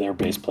their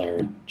bass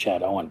player,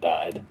 Chad Owen,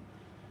 died.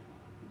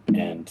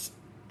 And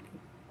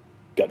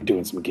got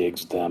doing some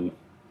gigs with them.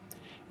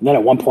 And then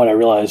at one point I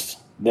realized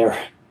their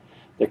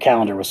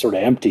calendar was sort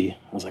of empty.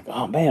 I was like,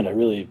 oh man, I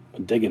really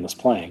been digging this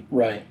playing.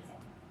 Right.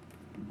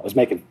 I was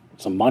making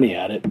some money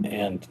at it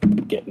and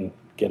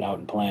get out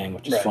and playing,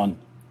 which is Right. fun.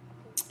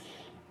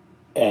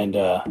 And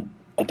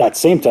at that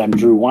same time,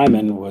 Drew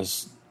Wyman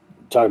was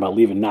talking about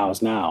leaving Now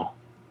Is Now.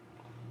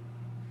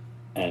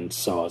 And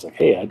so I was like,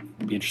 hey,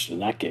 I'd be interested in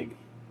that gig.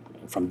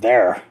 And from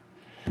there,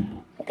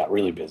 I got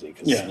really busy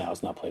because Yeah. Now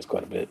Is Now plays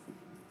quite a bit.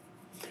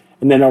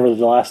 And then over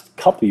the last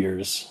couple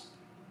years,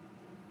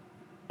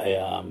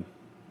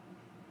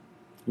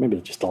 maybe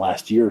just the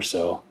last year or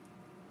so,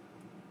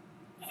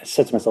 I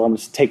said to myself, I'm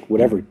just take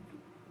whatever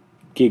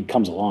gig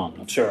comes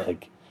along. Sure.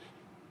 Like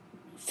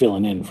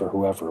filling in for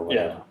whoever or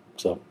whatever. Yeah.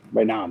 So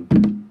right now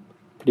I'm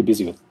pretty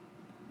busy with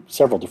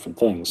several different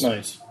things.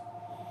 Nice.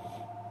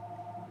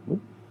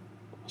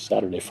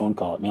 Saturday phone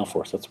call at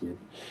Mailforce. That's weird.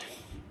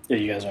 Yeah,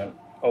 you guys aren't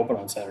open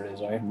on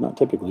Saturdays, are you? Not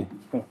typically.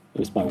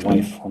 It's my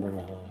wife.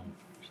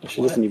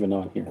 She doesn't even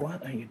know I'm here.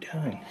 What are you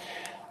doing?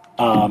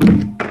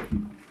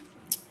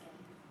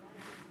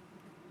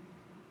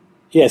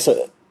 Yeah,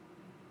 so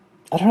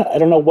I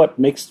don't know what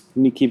makes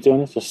me keep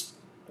doing it. Just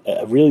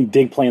I really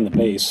dig playing the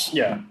bass,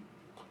 Yeah.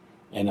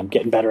 and I'm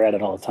getting better at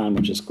it all the time,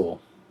 which is cool.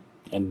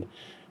 And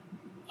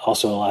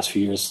also, the last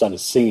few years, started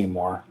singing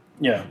more.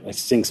 Yeah. I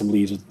sing some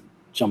leads with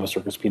Jumbo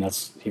Circus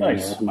Peanuts here and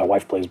Nice. there. My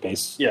wife plays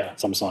bass. Yeah.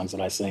 Some songs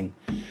that I sing,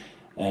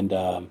 and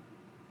a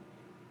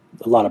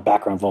lot of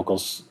background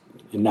vocals.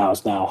 And Now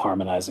Is Now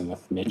harmonizing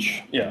with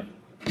Mitch, Yeah.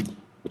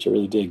 which I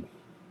really dig.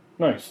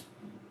 Nice.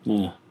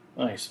 Yeah.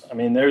 Nice. I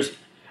mean,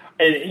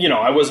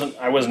 I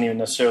wasn't even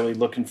necessarily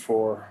looking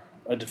for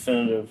a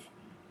definitive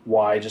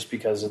why, just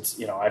because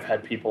it's, I've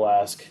had people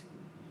ask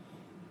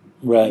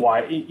Right.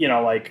 why,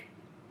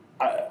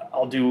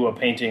 I'll do a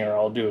painting or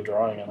I'll do a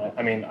drawing.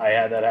 And I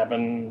had that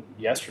happen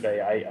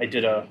yesterday. I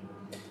did a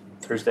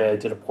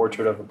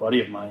portrait of a buddy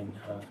of mine,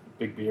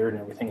 big beard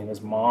and everything. And his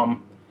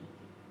mom,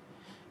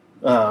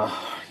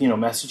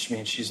 messaged me,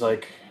 and she's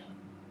like,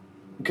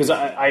 because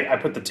I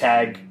put the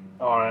tag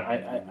on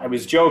it. I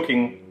was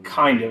joking,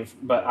 kind of,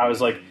 but I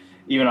was like,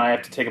 even I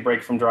have to take a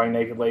break from drawing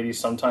naked ladies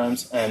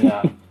sometimes.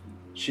 And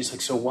she's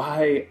like, so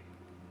why,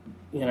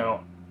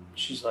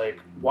 she's like,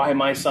 why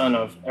my son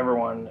of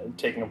everyone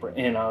taking a break?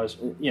 And I was,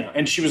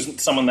 and she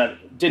was someone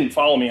that didn't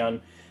follow me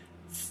on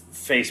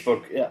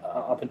Facebook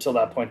up until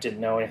that point, didn't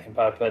know anything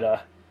about it. But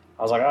I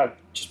was like, I've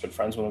just been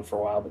friends with him for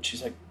a while. But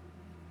she's like,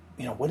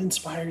 what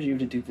inspires you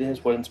to do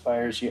this? What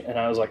inspires you? And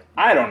I was like,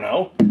 I don't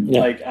know.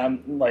 Yeah.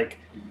 I'm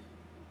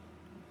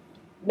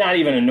not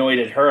even annoyed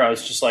at her. I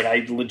was just like,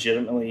 I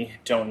legitimately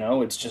don't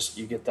know. It's just,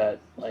 you get that,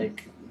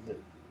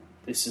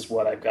 this is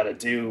what I've got to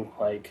do.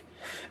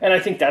 And I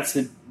think that's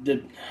the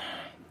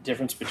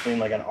difference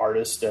between an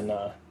artist and,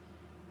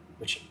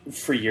 which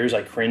for years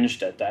I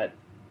cringed at that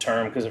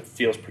term because it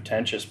feels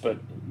pretentious, but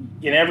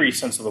in every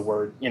sense of the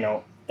word,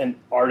 an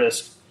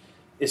artist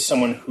is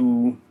someone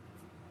who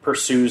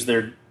pursues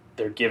their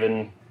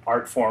given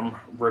art form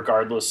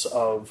regardless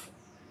of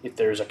if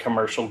there's a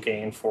commercial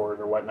gain for it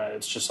or whatnot.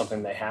 It's just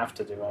something they have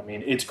to do. I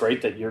mean, it's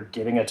great that you're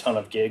getting a ton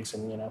of gigs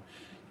and,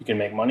 you can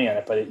make money on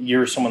it, but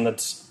you're someone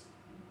that's,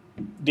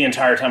 the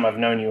entire time I've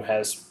known you,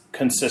 has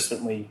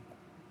consistently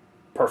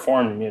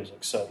performed music.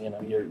 So,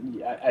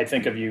 I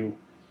think of you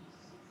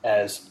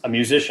as a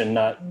musician,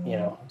 not,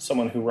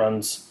 someone who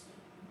runs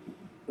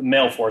the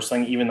Mailforce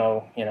thing, even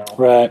though,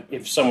 Right.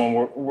 if someone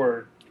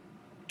were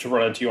to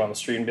run into you on the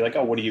street and be like,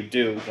 oh, what do you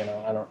do?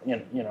 I don't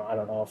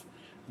know if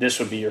this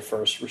would be your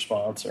first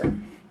response or.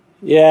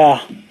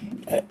 Yeah.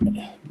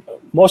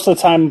 Most of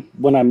the time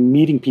when I'm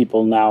meeting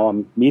people now,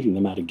 I'm meeting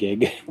them at a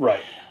gig.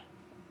 Right.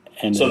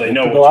 And So they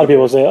know a what lot of you're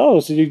people say,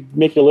 oh, so you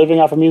make your living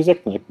off of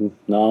music? I'm like,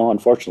 no,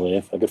 unfortunately.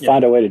 If I could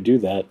find a way to do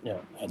that, Yeah.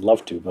 I'd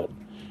love to. But,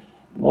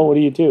 well, what do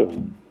you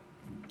do?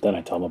 Then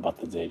I tell them about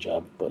the day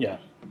job. But Yeah.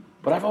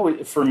 But I've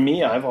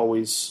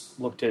always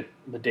looked at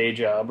the day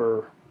job,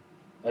 or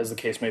as the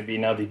case may be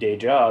now, the day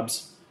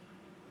jobs,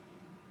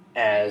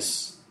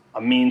 as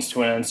a means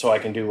to an end so I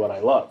can do what I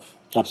love.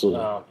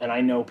 Absolutely. And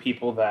I know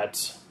people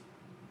that,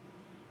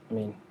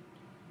 we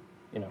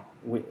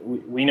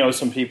know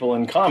some people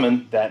in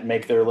common that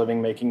make their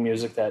living making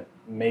music that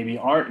maybe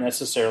aren't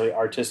necessarily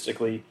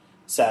artistically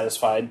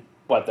satisfied,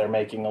 but they're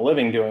making a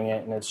living doing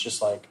it. And it's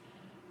just like,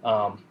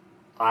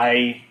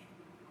 I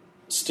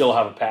still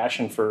have a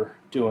passion for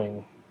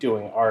doing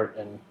art,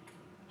 and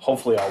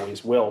hopefully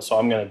always will. So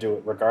I'm going to do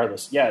it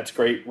regardless. Yeah, it's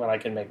great when I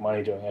can make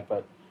money doing it,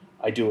 but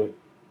I do it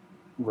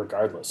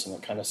regardless. And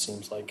it kind of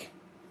seems like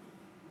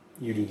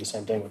you do the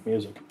same thing with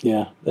music.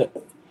 Yeah.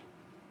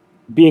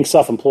 Being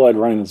self-employed,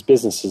 running this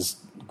business is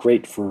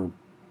great for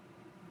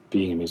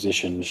being a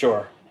musician.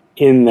 Sure.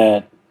 In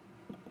that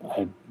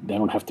I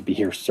don't have to be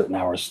here certain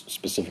hours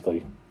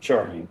specifically.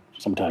 Sure. I mean,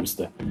 sometimes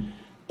the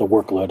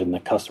workload and the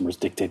customers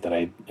dictate that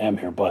I am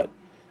here, but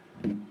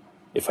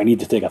if I need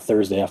to take a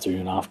Thursday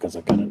afternoon off because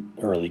I've got an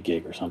early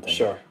gig or something,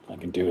 Sure. I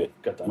can do it,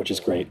 Got that. which is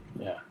great.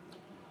 Yeah.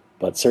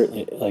 But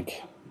certainly,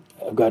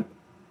 I've got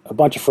a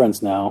bunch of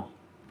friends now,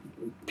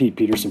 Pete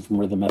Peterson from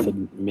Rhythm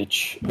Method,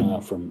 Mitch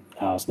from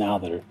Now Is Now,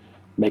 that are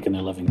making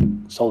their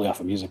living solely off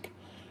of music.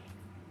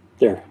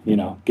 They're,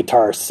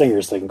 guitarists,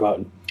 singers. They can go out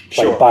and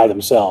Sure. by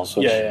themselves.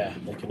 Which Yeah.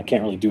 I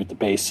can't really do at the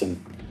bass,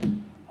 and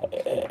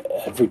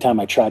every time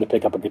I try to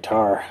pick up a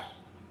guitar,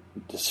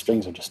 the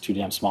strings are just too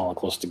damn small and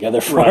close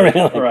together for Right,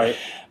 me. right.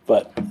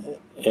 But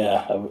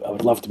yeah, I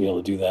would love to be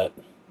able to do that.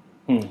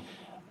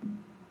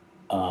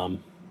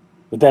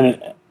 But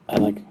then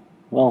I'm like,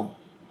 well,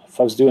 if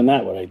I was doing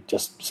that, would I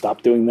just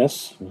stop doing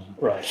this?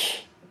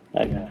 Right.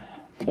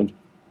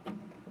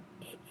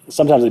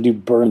 Sometimes I do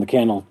burn the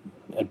candle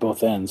at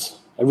both ends.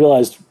 I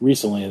realized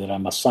recently that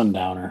I'm a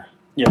sundowner.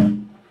 Yeah.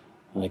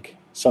 Like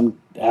some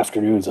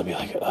afternoons I'll be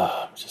like,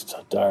 oh, I'm just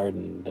so tired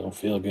and I don't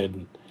feel good.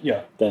 And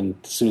Yeah. then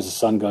as soon as the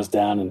sun goes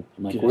down, and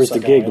I'm like, Get a where's the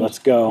second gig? wind. Let's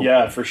go.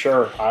 Yeah, for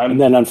sure.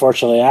 And then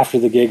unfortunately after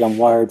the gig I'm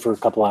wired for a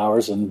couple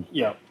hours, and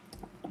Yeah.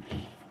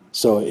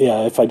 so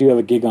yeah, if I do have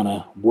a gig on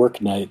a work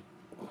night,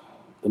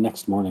 the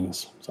next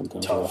morning's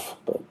sometimes Tough. rough.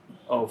 But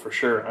Oh, for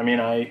sure. I mean,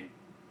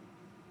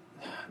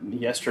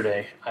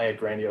 yesterday I had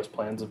grandiose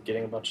plans of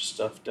getting a bunch of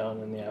stuff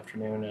done in the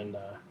afternoon, and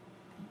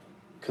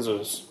because it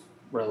was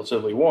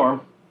relatively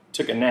warm,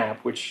 took a nap,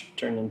 which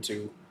turned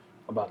into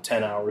about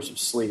 10 hours of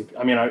sleep.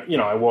 I mean,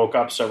 I woke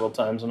up several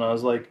times and I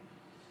was like,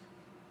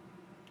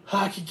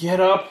 I could get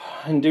up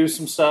and do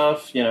some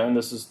stuff, and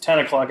this is 10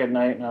 o'clock at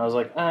night, and I was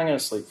like, I'm going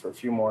to sleep for a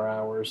few more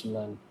hours, and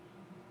then,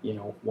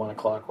 1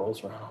 o'clock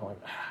rolls around, I'm like,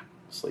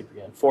 sleep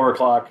again. 4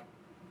 o'clock,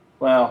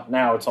 well,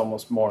 now it's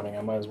almost morning,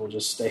 I might as well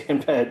just stay in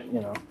bed,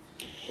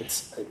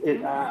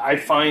 I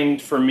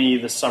find for me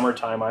the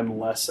summertime I'm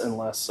less and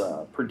less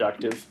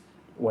productive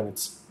when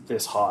it's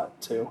this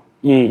hot too.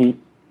 mm-hmm.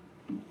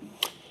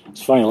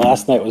 It's funny.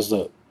 Last night was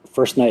the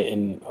first night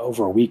in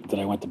over a week that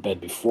I went to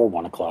bed before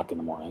 1 o'clock in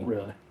the morning.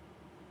 Really?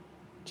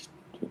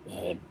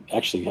 I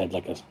actually had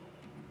like a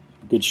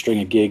good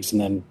string of gigs,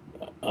 and then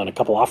on a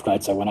couple off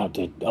nights I went out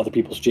to other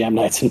people's jam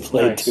nights and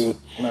played too.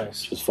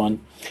 Nice. Which was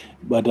fun.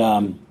 But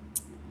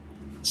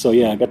so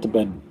yeah, I got to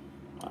bed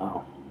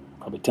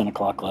probably 10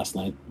 o'clock last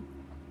night.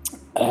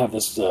 I have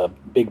this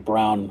big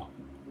brown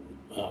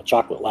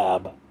chocolate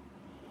lab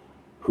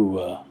who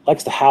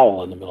likes to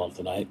howl in the middle of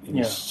the night in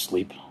his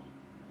sleep.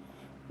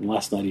 And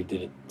last night he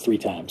did it 3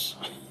 times.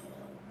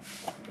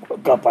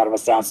 Woke up out of a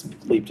sound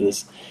sleep to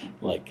this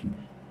like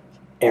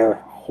air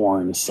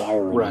horn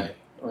siren.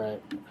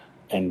 Right.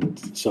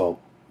 And so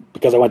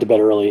because I went to bed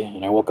early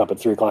and I woke up at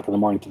 3 o'clock in the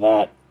morning to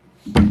that,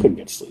 couldn't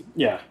get to sleep.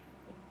 Yeah.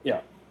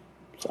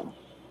 So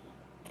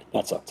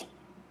that sucked.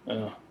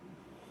 I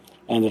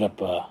ended up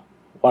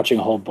watching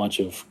a whole bunch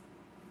of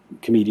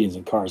comedians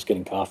in cars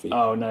getting coffee.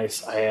 Oh,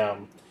 nice.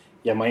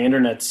 My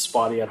internet's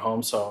spotty at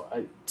home, so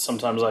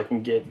sometimes I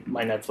can get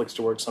my Netflix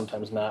to work,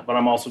 sometimes not. But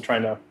I'm also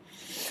trying to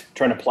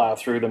plow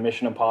through the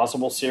Mission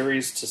Impossible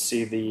series to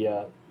see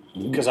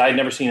because I had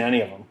never seen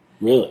any of them.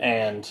 Really?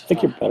 And I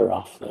think you're better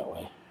off that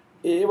way.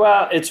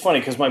 Well, it's funny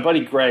because my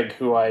buddy Greg,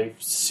 who I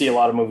see a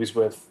lot of movies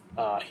with,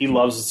 he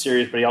loves the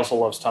series, but he also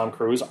loves Tom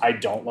Cruise. I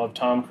don't love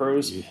Tom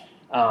Cruise.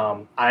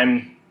 Yeah.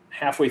 I'm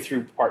halfway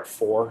through part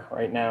 4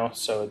 right now,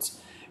 so it's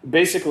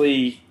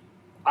basically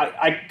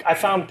I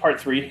found part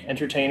 3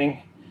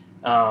 entertaining,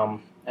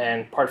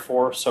 and part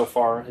 4 so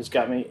far has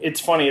got me. It's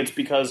funny. It's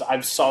because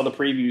I've saw the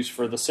previews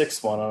for the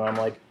 6th one, and I'm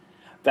like,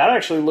 that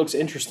actually looks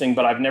interesting,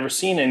 but I've never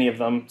seen any of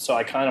them, so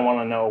I kind of want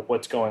to know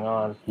what's going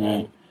on.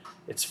 And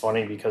it's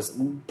funny because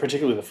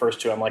particularly the first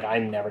 2, I'm like, I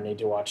never need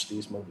to watch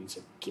these movies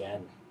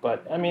again.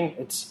 But I mean,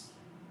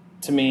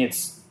 to me,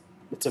 it's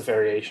a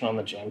variation on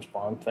the James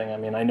Bond thing. I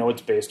mean, I know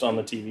it's based on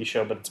the TV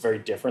show, but it's very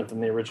different than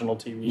the original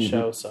TV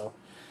show. So,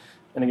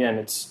 and again,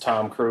 it's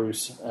Tom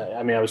Cruise.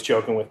 I mean, I was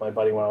joking with my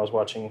buddy when I was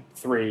watching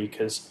 3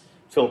 because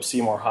Philip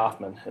Seymour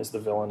Hoffman is the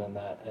villain in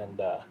that,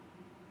 and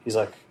he's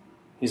like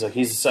he's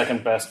the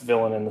second best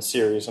villain in the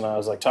series, and I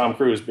was like, Tom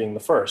Cruise being the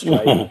first,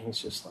 right? And he's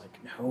just like,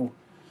 no,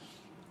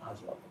 I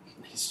love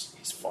him.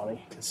 He's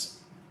funny because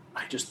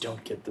I just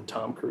don't get the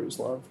Tom Cruise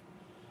love.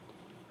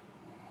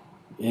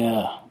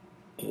 Yeah.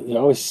 There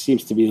always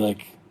seems to be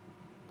like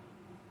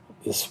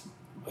this,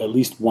 at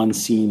least one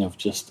scene of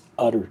just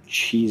utter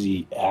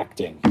cheesy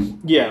acting.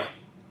 Yeah.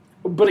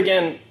 But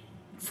again,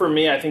 for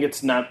me, I think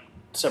it's not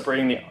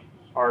separating the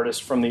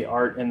artist from the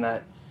art in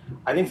that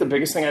I think the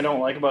biggest thing I don't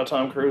like about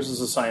Tom Cruise is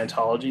the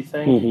Scientology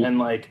thing.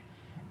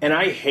 And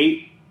I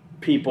hate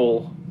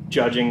people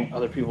judging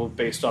other people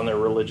based on their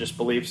religious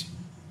beliefs.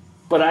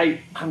 But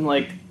I'm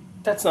like,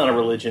 that's not a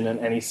religion in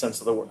any sense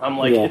of the word. I'm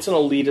like, it's an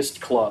elitist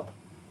club.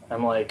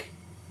 I'm like,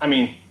 I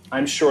mean,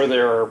 I'm sure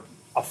there are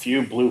a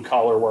few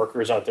blue-collar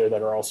workers out there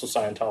that are also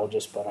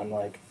Scientologists, but I'm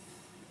like,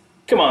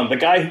 come on, the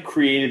guy who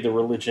created the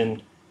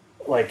religion,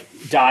 like,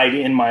 died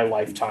in my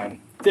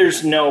lifetime.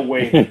 There's no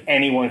way that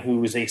anyone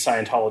who is a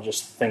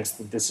Scientologist thinks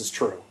that this is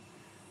true.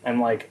 And,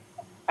 like,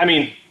 I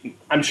mean,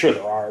 I'm sure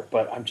there are,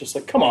 but I'm just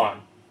like, come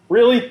on.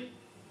 Really?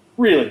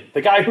 Really?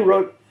 The guy who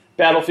wrote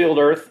Battlefield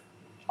Earth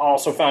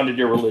also founded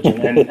your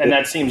religion, and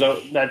that seems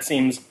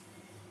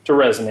to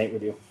resonate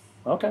with you.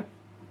 Okay.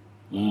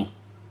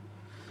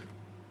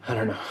 I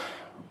don't know.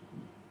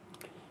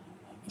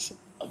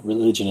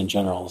 Religion in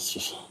general is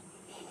just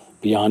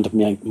beyond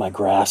my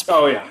grasp.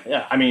 Oh,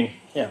 yeah. I mean,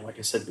 like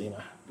I said, being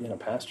a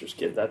pastor's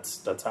kid.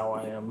 That's how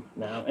I am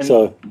now. And,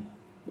 So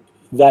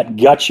that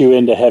got you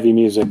into heavy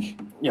music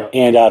yeah.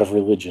 and out of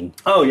religion.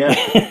 Oh yeah,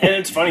 and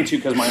it's funny too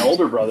because my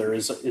older brother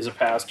is a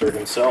pastor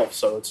himself,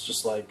 so it's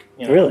just like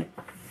Really?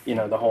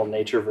 the whole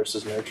nature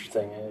versus nurture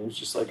thing, and it's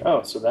just like,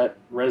 oh, so that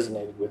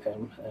resonated with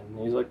him, and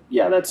he's like,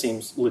 yeah, that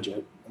seems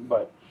legit,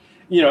 but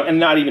and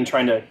not even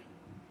trying to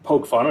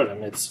poke fun at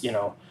him. It's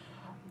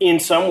in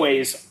some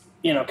ways,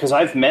 because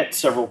I've met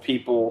several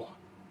people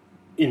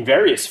in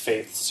various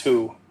faiths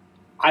who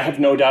I have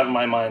no doubt in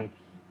my mind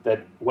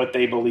that what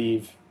they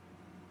believe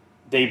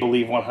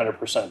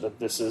 100% that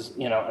this is,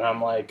 and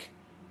I'm like,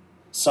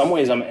 some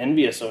ways I'm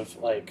envious of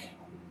like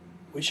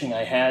wishing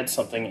I had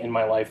something in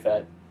my life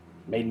that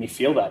made me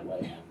feel that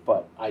way,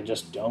 but I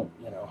just don't,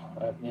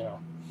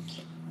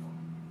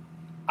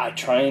 I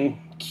try and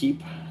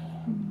keep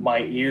my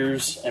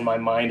ears and my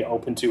mind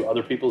open to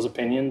other people's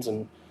opinions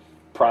and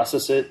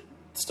process it,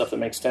 stuff that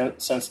makes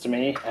sense to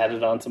me, add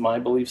it onto my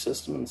belief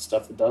system, and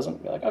stuff that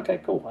doesn't, be like, okay,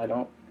 cool, I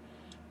don't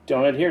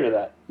adhere to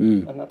that,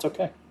 and that's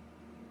okay.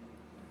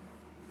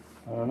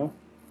 I don't know.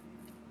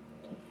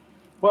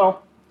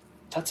 Well,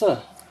 that's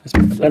a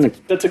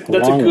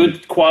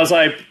good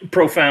quasi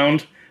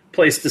profound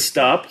place to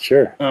stop.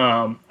 Sure.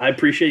 I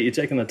appreciate you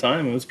taking the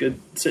time. It was good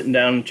sitting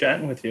down and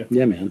chatting with you.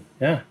 Yeah, man.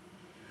 Yeah.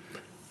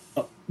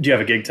 Do you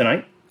have a gig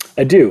tonight?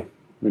 I do.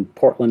 I'm in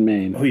Portland,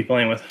 Maine. Who are you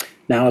playing with?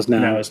 Now is now.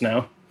 Now is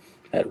now.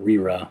 At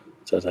Rera.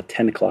 So it's a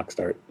 10 o'clock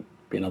start.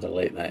 Be another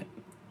late night.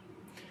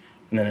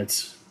 And then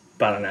it's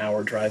about an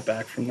hour drive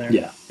back from there.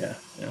 Yeah. Yeah.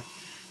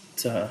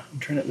 It's, I'm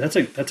trying to.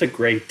 That's a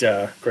great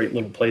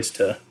little place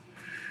to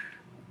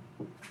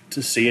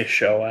see a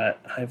show at.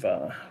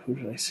 Who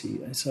did I see?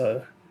 I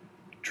saw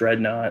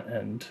Dreadnought,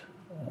 and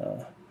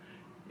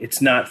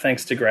it's not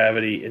Thanks to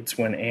Gravity. It's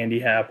when Andy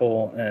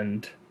Happel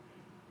and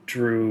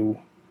Drew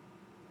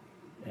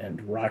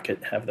and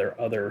Rocket have their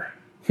other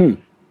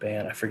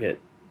band. I forget.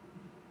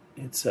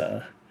 It's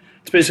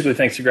basically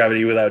Thanks to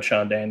Gravity without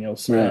Sean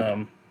Daniels.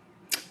 Right.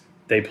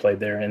 They played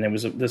there, and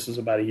this was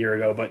about a year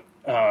ago. But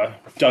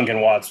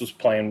Duncan Watts was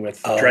playing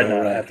with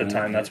Dreadnought at the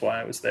time. That's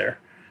why I was there.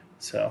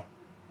 So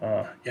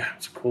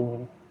it's a cool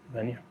little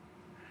venue.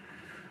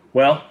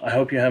 Well, I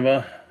hope you have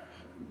a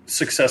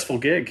successful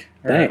gig,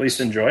 or Thanks. at least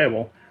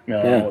enjoyable. I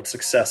don't know what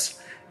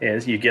success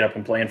is. You get up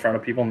and play in front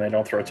of people, and they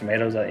don't throw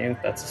tomatoes at you.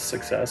 That's a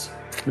success.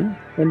 Yeah.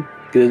 When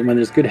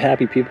there's good,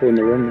 happy people in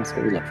the room, that's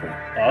what we look for.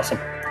 Awesome.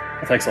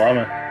 Well, thanks a lot,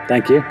 man.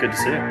 Thank you. Good to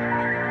see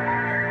you.